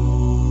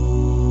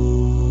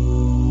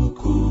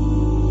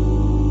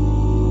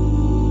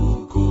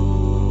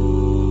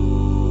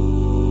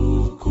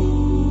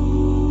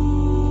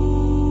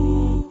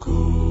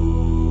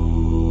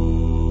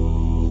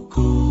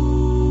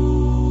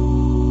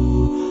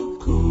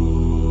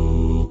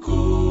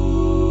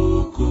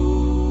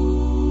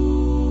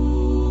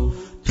 Tu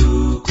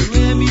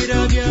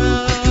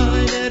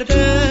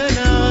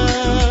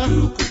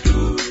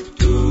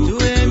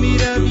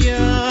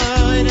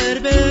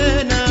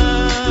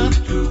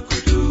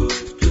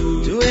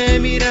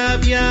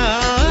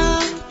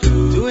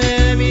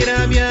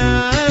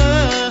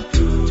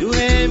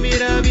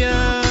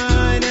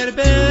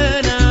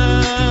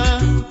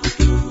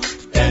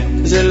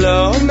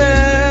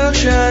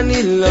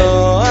שאני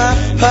לא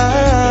אף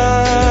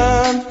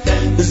פעם,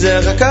 זה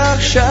רק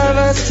עכשיו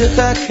אז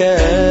תחכה,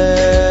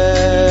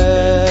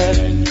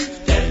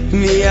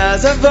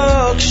 מיאז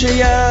אבוא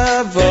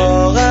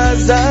כשיעבור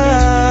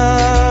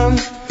הזעם,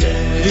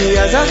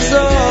 ויאז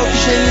אחזור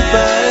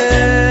כשיפאר.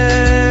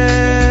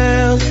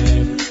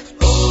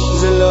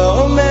 זה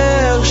לא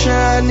אומר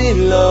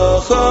שאני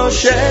לא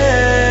חושב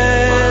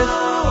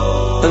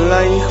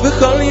עלייך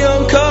בכל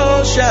יום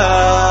כל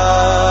שעה,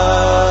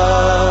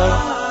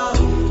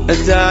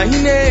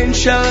 עדיין אין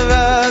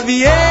שלווה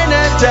ואין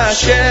את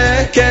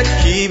השקט,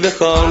 כי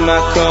בכל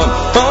מקום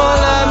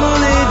עולם הוא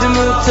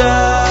לדמותך.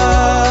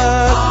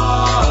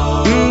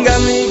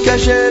 גם לי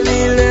קשה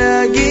לי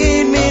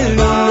להגיד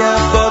מילים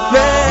יפות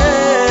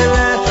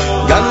מאלה,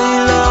 גם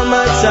לי לא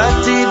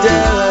מצאתי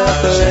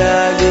דרך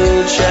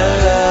להגיד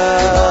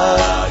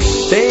שלך.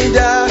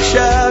 תדע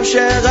עכשיו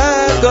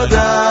שרק אותך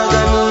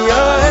אני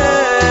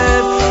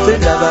אוהב,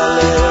 תדע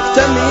בלב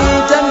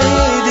תמיד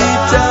תמיד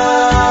איתך,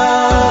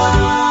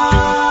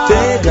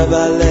 תדע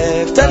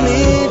בלב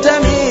תמיד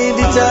תמיד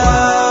איתך.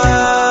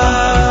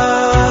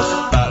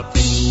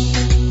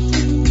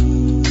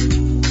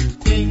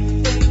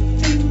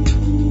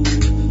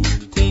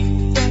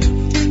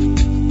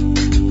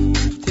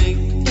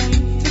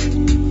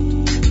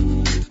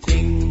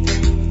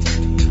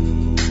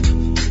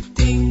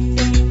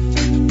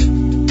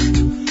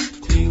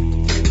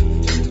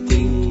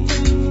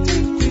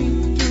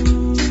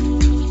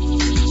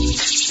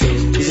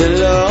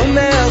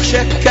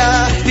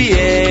 שכך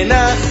ואין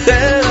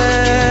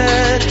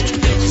אחרת,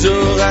 זו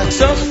רק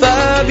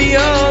סופה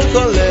ביום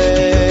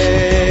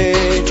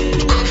חולק.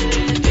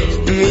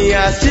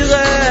 מיד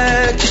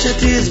תראה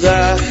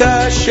כשתזרח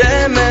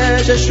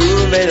השמש,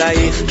 אשוב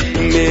אלייך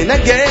מן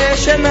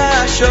הגשם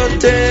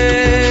השוטף.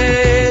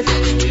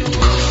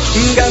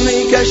 גם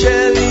לי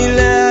קשה לי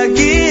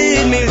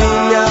להגיד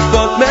מילים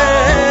יפות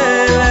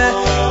מאלה,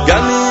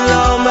 גם לי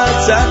לא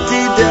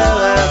מצאתי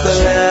דרך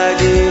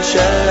להגיד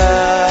שלך.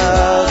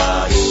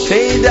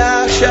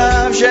 תדע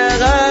עכשיו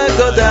שרק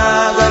אותך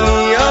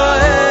אני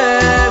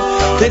אוהב,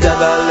 תדע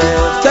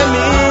בלב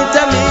תמיד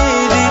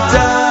תמיד איתך,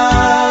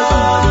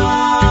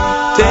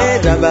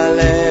 תדע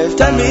בלב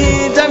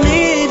תמיד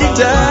תמיד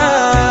איתך.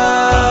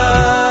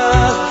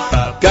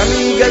 גם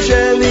לי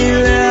קשה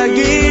לי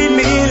להגיד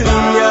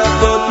מילים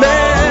יפות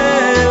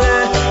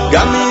מאלה,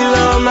 גם לי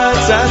לא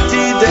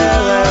מצאתי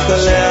דרך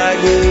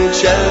להגיד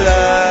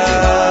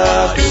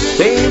שלך.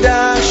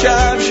 תדע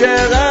עכשיו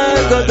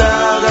שרק אותך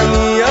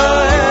אני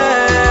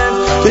אוהב,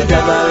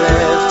 תדע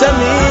בלב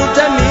תמיד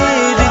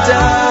תמיד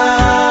איתך,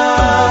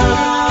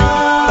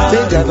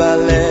 תדע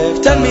בלב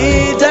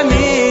תמיד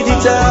תמיד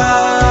איתך.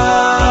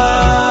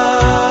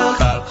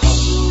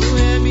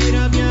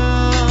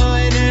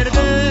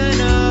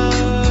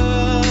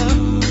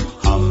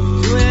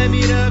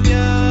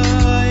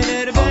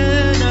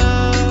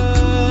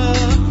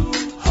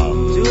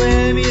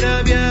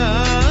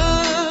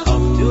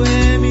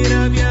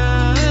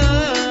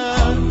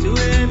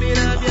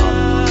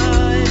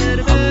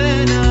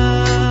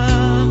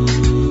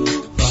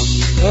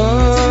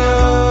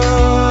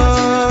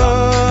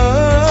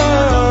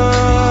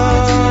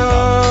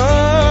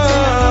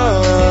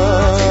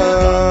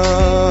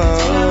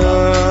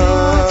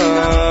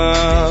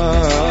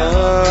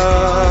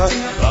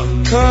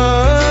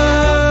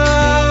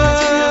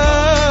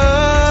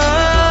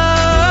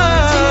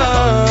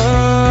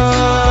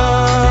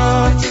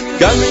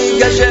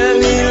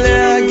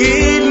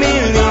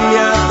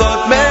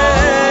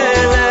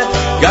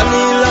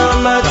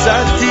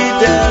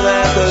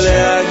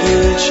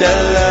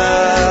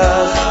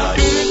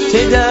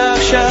 תדע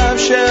עכשיו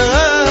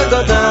שרק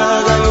אותך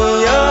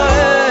אני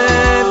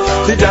אוהב,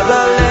 תדע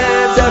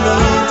בלב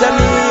תמיד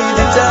תמיד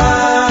איתך,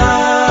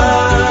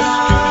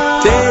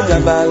 תדע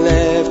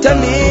בלב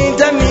תמיד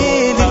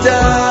תמיד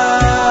איתך.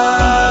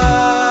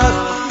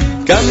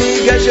 גם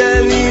לי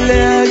קשה לי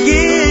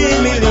להגיד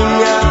מילים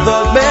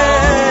יפות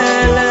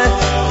מאלה,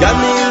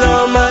 גם לי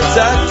לא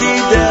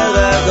מצאתי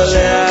דרך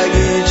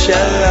להגיד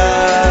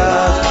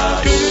שלך.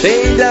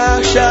 תדע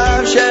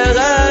עכשיו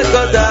שרק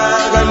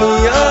אותך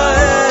אני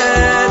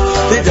אוהב,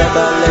 תדע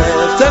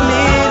בלב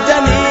תמיד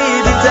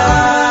תמיד איתך,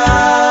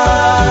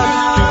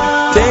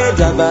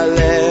 תדע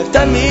בלב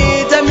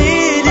תמיד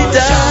תמיד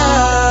איתך.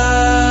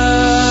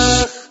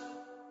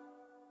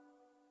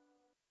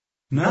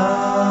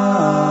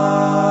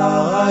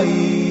 נער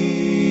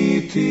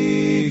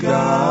הייתי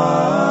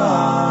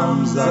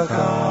גם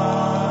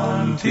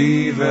זקנתי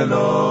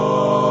ולא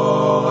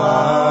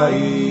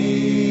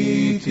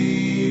ראיתי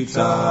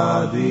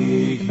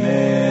צדיק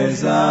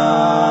נזב,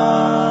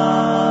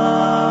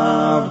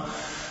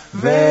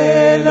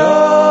 ולא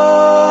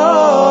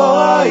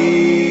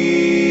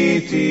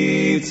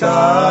ראיתי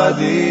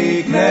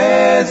צדיק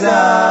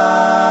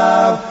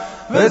נזב,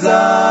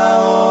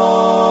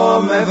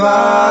 וזהו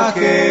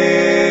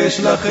מבקש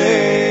לכם.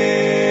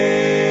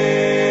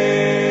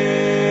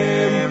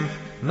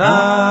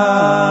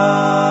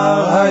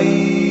 נער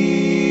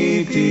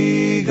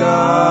הייתי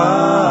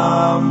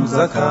גם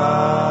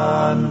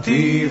זקן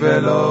זקנתי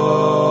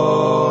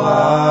ולא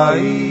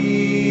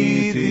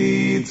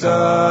הייתי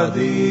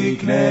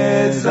צדיק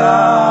נזר,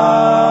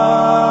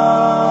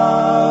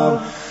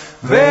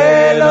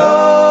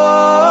 ולא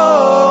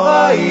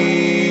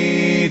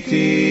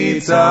ראיתי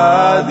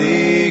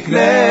צדיק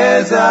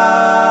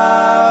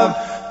נזר,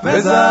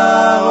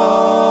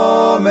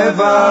 וזרעו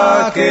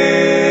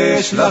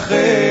מבקש לכם.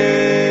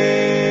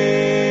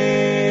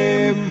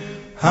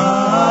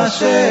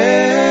 השם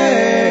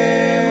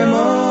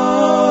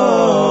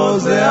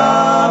עוז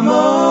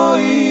עמו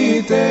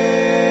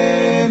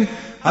ייתן,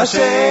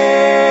 השם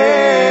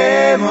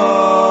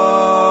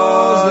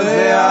עוז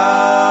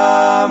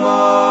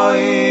עמו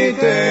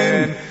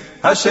ייתן,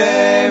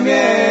 השם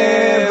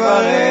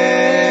יברך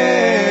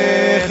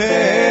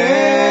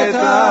את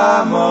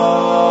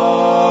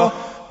עמו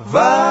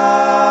ושלום.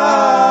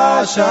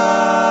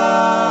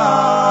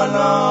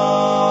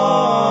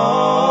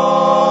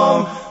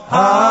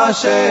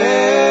 השם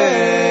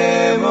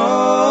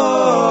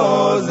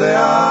עוז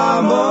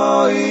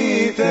עמו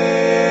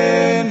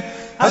ייתן,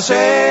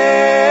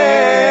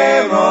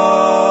 השם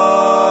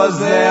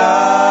עוז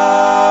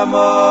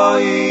עמו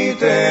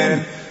ייתן,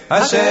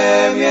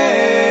 השם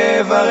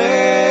יברך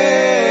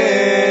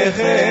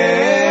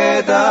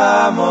את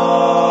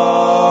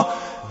עמו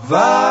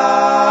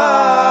ושלום.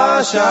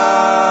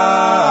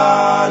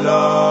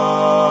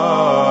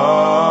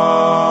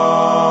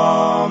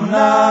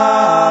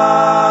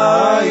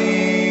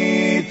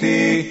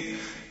 נראיתי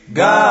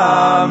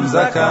גם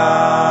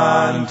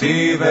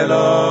זקנתי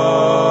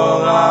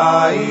ולא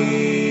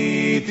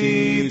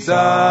ראיתי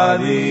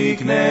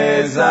צדיק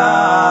נזב,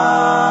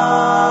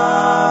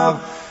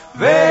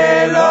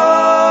 ולא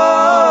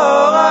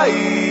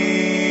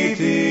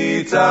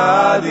ראיתי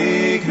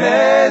צדיק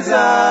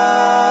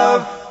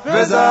נזב,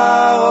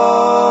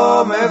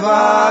 וזרעו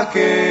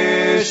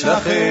מבקש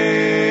לכם.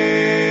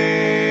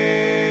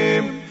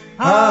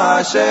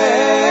 השם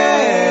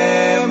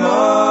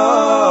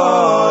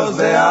עוז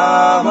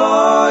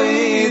עמו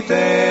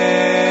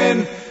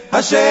ייתן,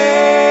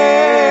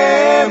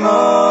 השם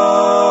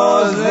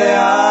עוז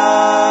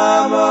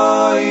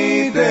עמו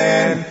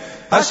ייתן,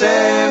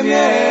 השם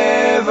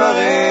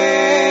יברך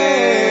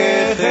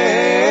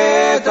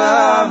את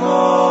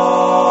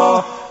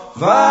עמו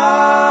ושלום.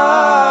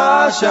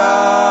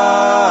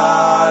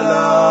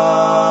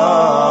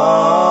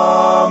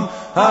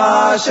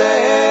 השם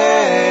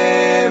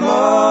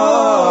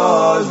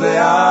עוז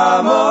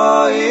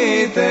עמו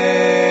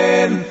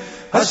ייתן,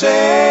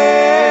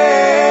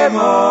 השם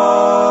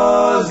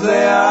עוז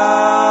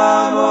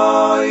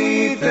עמו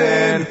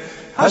ייתן,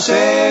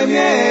 השם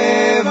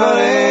יברך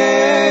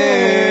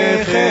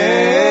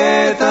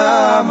את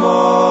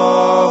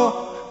עמו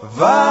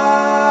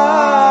ושלום.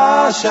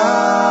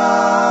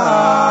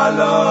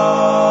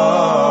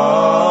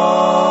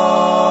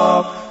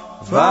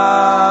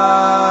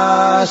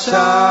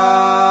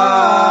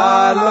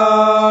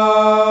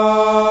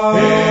 ושלום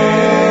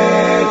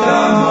את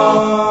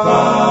עמו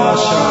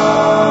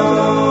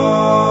ושלום.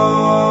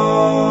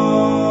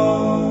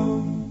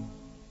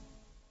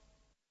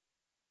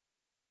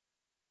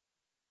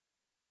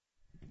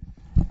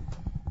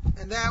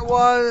 And that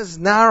was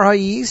Nar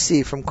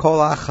Hayisi from Kol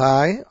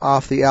Achai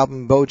off the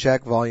album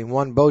Bojack Volume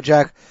 1.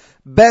 Bojack,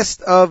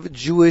 Best of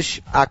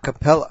Jewish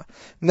Acapella.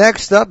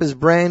 Next up is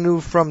brand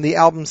new from the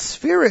album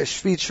Spherish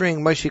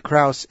featuring Moshe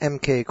Krauss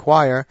MK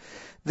Choir.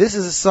 This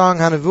is a song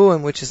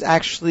Hanavuim, which is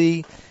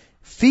actually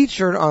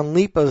featured on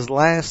Lipa's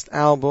last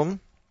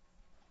album,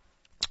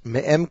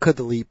 Me'emka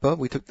de Lipa.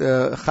 We took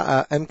the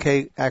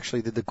MK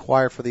actually did the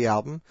choir for the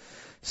album.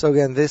 So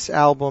again, this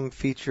album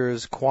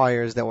features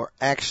choirs that were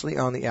actually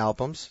on the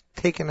albums,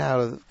 taken out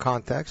of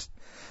context,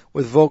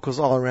 with vocals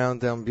all around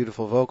them,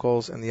 beautiful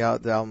vocals, and the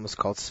album is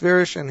called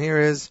Spherish, and here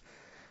is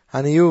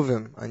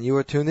Haniyuvim, and you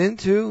are tuned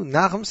into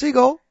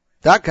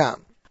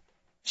NachumSiegel.com.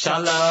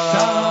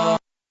 Shalom.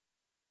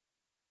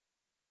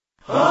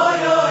 Oh,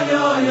 yo,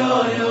 yo, yo,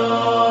 yo.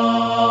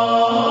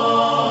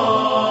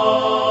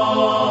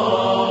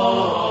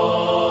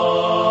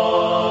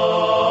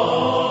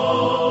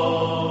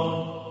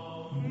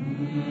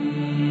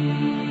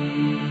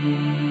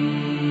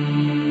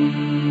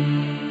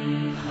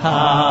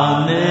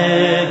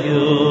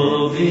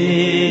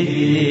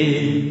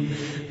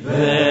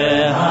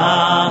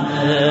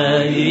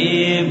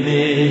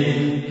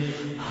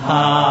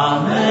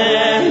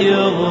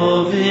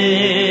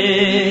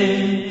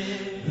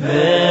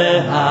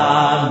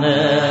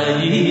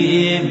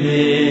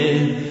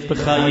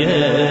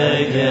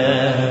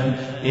 Chayegem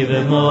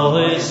Ibe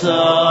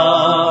Moisa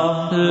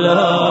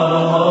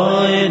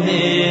Loi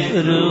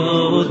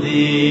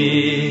Nifrudi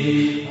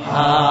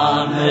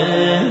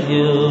Amen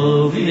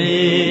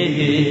Yuvim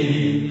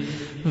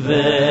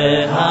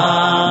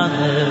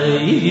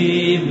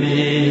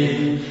Ve'aneimim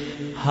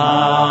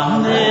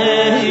Hane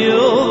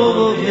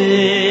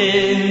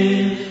Yuvim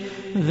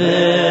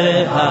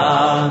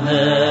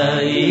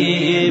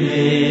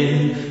Ve'aneimim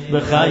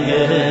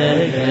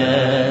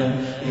B'chayegem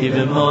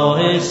Ibe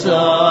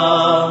Moisa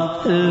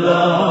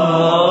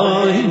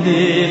Loi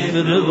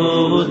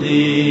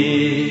Nifrudi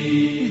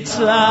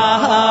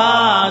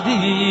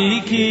tzadikim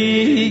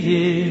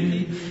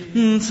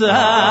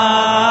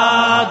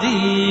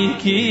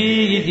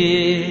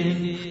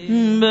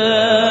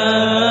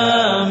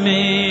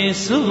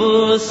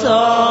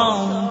b'misusom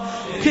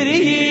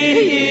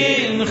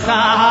kriyim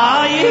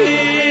chayim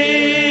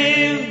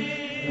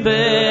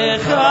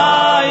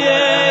b'chayim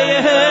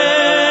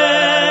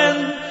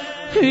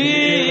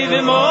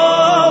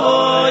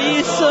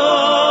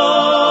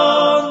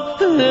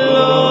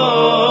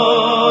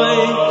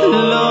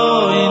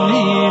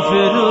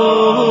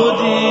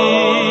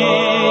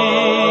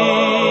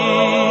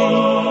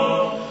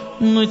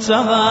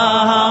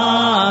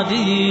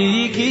v'moyison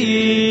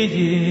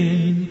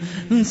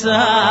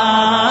loy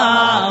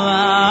nifrudin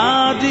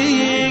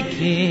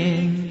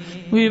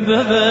tzadikim we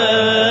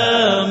b'misusom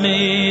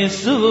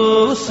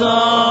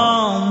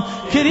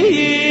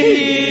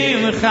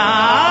kriyim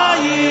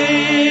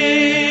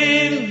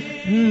chayim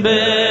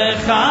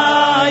b'chayim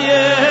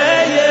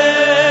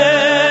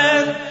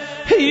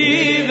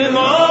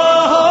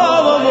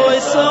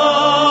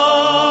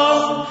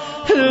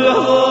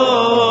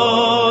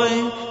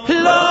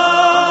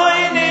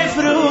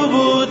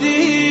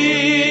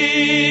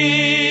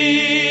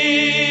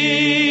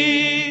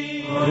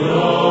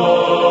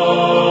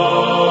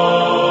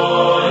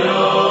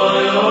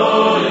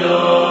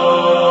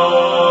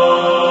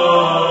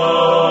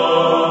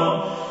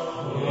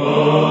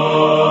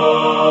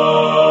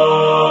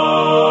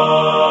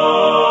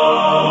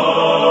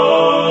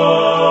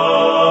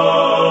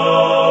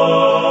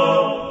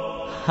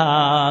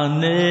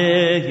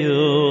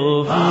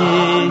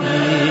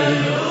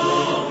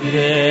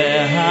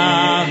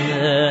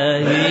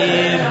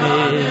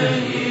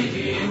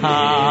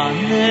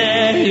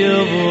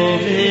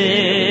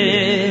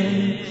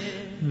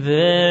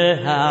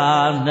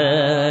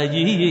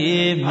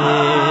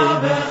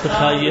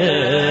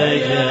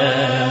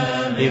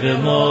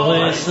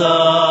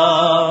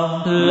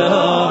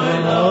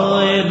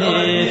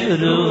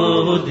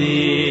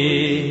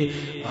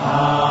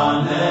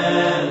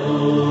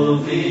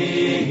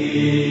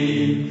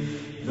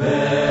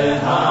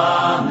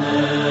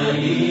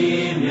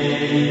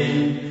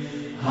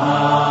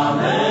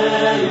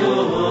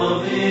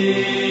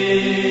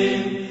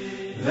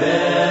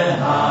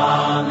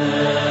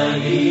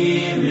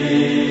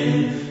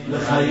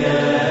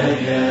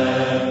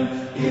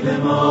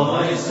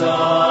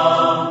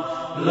v'moyison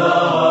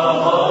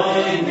loy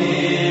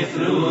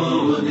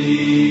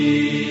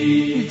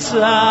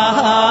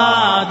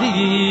tzadikim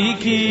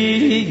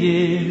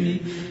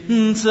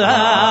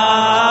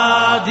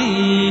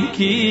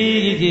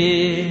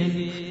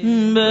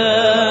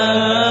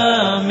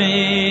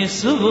b'misusom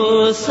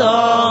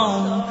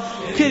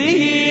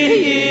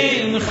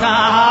kriyim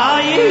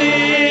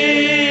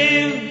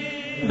chayim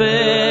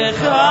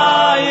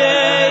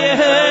b'chayim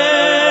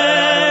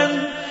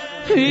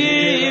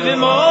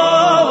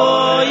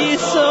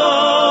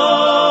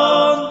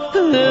v'moyison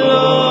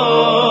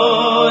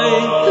loy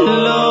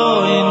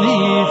nifrudin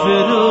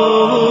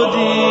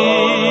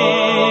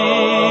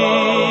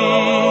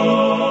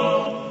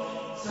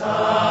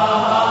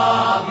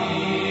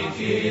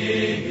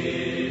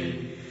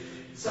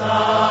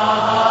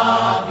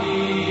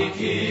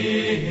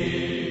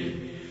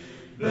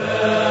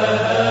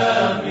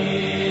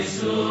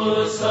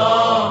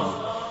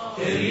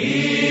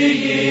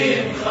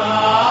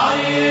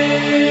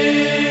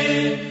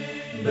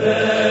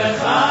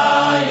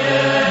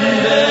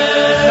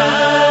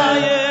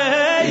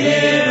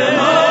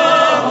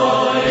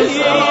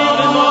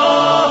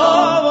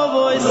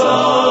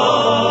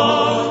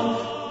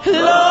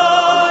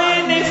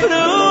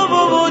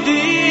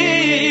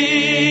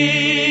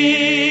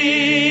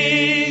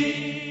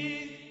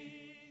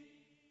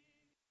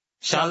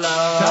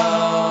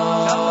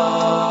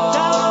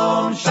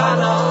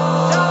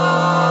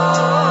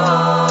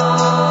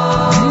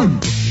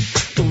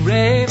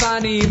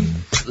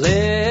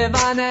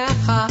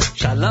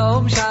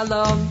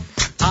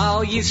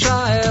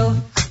Yisrael,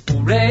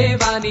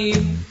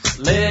 Urevanim,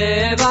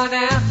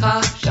 Levanecha,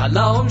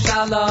 Shalom,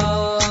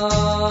 Shalom.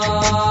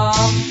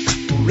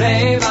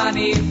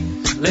 Urevanim,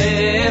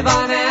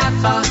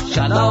 Levanecha,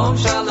 Shalom,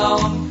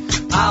 Shalom.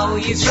 Al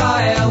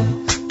Yisrael,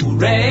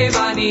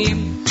 Urevanim,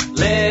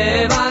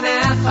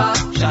 Levanecha,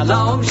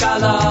 Shalom,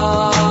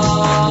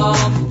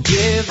 Shalom.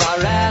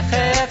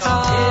 Yevarechecha,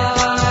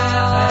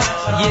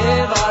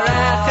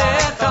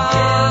 Yevarechecha,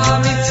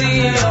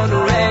 Mitzion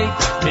Urei,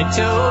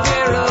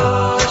 Mitzoviru.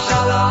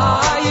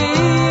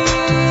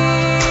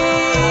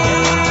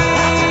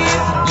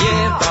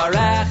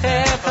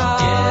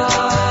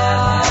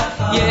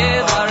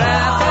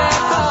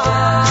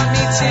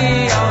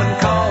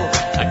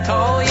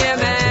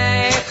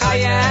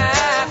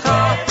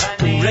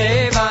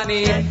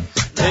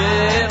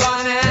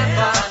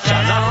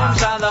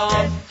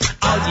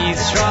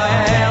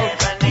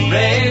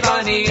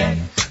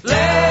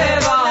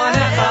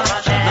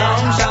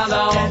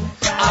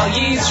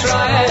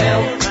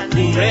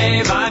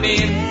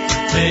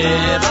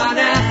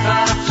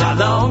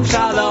 Shalom,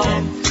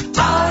 shalom,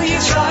 Al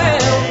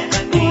Yisrael,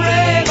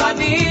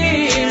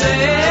 Urevanim,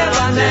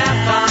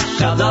 Levanecha,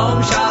 Shalom,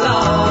 shalom.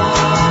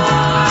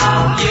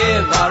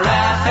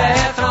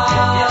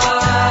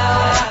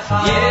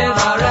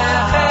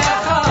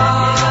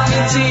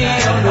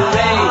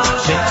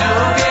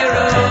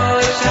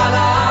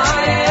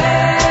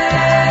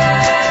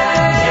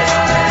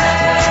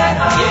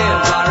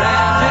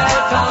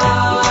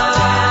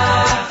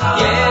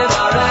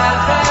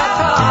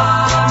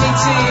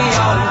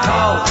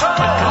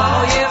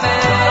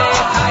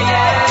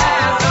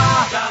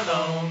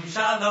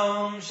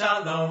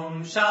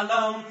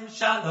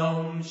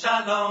 Shalom,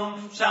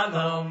 shalom,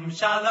 shalom,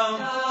 shalom,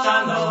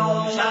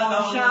 shalom,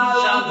 shalom,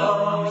 shalom,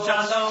 shalom,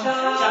 shalom,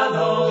 shalom,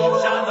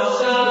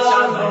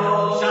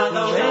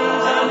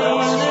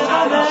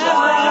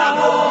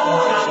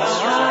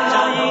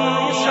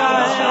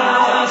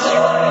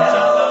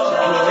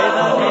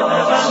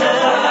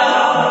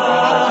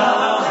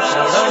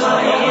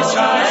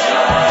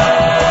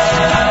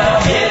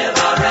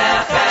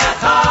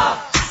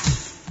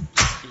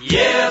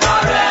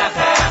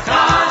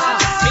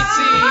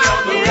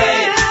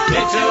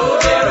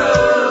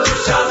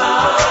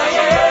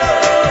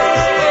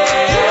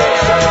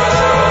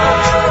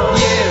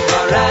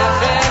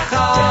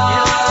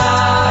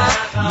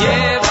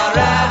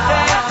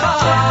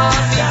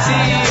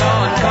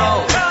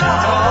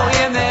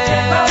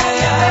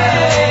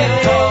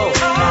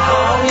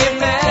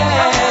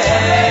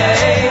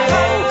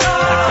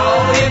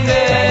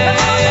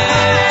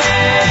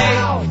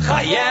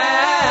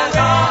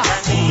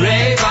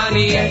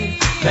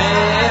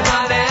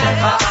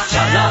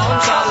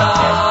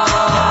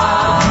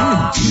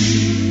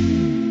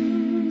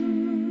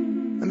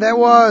 That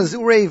was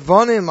Urei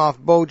Vonim off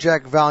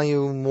BoJack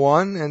Volume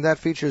 1, and that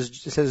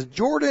features, it says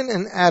Jordan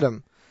and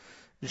Adam.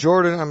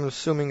 Jordan, I'm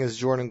assuming, is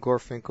Jordan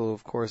Gorfinkel,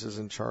 of course, is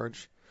in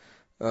charge,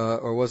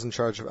 or was in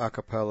charge of a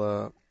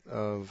cappella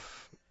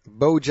of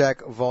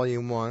BoJack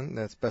Volume 1.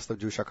 That's Best of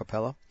Jewish a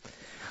cappella.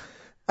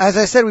 As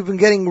I said, we've been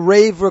getting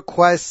rave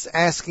requests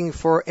asking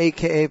for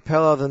AKA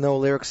Pella, the no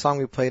lyric song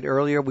we played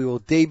earlier. We will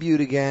debut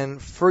it again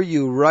for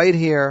you right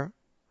here,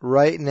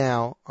 right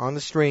now, on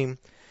the stream.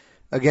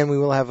 Again, we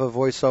will have a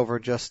voiceover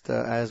just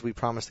as we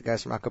promised the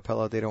guys from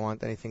Acapella. They don't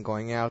want anything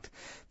going out.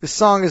 This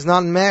song is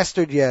not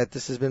mastered yet.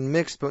 This has been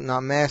mixed but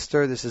not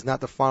mastered. This is not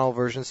the final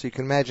version, so you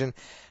can imagine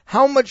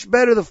how much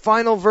better the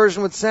final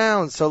version would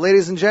sound. So,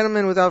 ladies and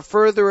gentlemen, without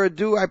further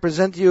ado, I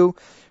present to you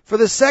for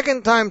the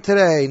second time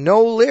today,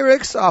 No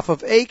Lyrics off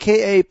of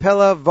AKA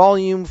Pella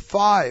Volume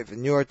 5.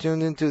 And you are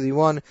tuned into the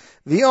one,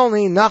 the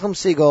only,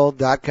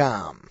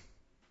 NachumSegal.com.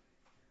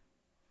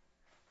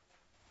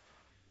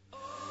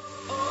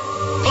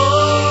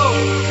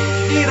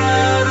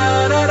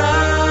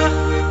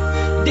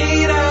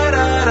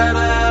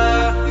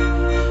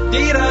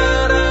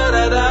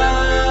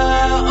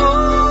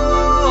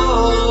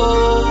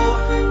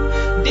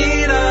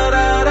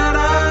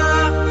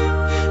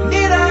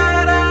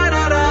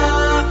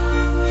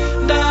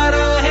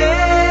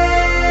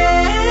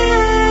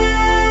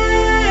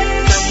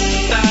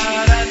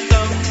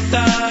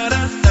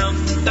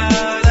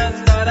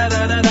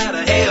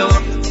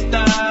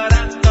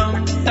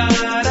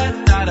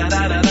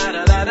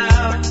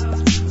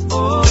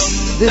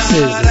 This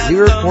is a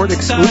Z-Report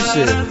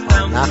exclusive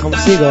on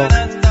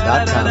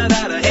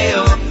NachumSegal.com.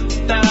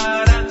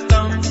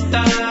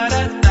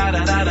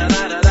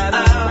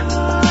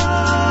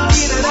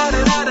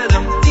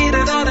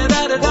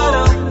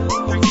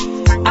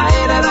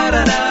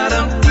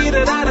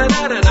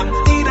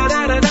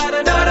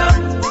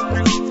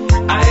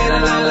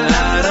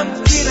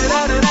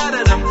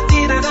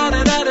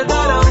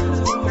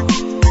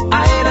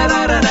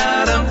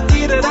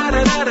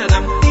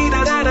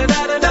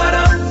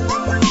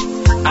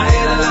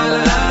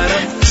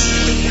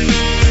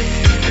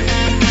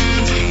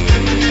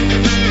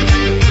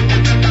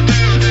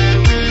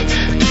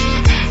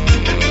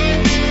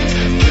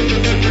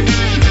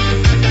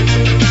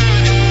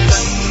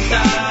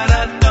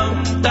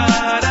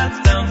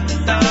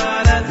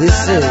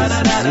 This is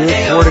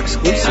Z-Report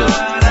exclusive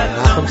on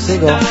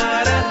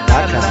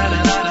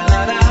NachumSegal.com.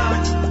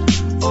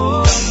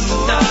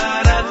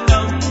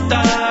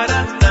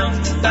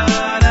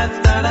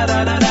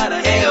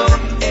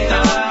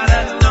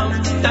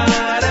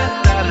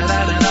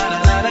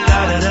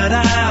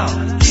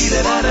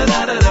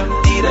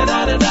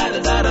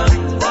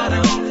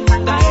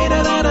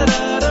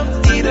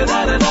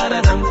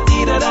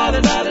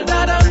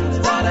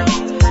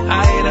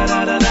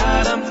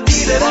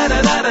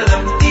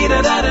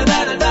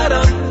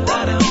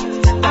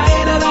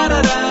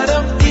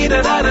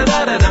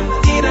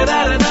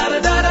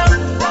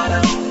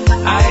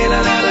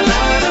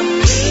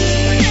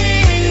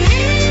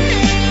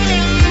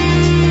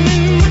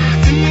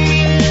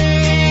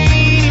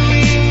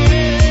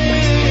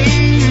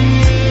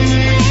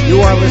 You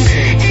are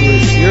listening to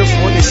a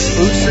Z-Report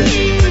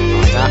exclusive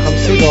on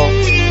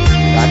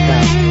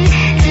NachumSegal.com.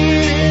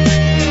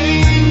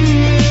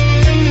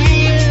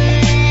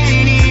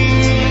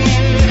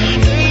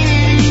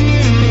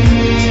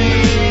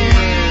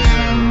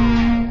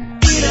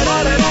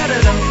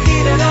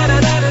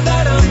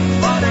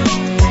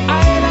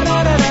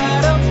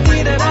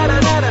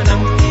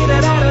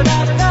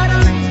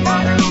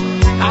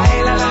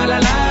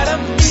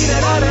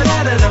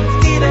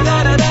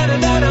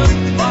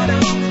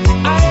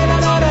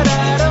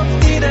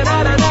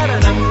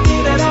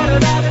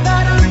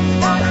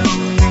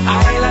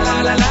 I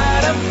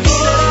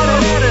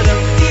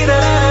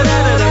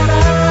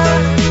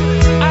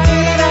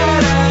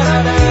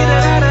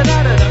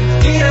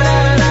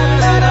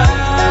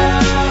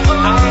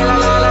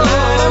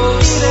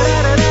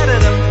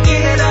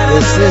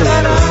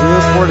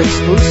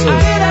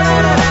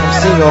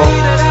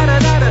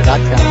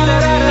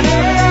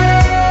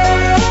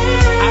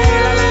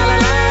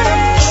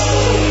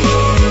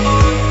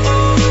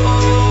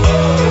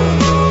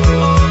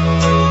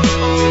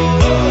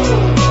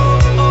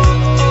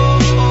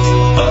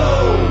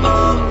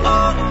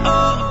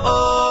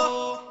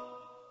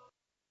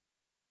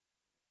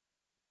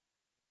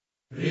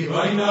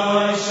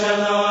Riboynoi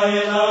shel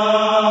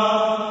olam,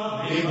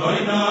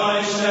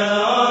 Riboynoi shel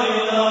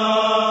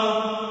olam,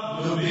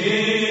 du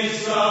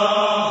bist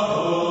doch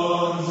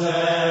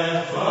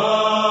unser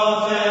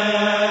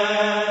Vater.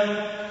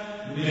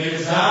 Wir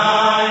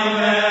seien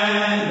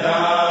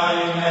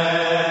deine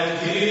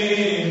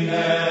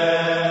Kinder.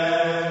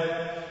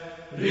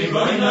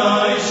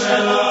 Riboynoi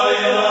shel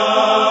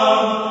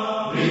olam,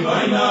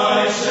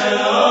 Riboynoi shel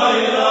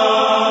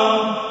olam,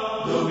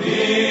 du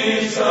bist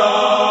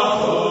doch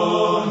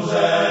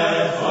unser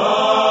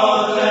Vater.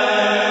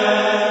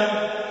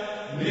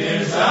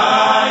 Wir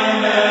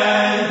seien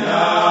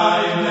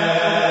deine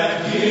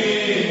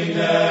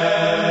Kinder.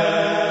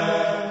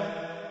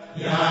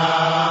 Ja,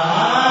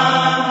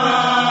 Mama,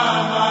 ja,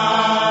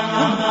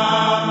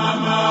 Mama,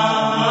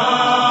 Mama,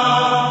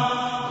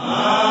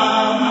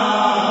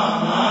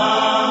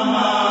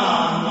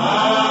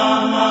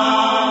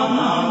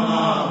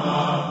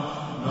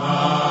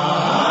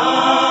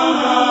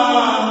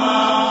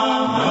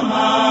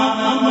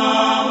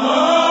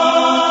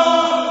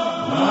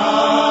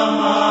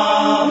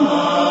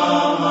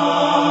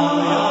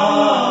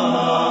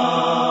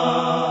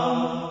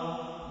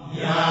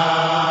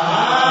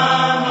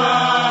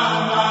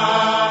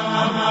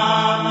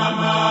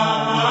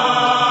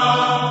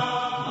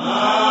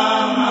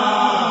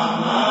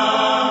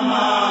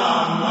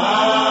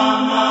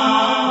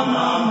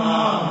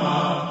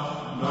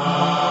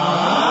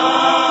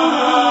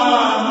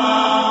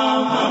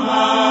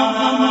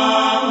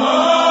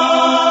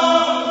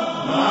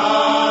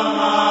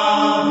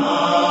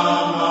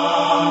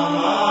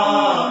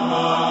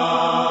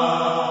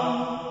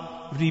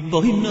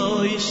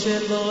 Riboynoi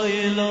shel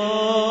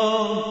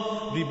olam,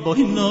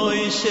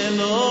 Riboynoi shel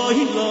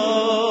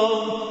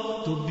olam,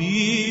 du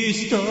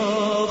bist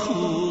doch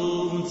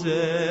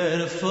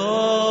unser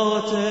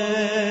Vater.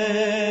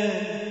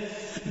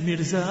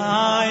 Wir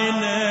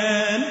seien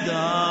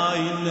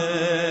deine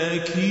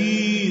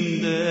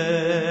Kinder.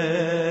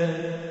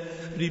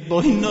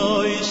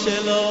 Riboynoi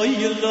shel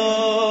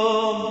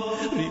olam,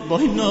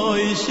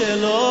 Riboynoi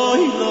shel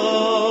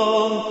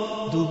olam,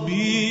 du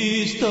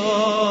bist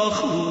doch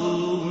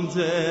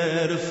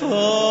unser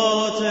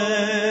Vater.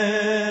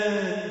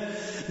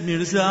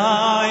 Wir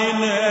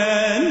seien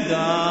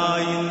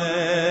deine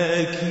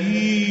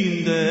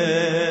Kinder.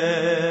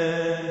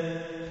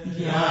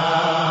 Ja,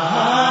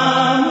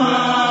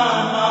 Mama,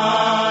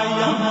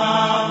 ja,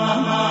 Mama,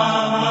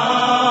 Mama,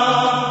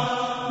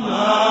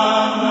 Mama,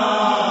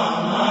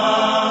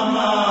 Mama,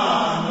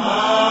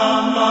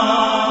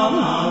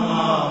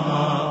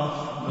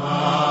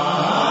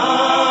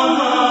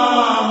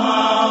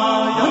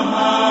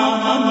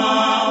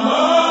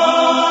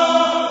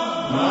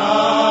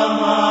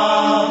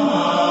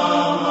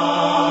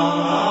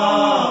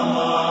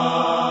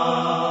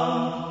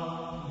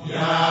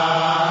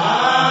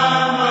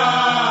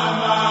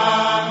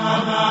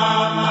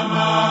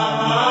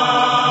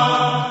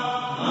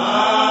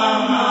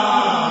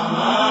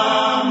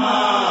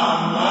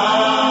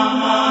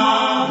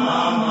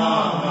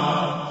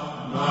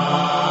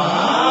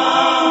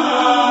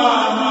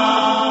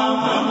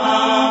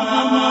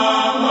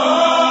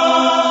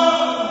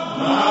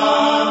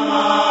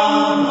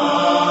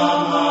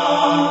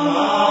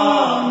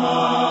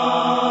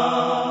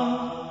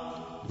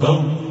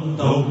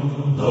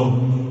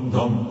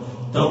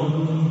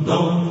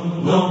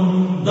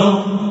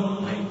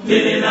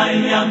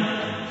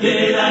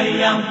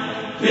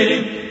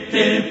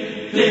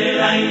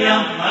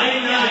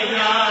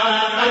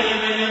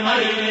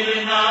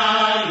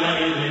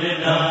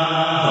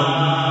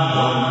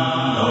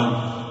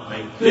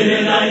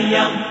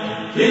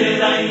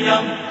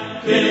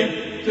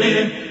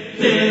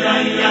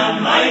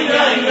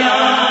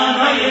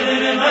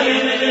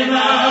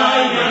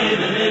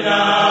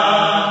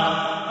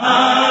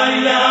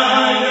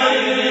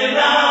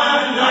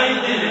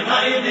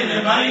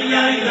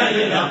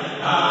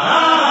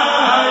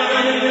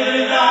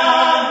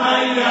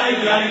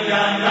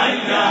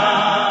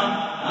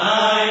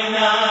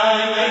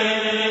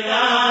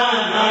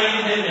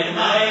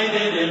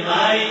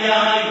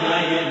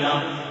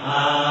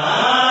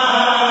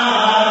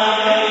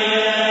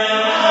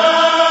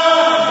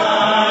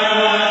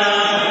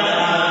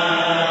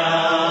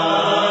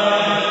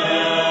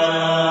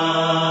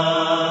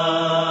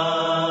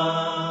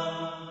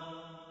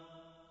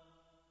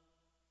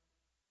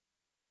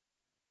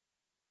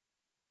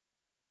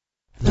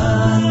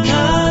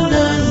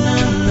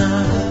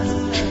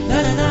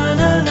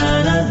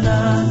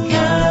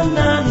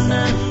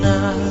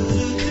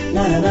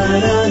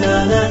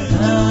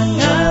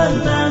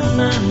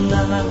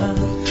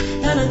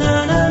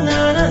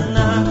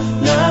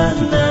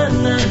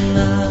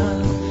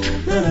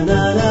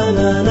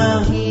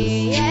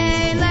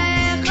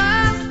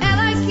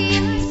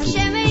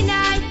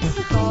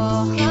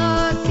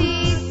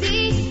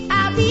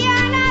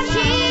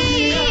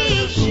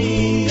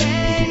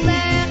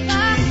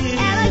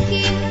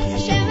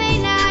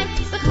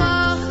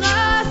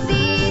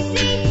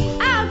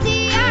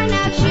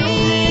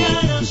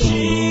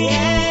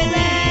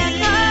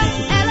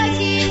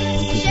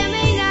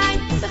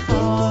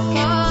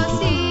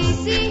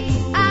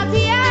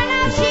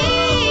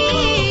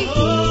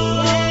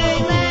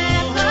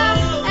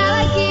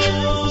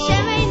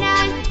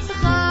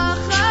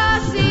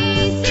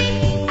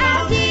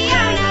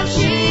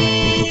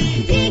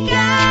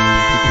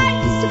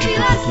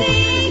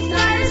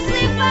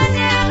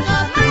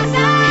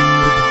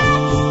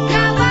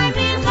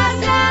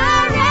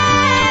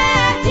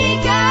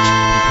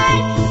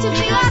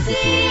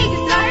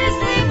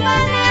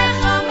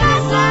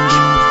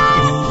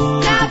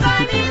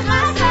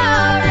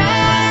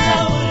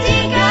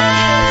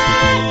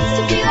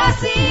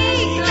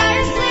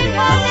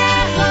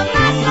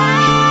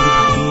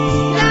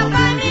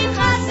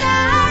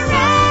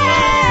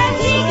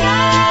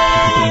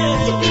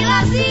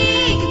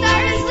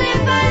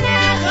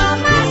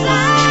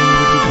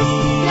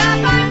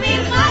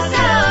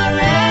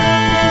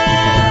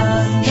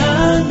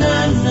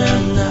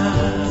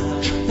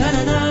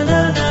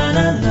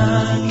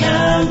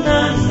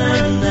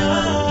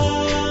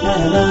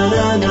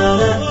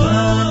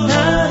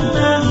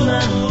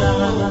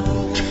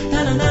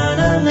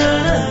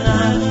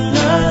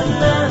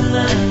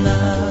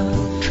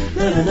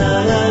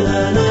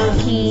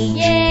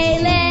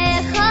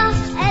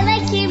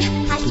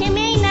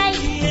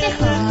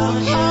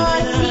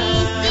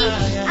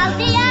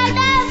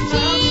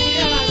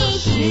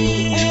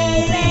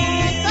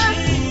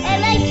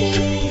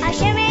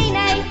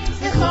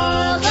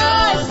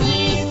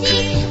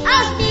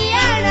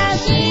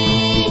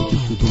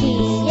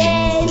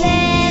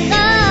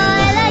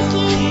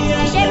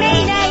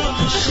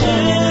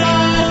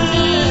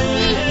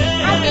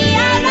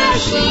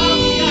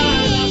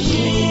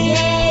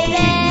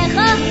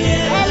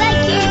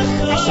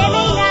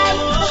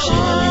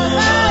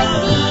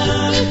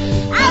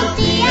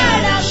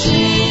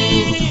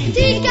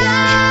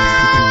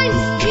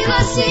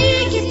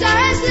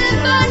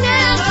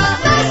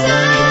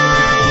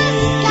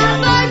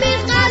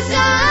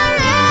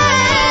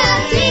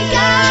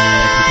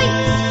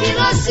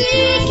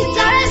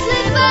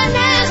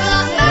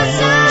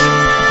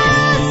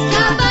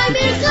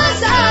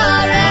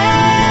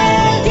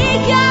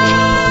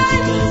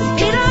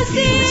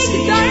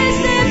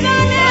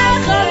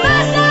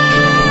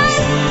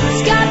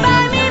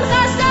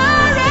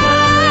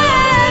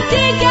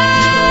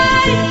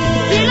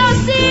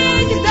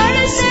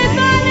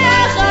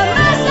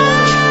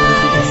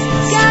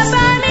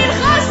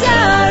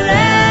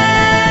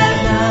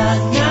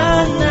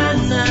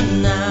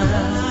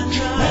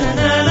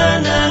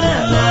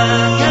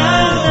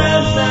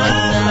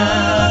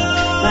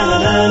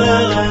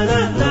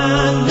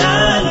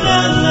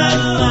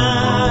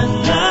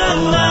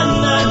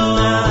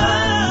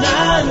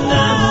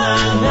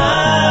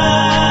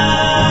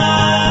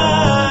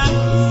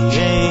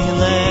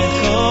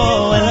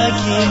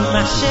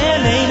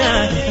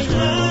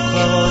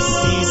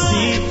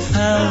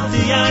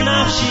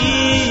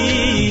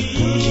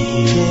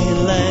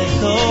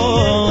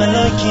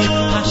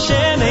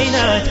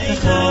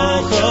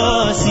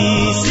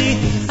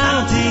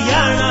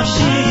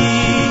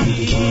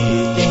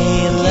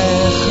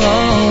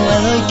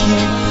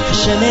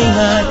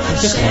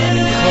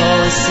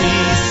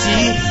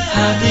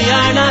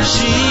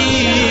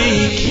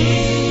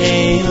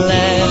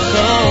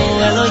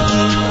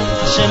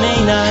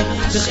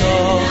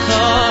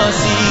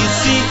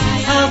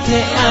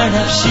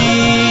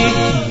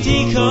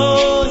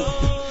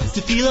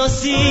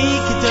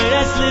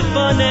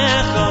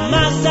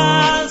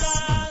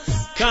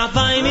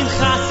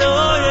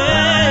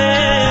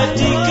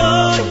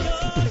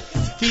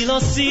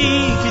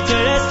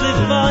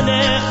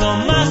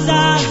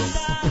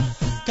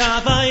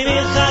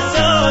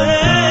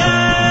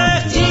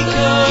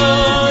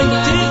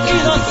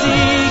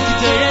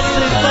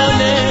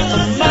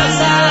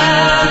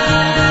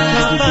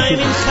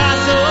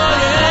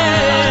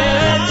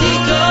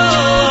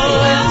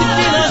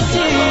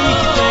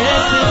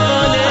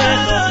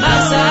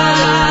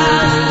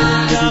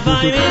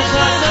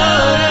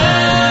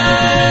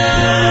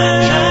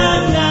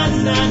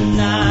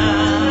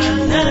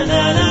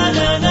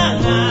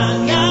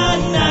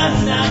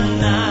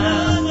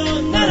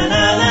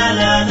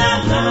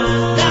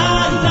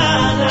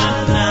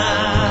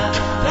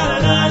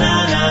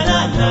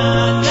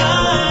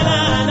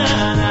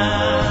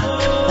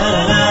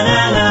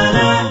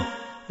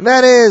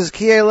 That is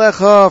Kieh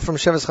Lecha from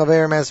Sheves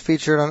Chaverim, as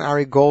featured on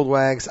Ari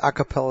Goldwag's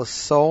Acapella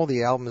Soul.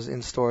 The album is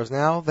in stores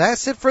now.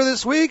 That's it for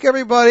this week,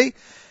 everybody.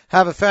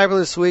 Have a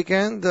fabulous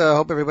weekend.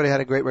 Hope everybody had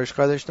a great Rosh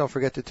Chodesh. Don't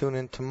forget to tune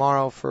in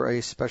tomorrow for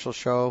a special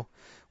show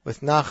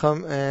with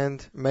Nachum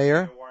and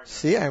Meir.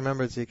 See, I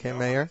remember ZK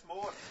Meir.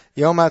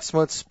 Yom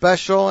Ha'atzmaut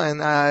special, and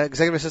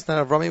Executive Assistant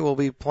of Rami will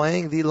be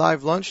playing the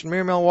live lunch.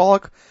 Miriam L.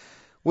 Wallach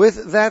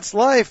with That's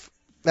Life.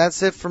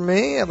 That's it for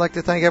me. I'd like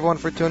to thank everyone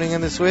for tuning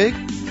in this week.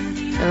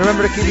 And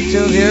remember to keep it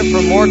tuned here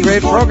for more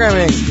great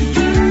programming.